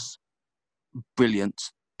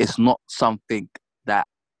brilliance is not something that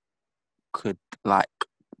could like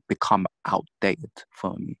become outdated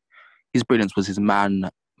for me. His brilliance was his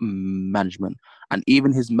management, and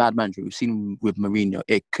even his mad management. We've seen with Mourinho,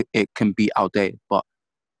 it can be outdated, but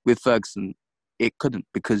with Ferguson, it couldn't,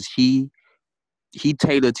 because he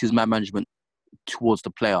tailored his man management towards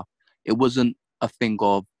the player. It wasn't a thing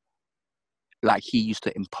of like he used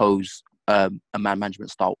to impose a man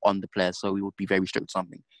management style on the player, so he would be very strict with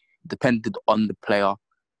something. It depended on the player,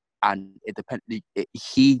 and it depended.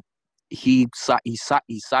 He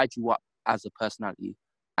sized you up as a personality,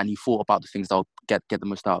 and he thought about the things that will get the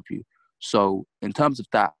most out of you. So in terms of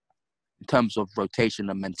that, in terms of rotation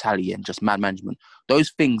and mentality and just man management,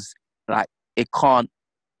 those things, like, it can't.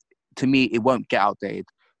 To me, it won't get outdated.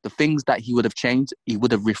 The things that he would have changed, he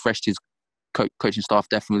would have refreshed his coaching staff,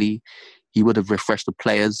 definitely. He would have refreshed the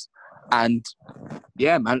players. And,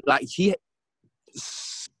 yeah, man, like,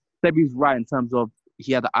 Sebi's right in terms of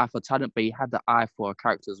he had the eye for talent, but he had the eye for a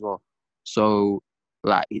character as well. So,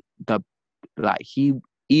 like, he,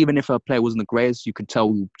 even if a player wasn't the greatest, you could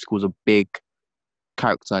tell he was a big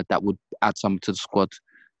character that would add something to the squad.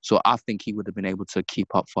 So I think he would have been able to keep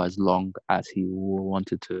up for as long as he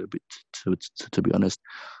wanted to be honest.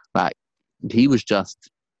 Like, he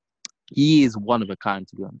is one of a kind,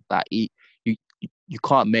 to be honest. Like, you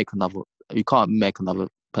can't make another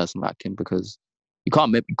person like him, because you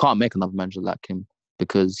can't make another manager like him,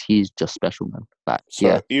 because he's just special, man. Like,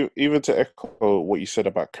 so even to echo what you said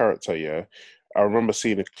about character, yeah, I remember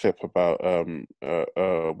seeing a clip about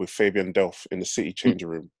with Fabian Delph in the City changing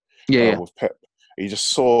room, with Pep. You just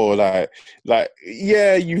saw like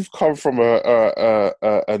yeah, you've come from a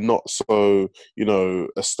not so, you know,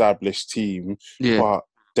 established team, but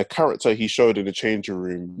the character he showed in the changing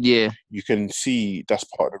room, you can see that's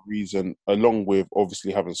part of the reason, along with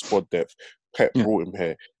obviously having squad depth, Pep brought him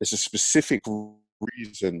here. There's a specific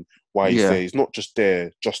reason why he's there. He's not just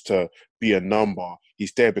there just to be a number.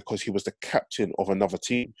 He's there because he was the captain of another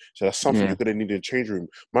team. So that's something you're going to need in the change room.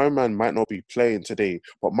 My man might not be playing today,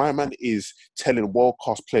 but my man is telling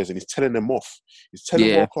world-class players, and he's telling them off. He's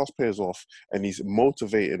telling world-class players off, and he's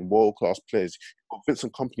motivating world-class players.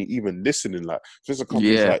 Vincent Kompany even listening, like Vincent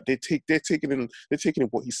Kompany's like they're taking in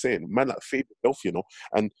what he's saying. Man, like Fabian Delph, you know,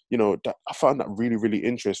 and you know that I found that really, really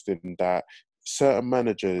interesting, that certain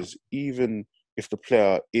managers, even if the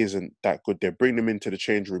player isn't that good, they bring them into the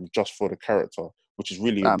change room just for the character, which is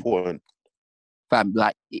really important. Fam,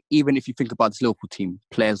 like, even if you think about this Liverpool team,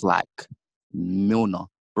 players like Milner,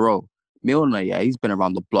 he's been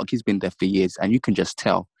around the block. He's been there for years, and you can just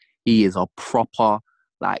tell he is a proper,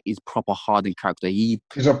 he's proper hardened character. He's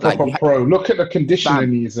a proper pro. Look at the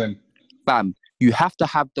conditioning he's in. Fam, you have to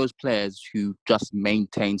have those players who just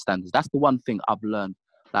maintain standards. That's the one thing I've learned.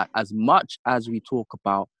 Like, as much as we talk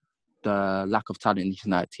about the lack of talent in the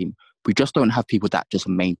United team, we just don't have people that just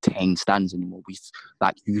maintain standards anymore.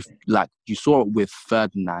 You saw it with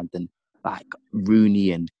Ferdinand and like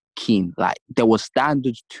Rooney and Keane. Like, there were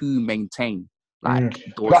standards to maintain. Like,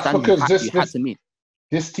 that's because you had to meet.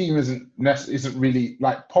 This team isn't really,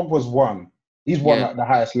 like, Pogba's one. He's one at the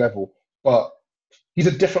highest level, but he's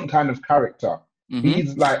a different kind of character.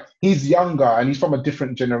 He's younger and he's from a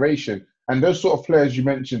different generation. And those sort of players you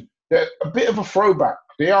mentioned, they're a bit of a throwback.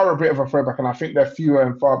 They are a bit of a throwback, and I think they're fewer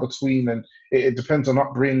and far between, and it depends on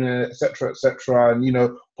upbringing, etc., etc. And, you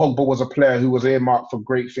know, Pogba was a player who was earmarked for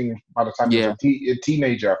great things by the time he was a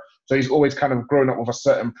teenager. So he's always kind of grown up with a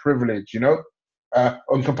certain privilege, you know,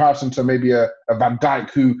 in comparison to maybe a Van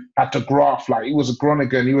Dijk who had to graft. Like, he was a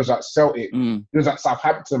Groningen, he was at Celtic, he was at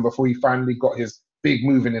Southampton before he finally got his big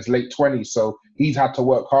move in his late 20s. So he's had to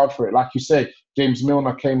work hard for it. Like you say, James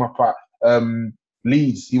Milner came up at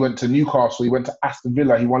Leeds, he went to Newcastle, he went to Aston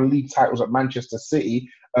Villa, he won league titles at Manchester City.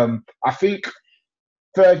 I think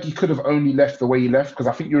Fergie could have only left the way he left, because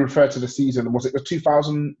I think you referred to the season, was it the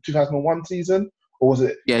 2001 season? Or was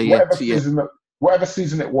it whatever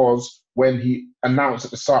season it was, when he announced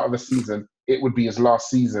at the start of the season it would be his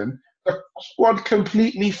last season? The squad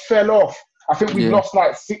completely fell off. I think we lost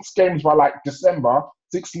like 6 games by like December,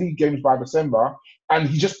 6 league games by December, and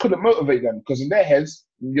he just couldn't motivate them, because in their heads,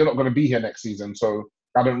 you're not going to be here next season, so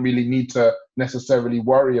I don't really need to necessarily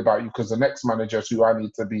worry about you, because the next manager is who I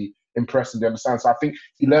need to be impressed, and understand. So I think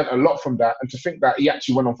he learned a lot from that, and to think that he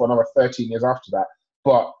actually went on for another 13 years after that.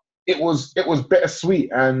 But it was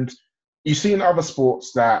bittersweet, and you see in other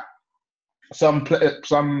sports that some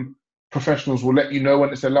professionals will let you know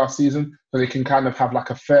when it's their last season, so they can kind of have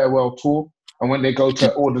like a farewell tour, and when they go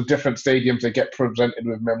to all the different stadiums, they get presented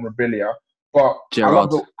with memorabilia. But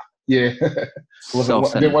Gerrard.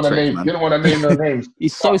 Didn't want to name no names.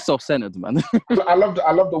 He's so self-centered, man. I love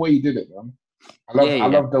the way he did it, man. I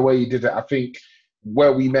love the way he did it. I think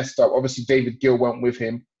where we messed up, obviously David Gill went with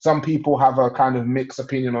him. Some people have a kind of mixed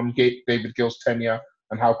opinion on David Gill's tenure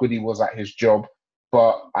and how good he was at his job.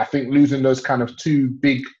 But I think losing those kind of 2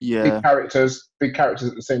 big characters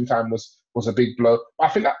at the same time was a big blow. I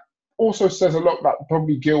think that also says a lot that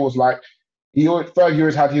probably Gill was like, Fergie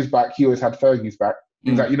always had his back, he always had Fergie's back.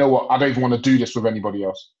 He's like, you know what, I don't even want to do this with anybody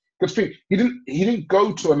else. Good thing he didn't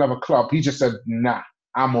go to another club. He just said, "Nah,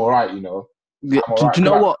 I'm all right." You know, Yeah, I'm all do right. you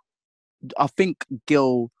know what? I think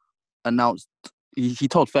Gil announced he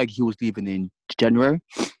told Fergie he was leaving in January.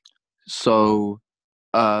 So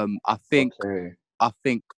I think Okay. I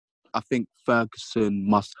think Ferguson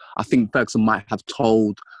must. I think Ferguson might have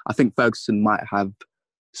told. I think Ferguson might have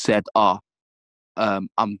said, I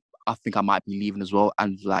think I might be leaving as well,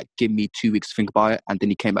 and like give me 2 weeks to think about it." And then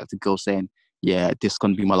he came back to Gil saying, "Yeah, this is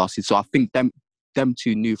gonna be my last season." So I think them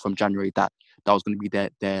two knew from January that was going to be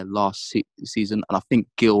their last season. And I think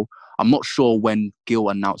Gil. I'm not sure when Gil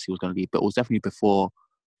announced he was going to leave, but it was definitely before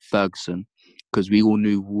Ferguson, because we all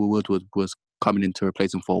knew Woodward was coming in to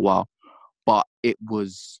replace him for a while. But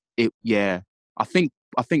yeah. I think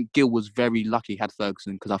Gil was very lucky he had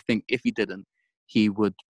Ferguson, because I think if he didn't, he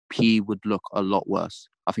would look a lot worse.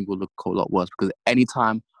 I think he would look a lot worse, because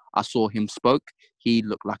anytime I saw him spoke, he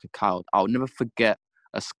looked like a coward. I'll never forget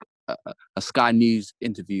a Sky News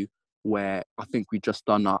interview where I think we just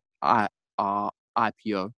done our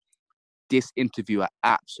IPO. This interviewer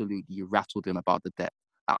absolutely rattled him about the debt.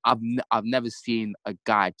 I've never seen a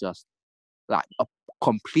guy just like a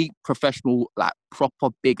complete professional, like proper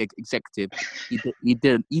big executive. He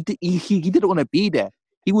didn't want to be there.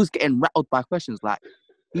 He was getting rattled by questions. Like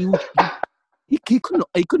he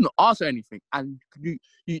couldn't answer anything, and you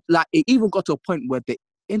like it even got to a point where the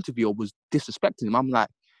interviewer was disrespecting him. I'm like,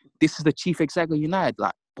 this is the chief executive of United.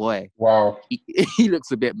 Like, boy, wow, he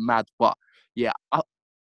looks a bit mad. But yeah, I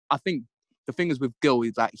think the thing is with Gil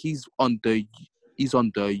is like he's on the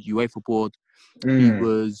UEFA board. He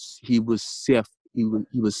was CFO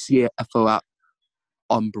at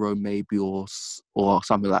Umbro maybe or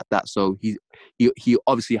something like that. So he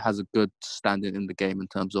obviously has a good standing in the game in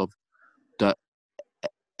terms of the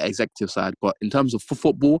executive side. But in terms of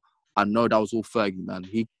football, I know that was all Fergie, man.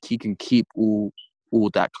 He can keep all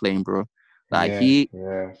that claim, bro. Like he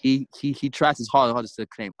tried his hardest to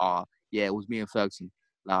claim, yeah, it was me and Ferguson.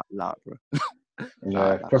 Bro.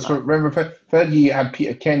 Yeah, because remember, Fergie had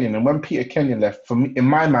Peter Kenyon, and when Peter Kenyon left, for me, in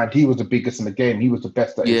my mind, he was the biggest in the game. He was the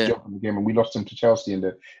best at his job in the game, and we lost him to Chelsea. And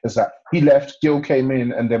it's like he left, Gil came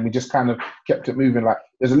in, and then we just kind of kept it moving. Like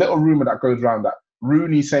there's a little rumor that goes around that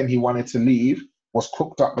Rooney saying he wanted to leave was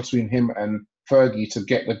cooked up between him and Fergie to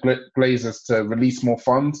get the Glazers to release more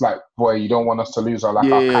funds. Like, boy, you don't want us to lose our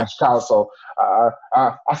cash cow. So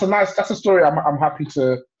that's a story I'm happy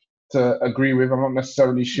to agree with. I'm not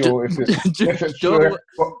necessarily sure if it's true,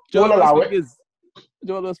 but we'll allow it.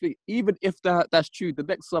 Even if that's true, the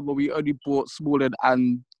next summer we only bought Smalling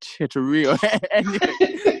and Chicharito.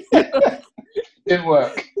 Didn't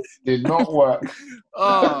work. Did not work.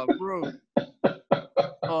 Oh, bro.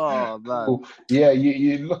 Oh, man. Yeah,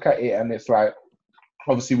 you look at it and it's like,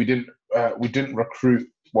 obviously we didn't recruit.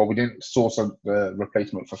 Well, we didn't source a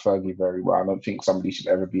replacement for Fergie very well. I don't think somebody should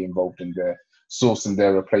ever be involved in sourcing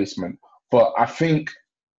their replacement. But I think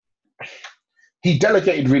he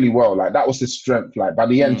delegated really well. Like that was his strength. Like by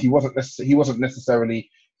the end, he wasn't necessarily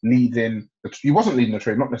leading. He wasn't leading the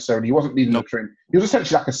train. Not necessarily. He wasn't leading the train. He was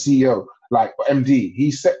essentially like a CEO, like MD. He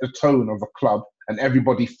set the tone of the club, and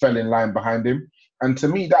everybody fell in line behind him. And to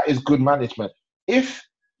me, that is good management. If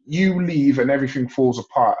you leave and everything falls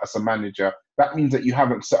apart as a manager, that means that you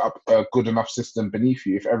haven't set up a good enough system beneath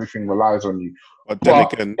you if everything relies on you. But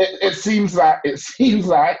it seems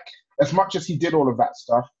like as much as he did all of that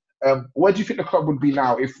stuff, where do you think the club would be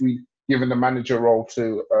now if we given the manager role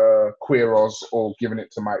to Queiroz or given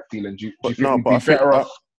it to Mike Phelan? Do you think we'd be better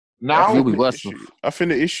off now? I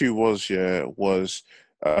think the issue was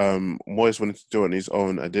Moyes wanted to do it on his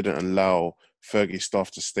own and didn't allow Fergie's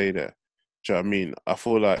staff to stay there. Do you know what I mean? I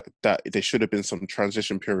feel like that there should have been some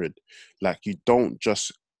transition period. Like you don't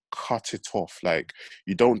just cut it off. Like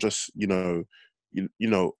you don't just,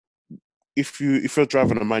 if you're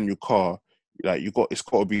driving a manual car, like it's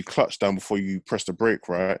got to be clutch down before you press the brake,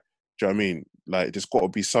 right? Do you know what I mean? Like there's got to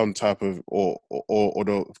be some type of or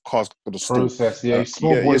the car's got to stop. Process, yeah.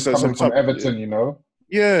 Small boys coming from Everton, you know.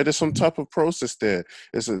 Yeah, there's some type of process there.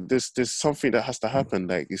 There's something that has to happen.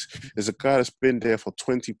 Like there's a guy that's been there for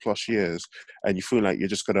 20 plus years, and you feel like you're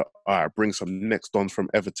just gonna bring some next dons from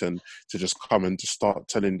Everton to just come and just start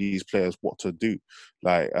telling these players what to do.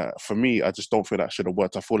 Like for me, I just don't feel that should have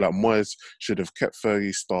worked. I feel like Moyes should have kept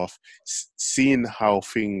Fergie's staff, seen how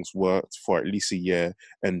things worked for at least a year,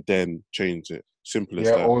 and then change it. Simple as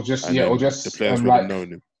that. Or just the players would have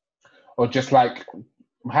known him. Or just like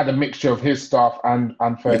had a mixture of his staff and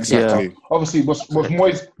Fergie's exactly. staff. Obviously, was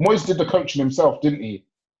Moyes did the coaching himself, didn't he?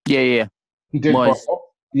 Yeah. He did.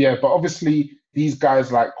 But obviously these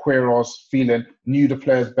guys like Queiroz, Phelan knew the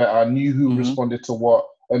players better, knew who responded to what.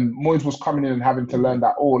 And Moyes was coming in and having to learn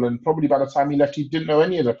that all. And probably by the time he left, he didn't know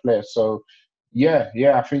any of the players. So,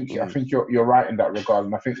 I think you're right in that regard.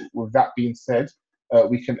 And I think with that being said,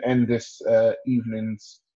 we can end this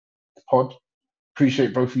evening's pod.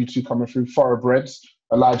 Appreciate both of you two coming through. Thoroughbreds.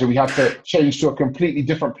 Elijah, we had to change to a completely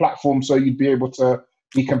different platform so you'd be able to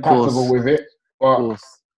be compatible with it. But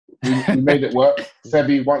we made it work.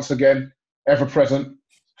 Sebi, once again, ever present.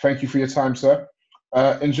 Thank you for your time, sir.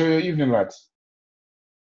 Enjoy your evening, lads.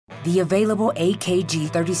 The available AKG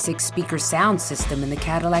 36 speaker sound system in the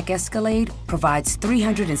Cadillac Escalade provides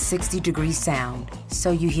 360-degree sound,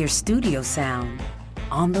 so you hear studio sound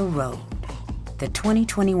on the road. The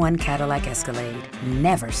 2021 Cadillac Escalade.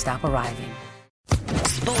 Never stop arriving.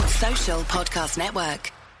 Sports Social Podcast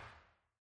Network.